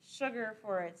sugar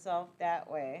for itself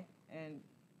that way, and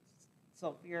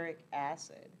sulfuric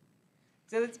acid.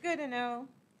 So it's good to know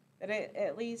that it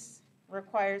at least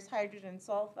requires hydrogen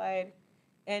sulfide,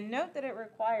 and note that it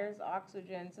requires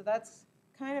oxygen. So that's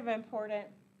kind of important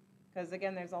because,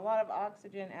 again, there's a lot of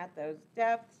oxygen at those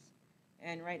depths,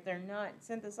 and right, they're not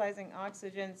synthesizing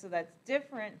oxygen, so that's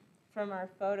different from our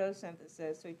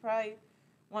photosynthesis. So we probably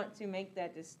want to make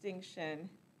that distinction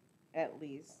at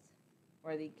least.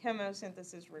 where the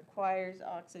chemosynthesis requires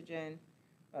oxygen,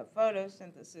 but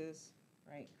photosynthesis,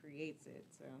 right, creates it,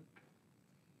 so.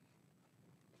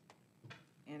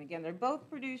 And again, they're both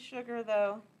produce sugar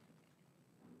though,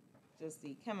 just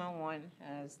the chemo one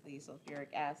has the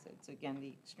sulfuric acid, so again, the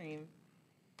extreme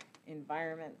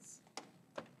environments.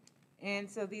 And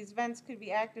so these vents could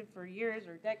be active for years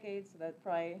or decades, so that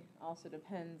probably also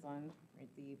depends on right,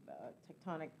 the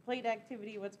tectonic plate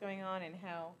activity, what's going on, and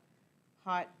how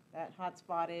hot that hot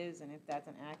spot is, and if that's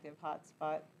an active hot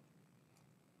spot.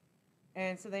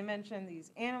 And so they mentioned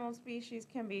these animal species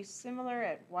can be similar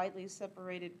at widely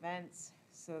separated vents,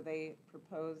 so they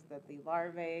proposed that the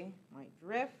larvae might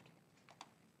drift,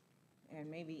 and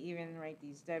maybe even right,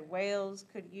 these dead whales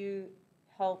could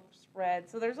help spread.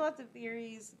 So there's lots of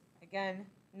theories. Again,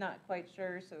 not quite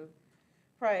sure, so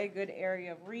probably a good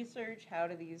area of research. How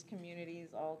do these communities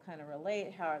all kind of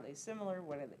relate? How are they similar?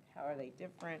 How are they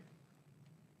different?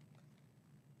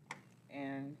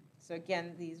 And so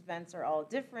again, these vents are all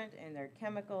different in their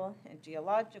chemical and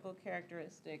geological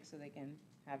characteristics, so they can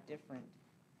have different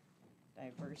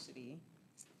diversity.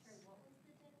 Sorry, what was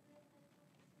the dead whale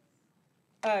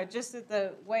hypothesis? Just that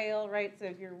the whale, right, so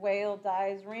if your whale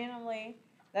dies randomly,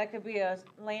 that could be a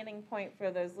landing point for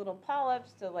those little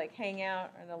polyps to like hang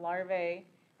out, or the larvae,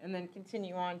 and then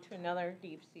continue on to another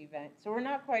deep sea vent. So we're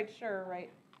not quite sure,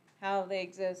 right, how they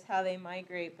exist, how they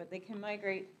migrate, but they can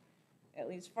migrate at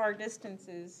least far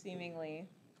distances, seemingly,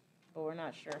 but we're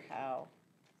not sure how.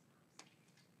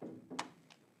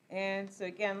 And so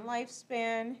again,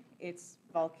 lifespan, it's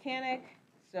volcanic,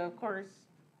 so of course,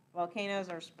 volcanoes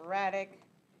are sporadic,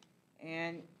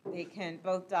 and they can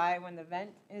both die when the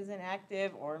vent isn't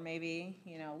active, or maybe,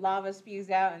 you know, lava spews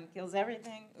out and kills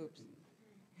everything. Oops.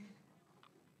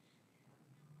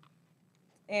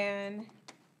 And,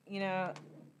 you know,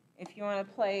 if you want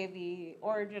to play the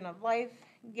origin of life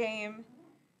game,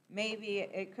 maybe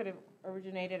it could have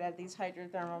originated at these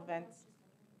hydrothermal vents.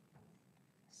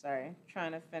 Sorry,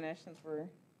 trying to finish since we're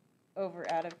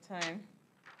out of time.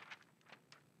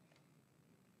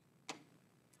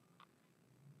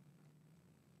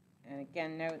 And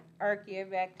again, note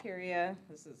archaeobacteria.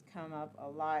 This has come up a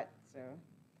lot, so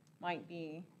might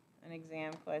be an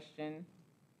exam question.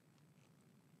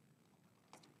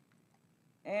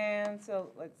 And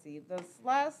so let's see, this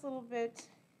last little bit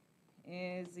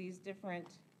is these different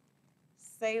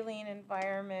saline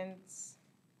environments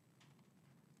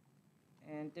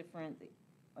and different,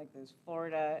 like this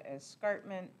Florida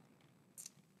escarpment.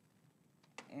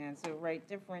 And so, right,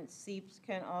 different seeps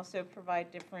can also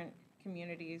provide different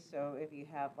communities. So if you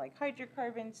have like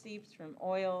hydrocarbon seeps from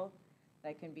oil,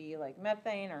 that can be like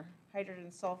methane or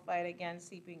hydrogen sulfide again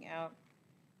seeping out.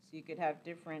 So you could have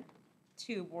different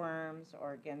tube worms,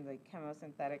 or again the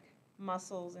chemosynthetic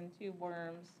mussels and tube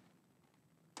worms.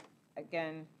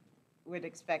 Again, we'd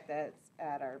expect that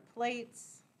at our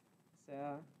plates,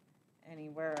 so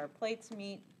anywhere our plates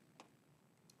meet.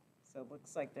 So it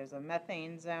looks like there's a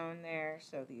methane zone there,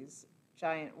 so these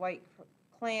giant white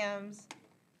clams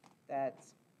that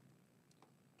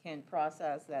can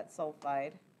process that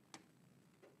sulfide.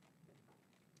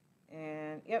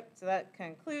 And yep, so that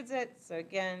concludes it. So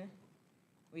again,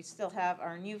 we still have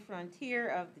our new frontier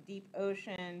of the deep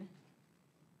ocean,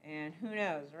 and who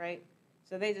knows, right?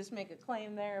 So they just make a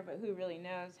claim there, but who really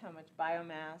knows how much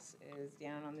biomass is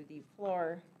down on the deep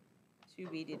floor, to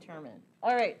be determined.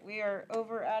 All right, we are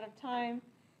out of time,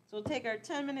 so we'll take our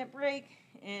 10-minute break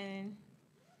and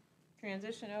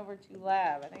transition over to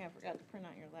lab. I think I forgot to print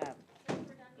out your lab. So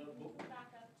we're done, can you come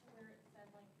back up to where it said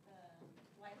like the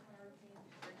life on Earth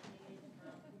originated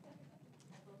from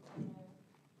hydrothermal?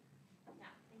 Yeah,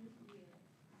 thank you.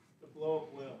 The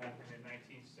blow-up whale happened in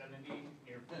 1970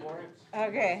 near Florence.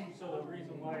 Okay. So the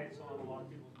reason why it's on a lot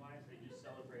of people's minds, they just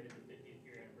celebrated the 50th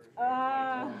year anniversary.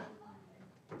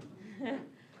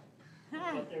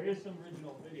 But there is some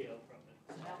original video from it.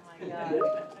 Oh my God.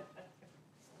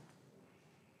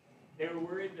 They were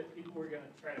worried that people were going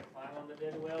to try to climb on the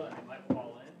dead whale and they might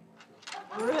fall in.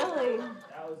 Really?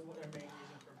 That was their main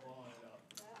reason for blowing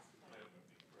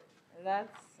it up.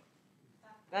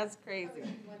 That's crazy.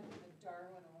 Went to the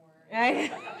Darwin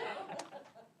Award.